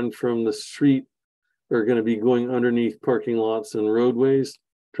transformer and from the street are going to be going underneath parking lots and roadways,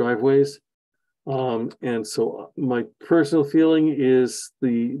 driveways. And so my personal feeling is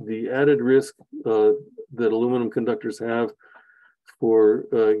the added risk that aluminum conductors have for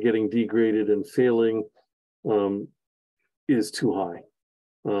getting degraded and failing is too high.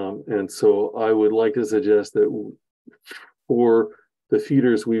 And so I would like to suggest that for the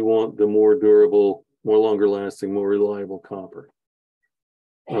feeders, we want the more durable, more longer lasting, more reliable copper.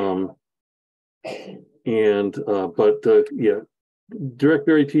 Yeah, direct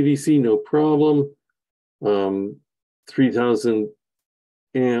buried PVC, no problem. 3000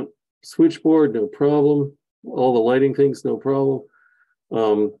 amp switchboard, no problem. All the lighting things, no problem.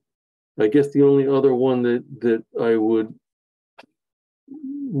 I guess the only other one that I would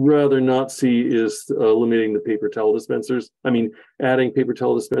rather not see is eliminating the paper towel dispensers. I mean, adding paper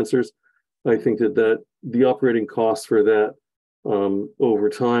towel dispensers. I think that the operating costs for that over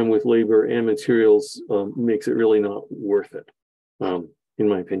time with labor and materials makes it really not worth it, in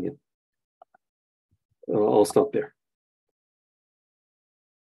my opinion. I'll stop there.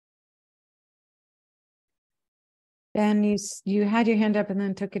 Ben, you had your hand up and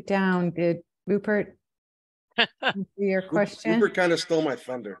then took it down. Did Rupert answer your question? Rupert kind of stole my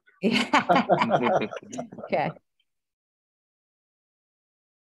thunder. Yeah. Okay.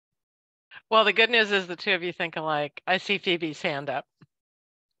 Well, the good news is the two of you think alike. I see Phoebe's hand up.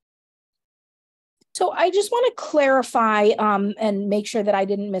 So I just want to clarify and make sure that I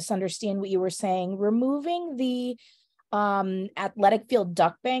didn't misunderstand what you were saying. Removing the athletic field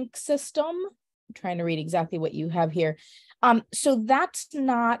duct bank system. I'm trying to read exactly what you have here. So that's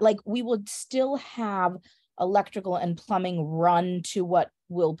not like, we would still have electrical and plumbing run to what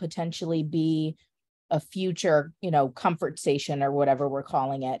will potentially be a future, comfort station or whatever we're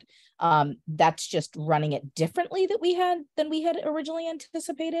calling it. That's just running it differently than we had originally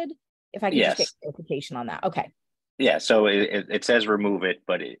anticipated. If I could just get clarification on that. Okay. Yeah, so it says remove it,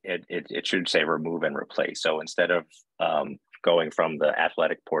 but it should say remove and replace. So instead of going from the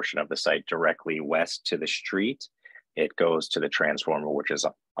athletic portion of the site directly west to the street, it goes to the transformer, which is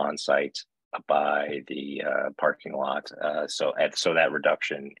on site by the parking lot. So that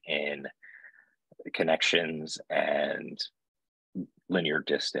reduction in connections and linear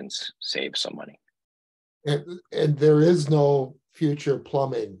distance saves some money. And there is no future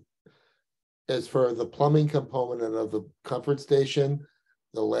plumbing. As for the plumbing component of the comfort station,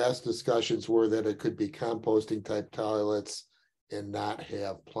 the last discussions were that it could be composting type toilets and not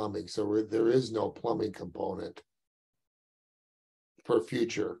have plumbing. So there is no plumbing component for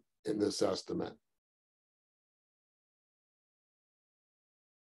future in this estimate.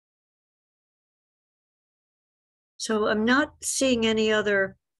 So I'm not seeing any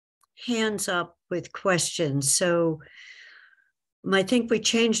other hands up with questions. So I think we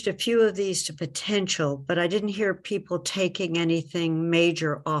changed a few of these to potential, but I didn't hear people taking anything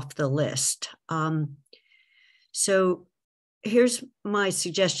major off the list. So here's my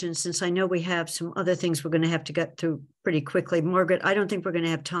suggestion, since I know we have some other things we're going to have to get through pretty quickly. Margaret, I don't think we're going to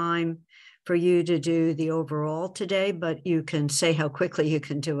have time for you to do the overall today, but you can say how quickly you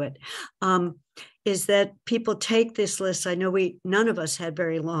can do it. Is that people take this list. I know none of us had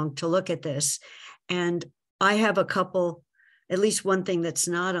very long to look at this. And I have at least one thing that's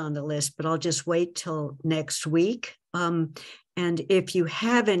not on the list, but I'll just wait till next week. And if you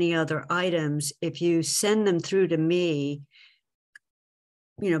have any other items, if you send them through to me,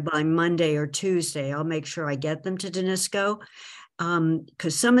 by Monday or Tuesday, I'll make sure I get them to Danisco.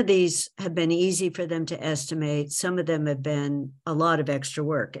 Because some of these have been easy for them to estimate. Some of them have been a lot of extra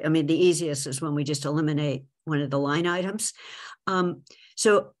work. I mean, the easiest is when we just eliminate one of the line items.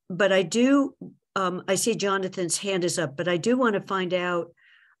 But I do, I see Jonathan's hand is up, but I do want to find out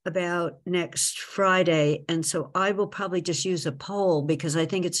about next Friday. And so I will probably just use a poll because I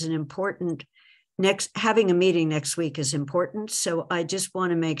think it's an important having a meeting next week is important. So I just want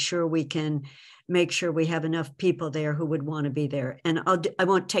to make sure we have enough people there who would want to be there. And I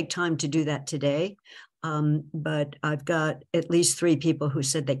won't take time to do that today, but I've got at least 3 people who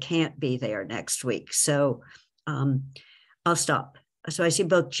said they can't be there next week. So I'll stop. So I see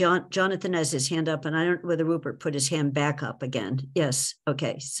both Jonathan has his hand up, and I don't know whether Rupert put his hand back up again. Yes.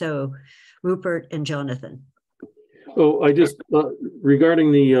 Okay. So Rupert and Jonathan. Oh, I just,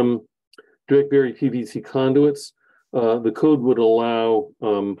 regarding the direct buried PVC conduits, the code would allow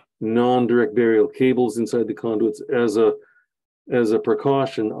non-direct burial cables inside the conduits. As a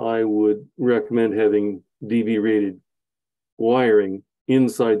precaution, I would recommend having DB rated wiring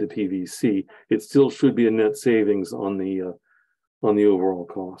inside the PVC. It still should be a net savings on the overall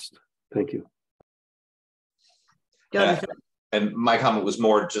cost. Thank you. And my comment was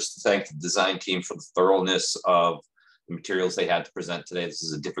more just to thank the design team for the thoroughness of the materials they had to present today. This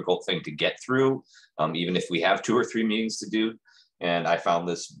is a difficult thing to get through, even if we have 2 or 3 meetings to do. And I found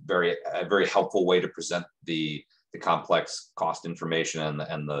this a very helpful way to present the complex cost information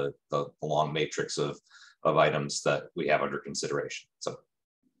and the long matrix of items that we have under consideration. So.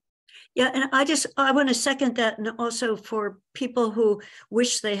 Yeah, and I want to second that. And also for people who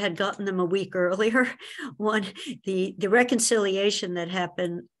wish they had gotten them a week earlier, the reconciliation that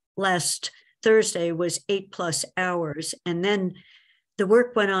happened last Thursday was 8+ hours. And then the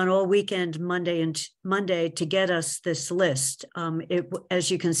work went on all weekend, Monday to get us this list.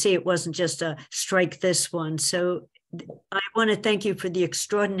 As you can see, it wasn't just a strike this one. So I want to thank you for the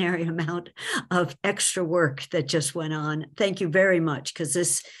extraordinary amount of extra work that just went on. Thank you very much, because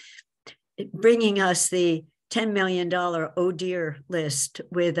this bringing us the $10 million oh dear list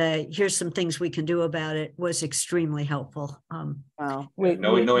with here's some things we can do about it was extremely helpful. Well,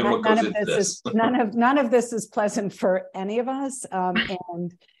 knowing what goes into this. None of this is pleasant for any of us.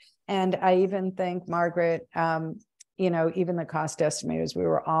 And I even think, Margaret, you know, even the cost estimators, we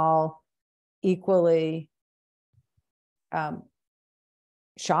were all equally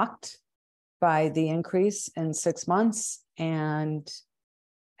shocked by the increase in 6 months. And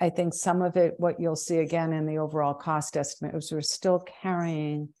I think some of it, what you'll see again in the overall cost estimate, is we're still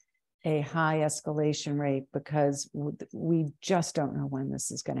carrying a high escalation rate because we just don't know when this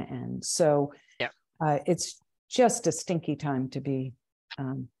is going to end. So yeah, it's just a stinky time to be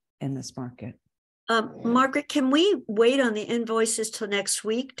in this market. Margaret, can we wait on the invoices till next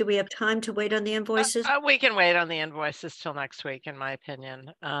week? Do we have time to wait on the invoices? We can wait on the invoices till next week, in my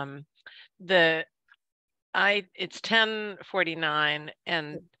opinion. It's 10:49,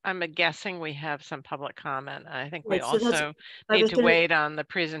 and I'm guessing we have some public comment. I think we also need to wait on the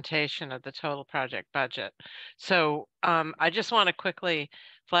presentation of the total project budget. So I just want to quickly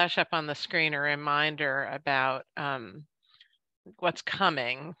flash up on the screen a reminder about what's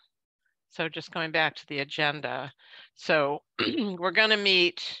coming. So just going back to the agenda. So we're going to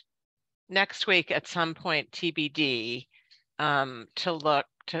meet next week at some point, TBD, to look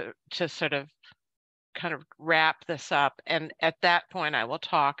to sort of kind of wrap this up. And at that point, I will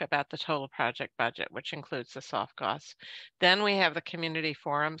talk about the total project budget, which includes the soft costs. Then we have the community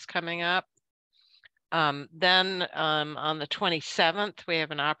forums coming up. Then on the 27th, we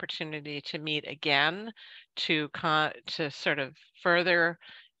have an opportunity to meet again to sort of further,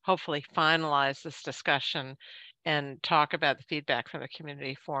 hopefully finalize this discussion and talk about the feedback from the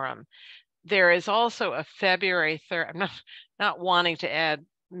community forum. There is also a February 3rd, I'm not wanting to add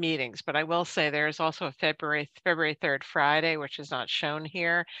meetings, but I will say there is also a February 3rd Friday, which is not shown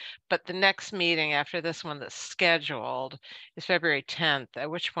here. But the next meeting after this one that's scheduled is February 10th, at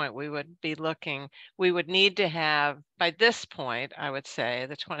which point we would be looking, we would need to have, by this point, I would say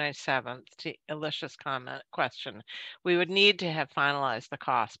the 27th, to Alicia's question, we would need to have finalized the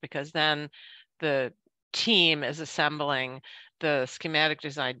cost, because then the team is assembling the schematic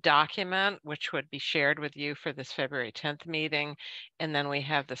design document, which would be shared with you for this February 10th meeting. And then we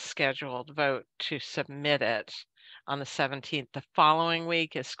have the scheduled vote to submit it on the 17th. The following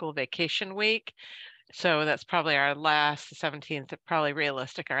week is school vacation week. So that's probably our last, the 17th, probably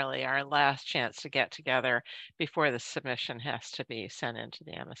realistically our last chance to get together before the submission has to be sent into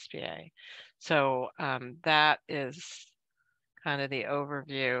the MSBA. So that is kind of the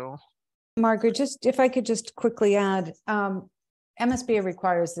overview. Margaret, just if I could just quickly add, MSBA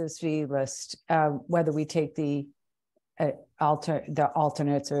requires this fee list, whether we take the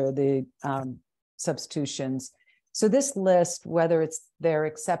alternates or the substitutions. So this list, whether they're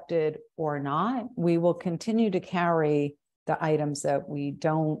accepted or not, we will continue to carry the items that we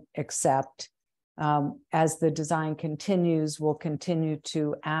don't accept. As the design continues, we'll continue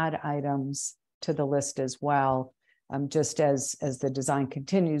to add items to the list as well. Just as the design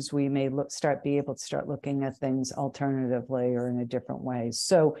continues, we may be able to start looking at things alternatively or in a different way.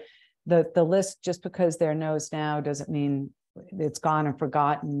 So the list, just because they're no's now, doesn't mean it's gone and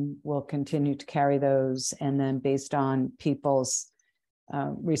forgotten. We'll continue to carry those. And then based on people's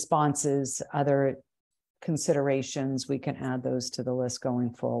responses, other considerations, we can add those to the list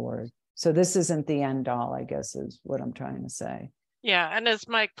going forward. So this isn't the end all, I guess, is what I'm trying to say. Yeah, and as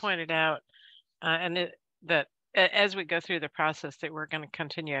Mike pointed out, as we go through the process, that we're going to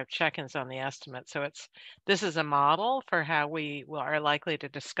continue to have check-ins on the estimate. So this is a model for how we are likely to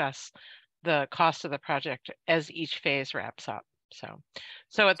discuss the cost of the project as each phase wraps up.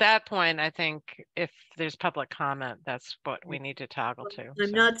 So at that point, I think if there's public comment, that's what we need to toggle to.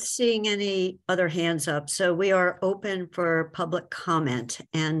 I'm not seeing any other hands up. So we are open for public comment.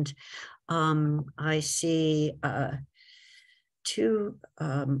 And I see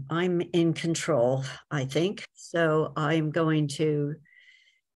I'm in control, I think. So I'm going to,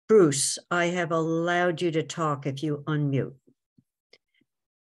 Bruce, I have allowed you to talk if you unmute.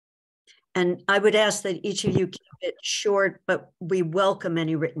 And I would ask that each of you keep it short, but we welcome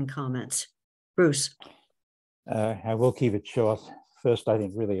any written comments. Bruce. I will keep it short. First, I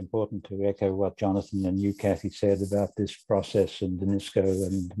think really important to echo what Jonathan and you, Kathy, said about this process, and Danisco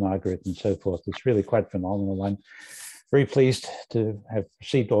and Margaret and so forth. It's really quite phenomenal. I'm very pleased to have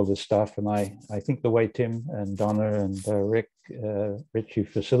received all this stuff. And I think the way Tim and Donna and Rich, you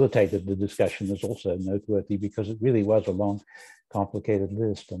facilitated the discussion is also noteworthy, because it really was a long complicated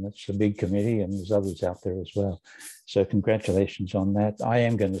list, and it's a big committee, and there's others out there as well. So congratulations on that. I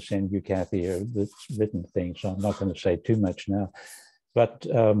am going to send you, Kathy, the written thing, so I'm not going to say too much now. But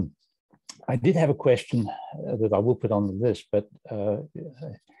I did have a question that I will put on the list, but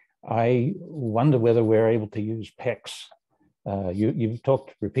I wonder whether we're able to use PEX. You've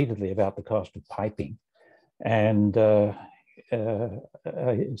talked repeatedly about the cost of piping, and so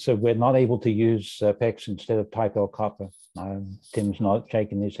we're not able to use PEX instead of type L copper. Tim's not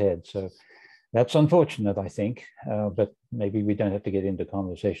shaking his head, so that's unfortunate, I think, but maybe we don't have to get into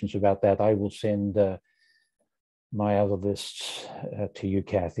conversations about that. I will send my other lists to you,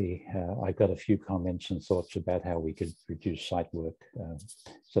 Kathy. I've got a few comments and thoughts about how we could reduce site work.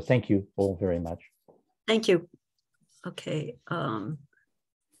 So thank you all very much. Thank you. Okay.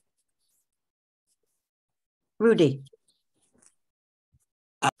 Rudy.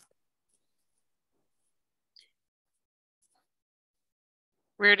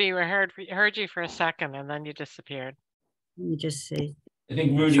 Rudy, we heard you for a second and then you disappeared. Let me just see. I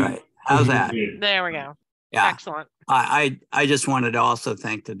think Rudy. Right. How's that? There we go. Yeah. Excellent. I just wanted to also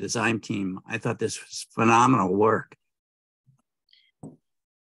thank the design team. I thought this was phenomenal work.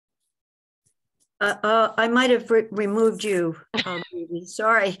 I might have removed you.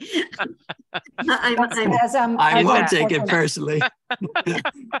 Sorry. I won't take it personally.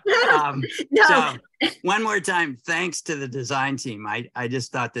 No. So one more time, thanks to the design team. I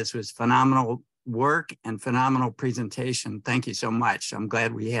just thought this was phenomenal work and phenomenal presentation. Thank you so much. I'm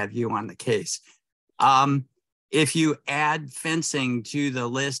glad we have you on the case. If you add fencing to the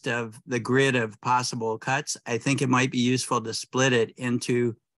list of the grid of possible cuts, I think it might be useful to split it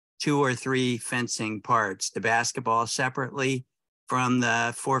into 2 or 3 fencing parts, the basketball separately from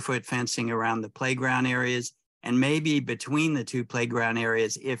the 4-foot fencing around the playground areas, and maybe between the 2 playground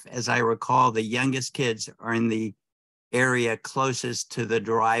areas, if, as I recall, the youngest kids are in the area closest to the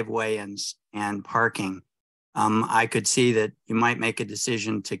driveway and parking. I could see that you might make a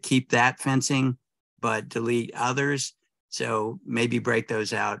decision to keep that fencing, but delete others. So maybe break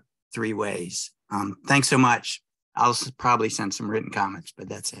those out 3 ways. Thanks so much. I'll probably send some written comments, but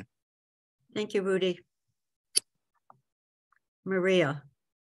that's it. Thank you, Rudy. Maria.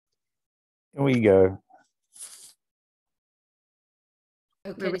 Here we go.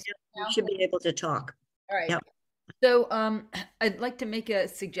 Okay. Maria, you should be able to talk. All right. Yep. So I'd like to make a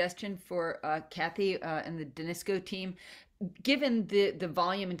suggestion for Kathy and the Danisco team. Given the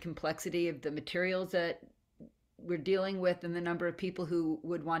volume and complexity of the materials that we're dealing with and the number of people who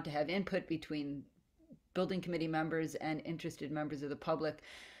would want to have input between building committee members and interested members of the public,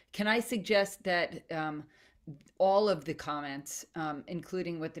 can I suggest that all of the comments,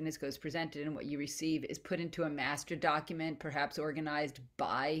 including what Danisco has presented and what you receive, is put into a master document, perhaps organized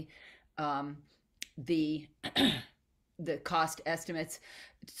by the cost estimates,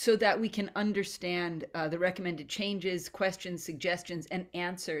 so that we can understand the recommended changes, questions, suggestions, and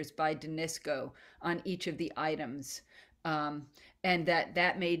answers by Danisco on each of the items, and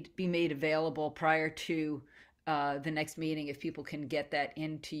that may be made available prior to the next meeting, if people can get that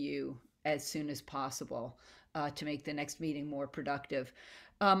into you as soon as possible to make the next meeting more productive.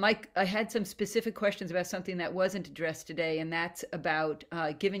 Mike, I had some specific questions about something that wasn't addressed today, and that's about,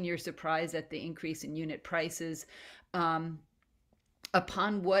 given your surprise at the increase in unit prices,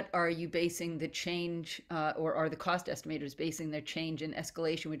 upon what are you basing the change, or are the cost estimators basing their change in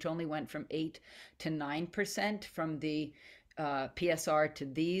escalation, which only went from 8 to 9% from the PSR to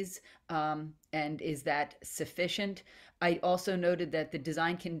these, and is that sufficient? I also noted that the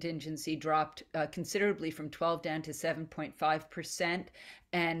design contingency dropped considerably from 12 down to 7.5%,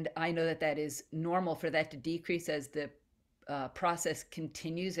 and I know that that is normal for that to decrease as the process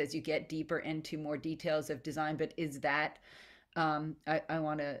continues, as you get deeper into more details of design. But is that, I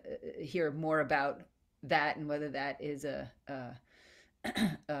want to hear more about that and whether that is a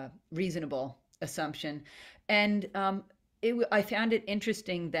reasonable assumption. And I found it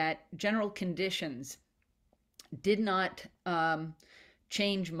interesting that general conditions did not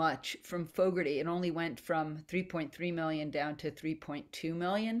change much from Fogarty. It only went from 3.3 million down to 3.2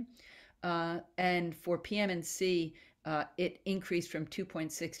 million. And for PM&C, it increased from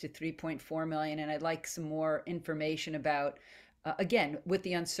 2.6 to 3.4 million. And I'd like some more information about, again, with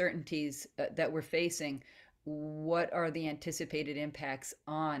the uncertainties that we're facing, what are the anticipated impacts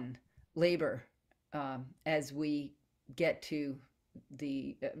on labor as we get to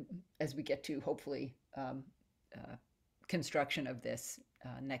hopefully construction of this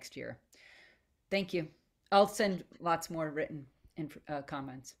next year. Thank you. I'll send lots more written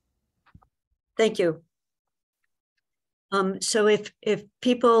comments. Thank you. So if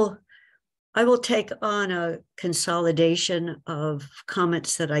people I will take on a consolidation of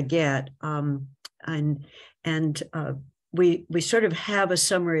comments that I get, we sort of have a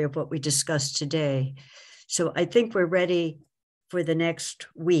summary of what we discussed today. So I think we're ready for the next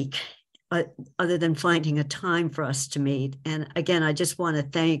week, other than finding a time for us to meet. And again, I just want to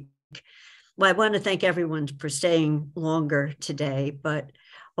thank, I want to thank everyone for staying longer today, but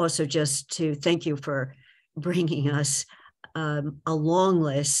also just to thank you for bringing us a long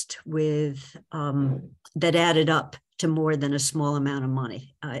list with that added up to more than a small amount of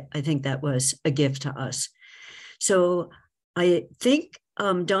money. I think that was a gift to us. So I think,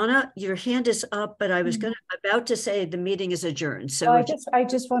 Donna, your hand is up, but I was about to say the meeting is adjourned. So I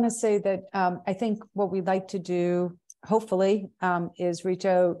just want to say that I think what we'd like to do, hopefully, is reach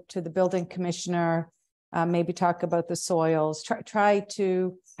out to the building commissioner, maybe talk about the soils, try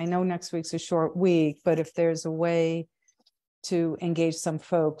to, I know next week's a short week, but if there's a way to engage some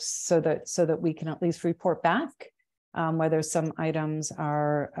folks so that we can at least report back whether some items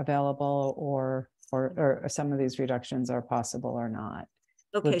are available or some of these reductions are possible or not.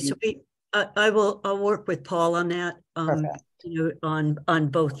 Okay, so I'll work with Paul on that, you know, on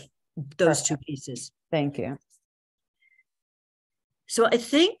both those two pieces. Thank you. So I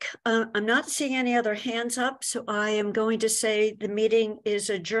think I'm not seeing any other hands up, so I am going to say the meeting is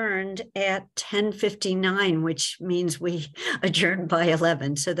adjourned at 10:59, which means we adjourned by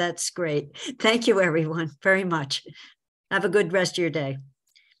 11. So that's great. Thank you, everyone, very much. Have a good rest of your day.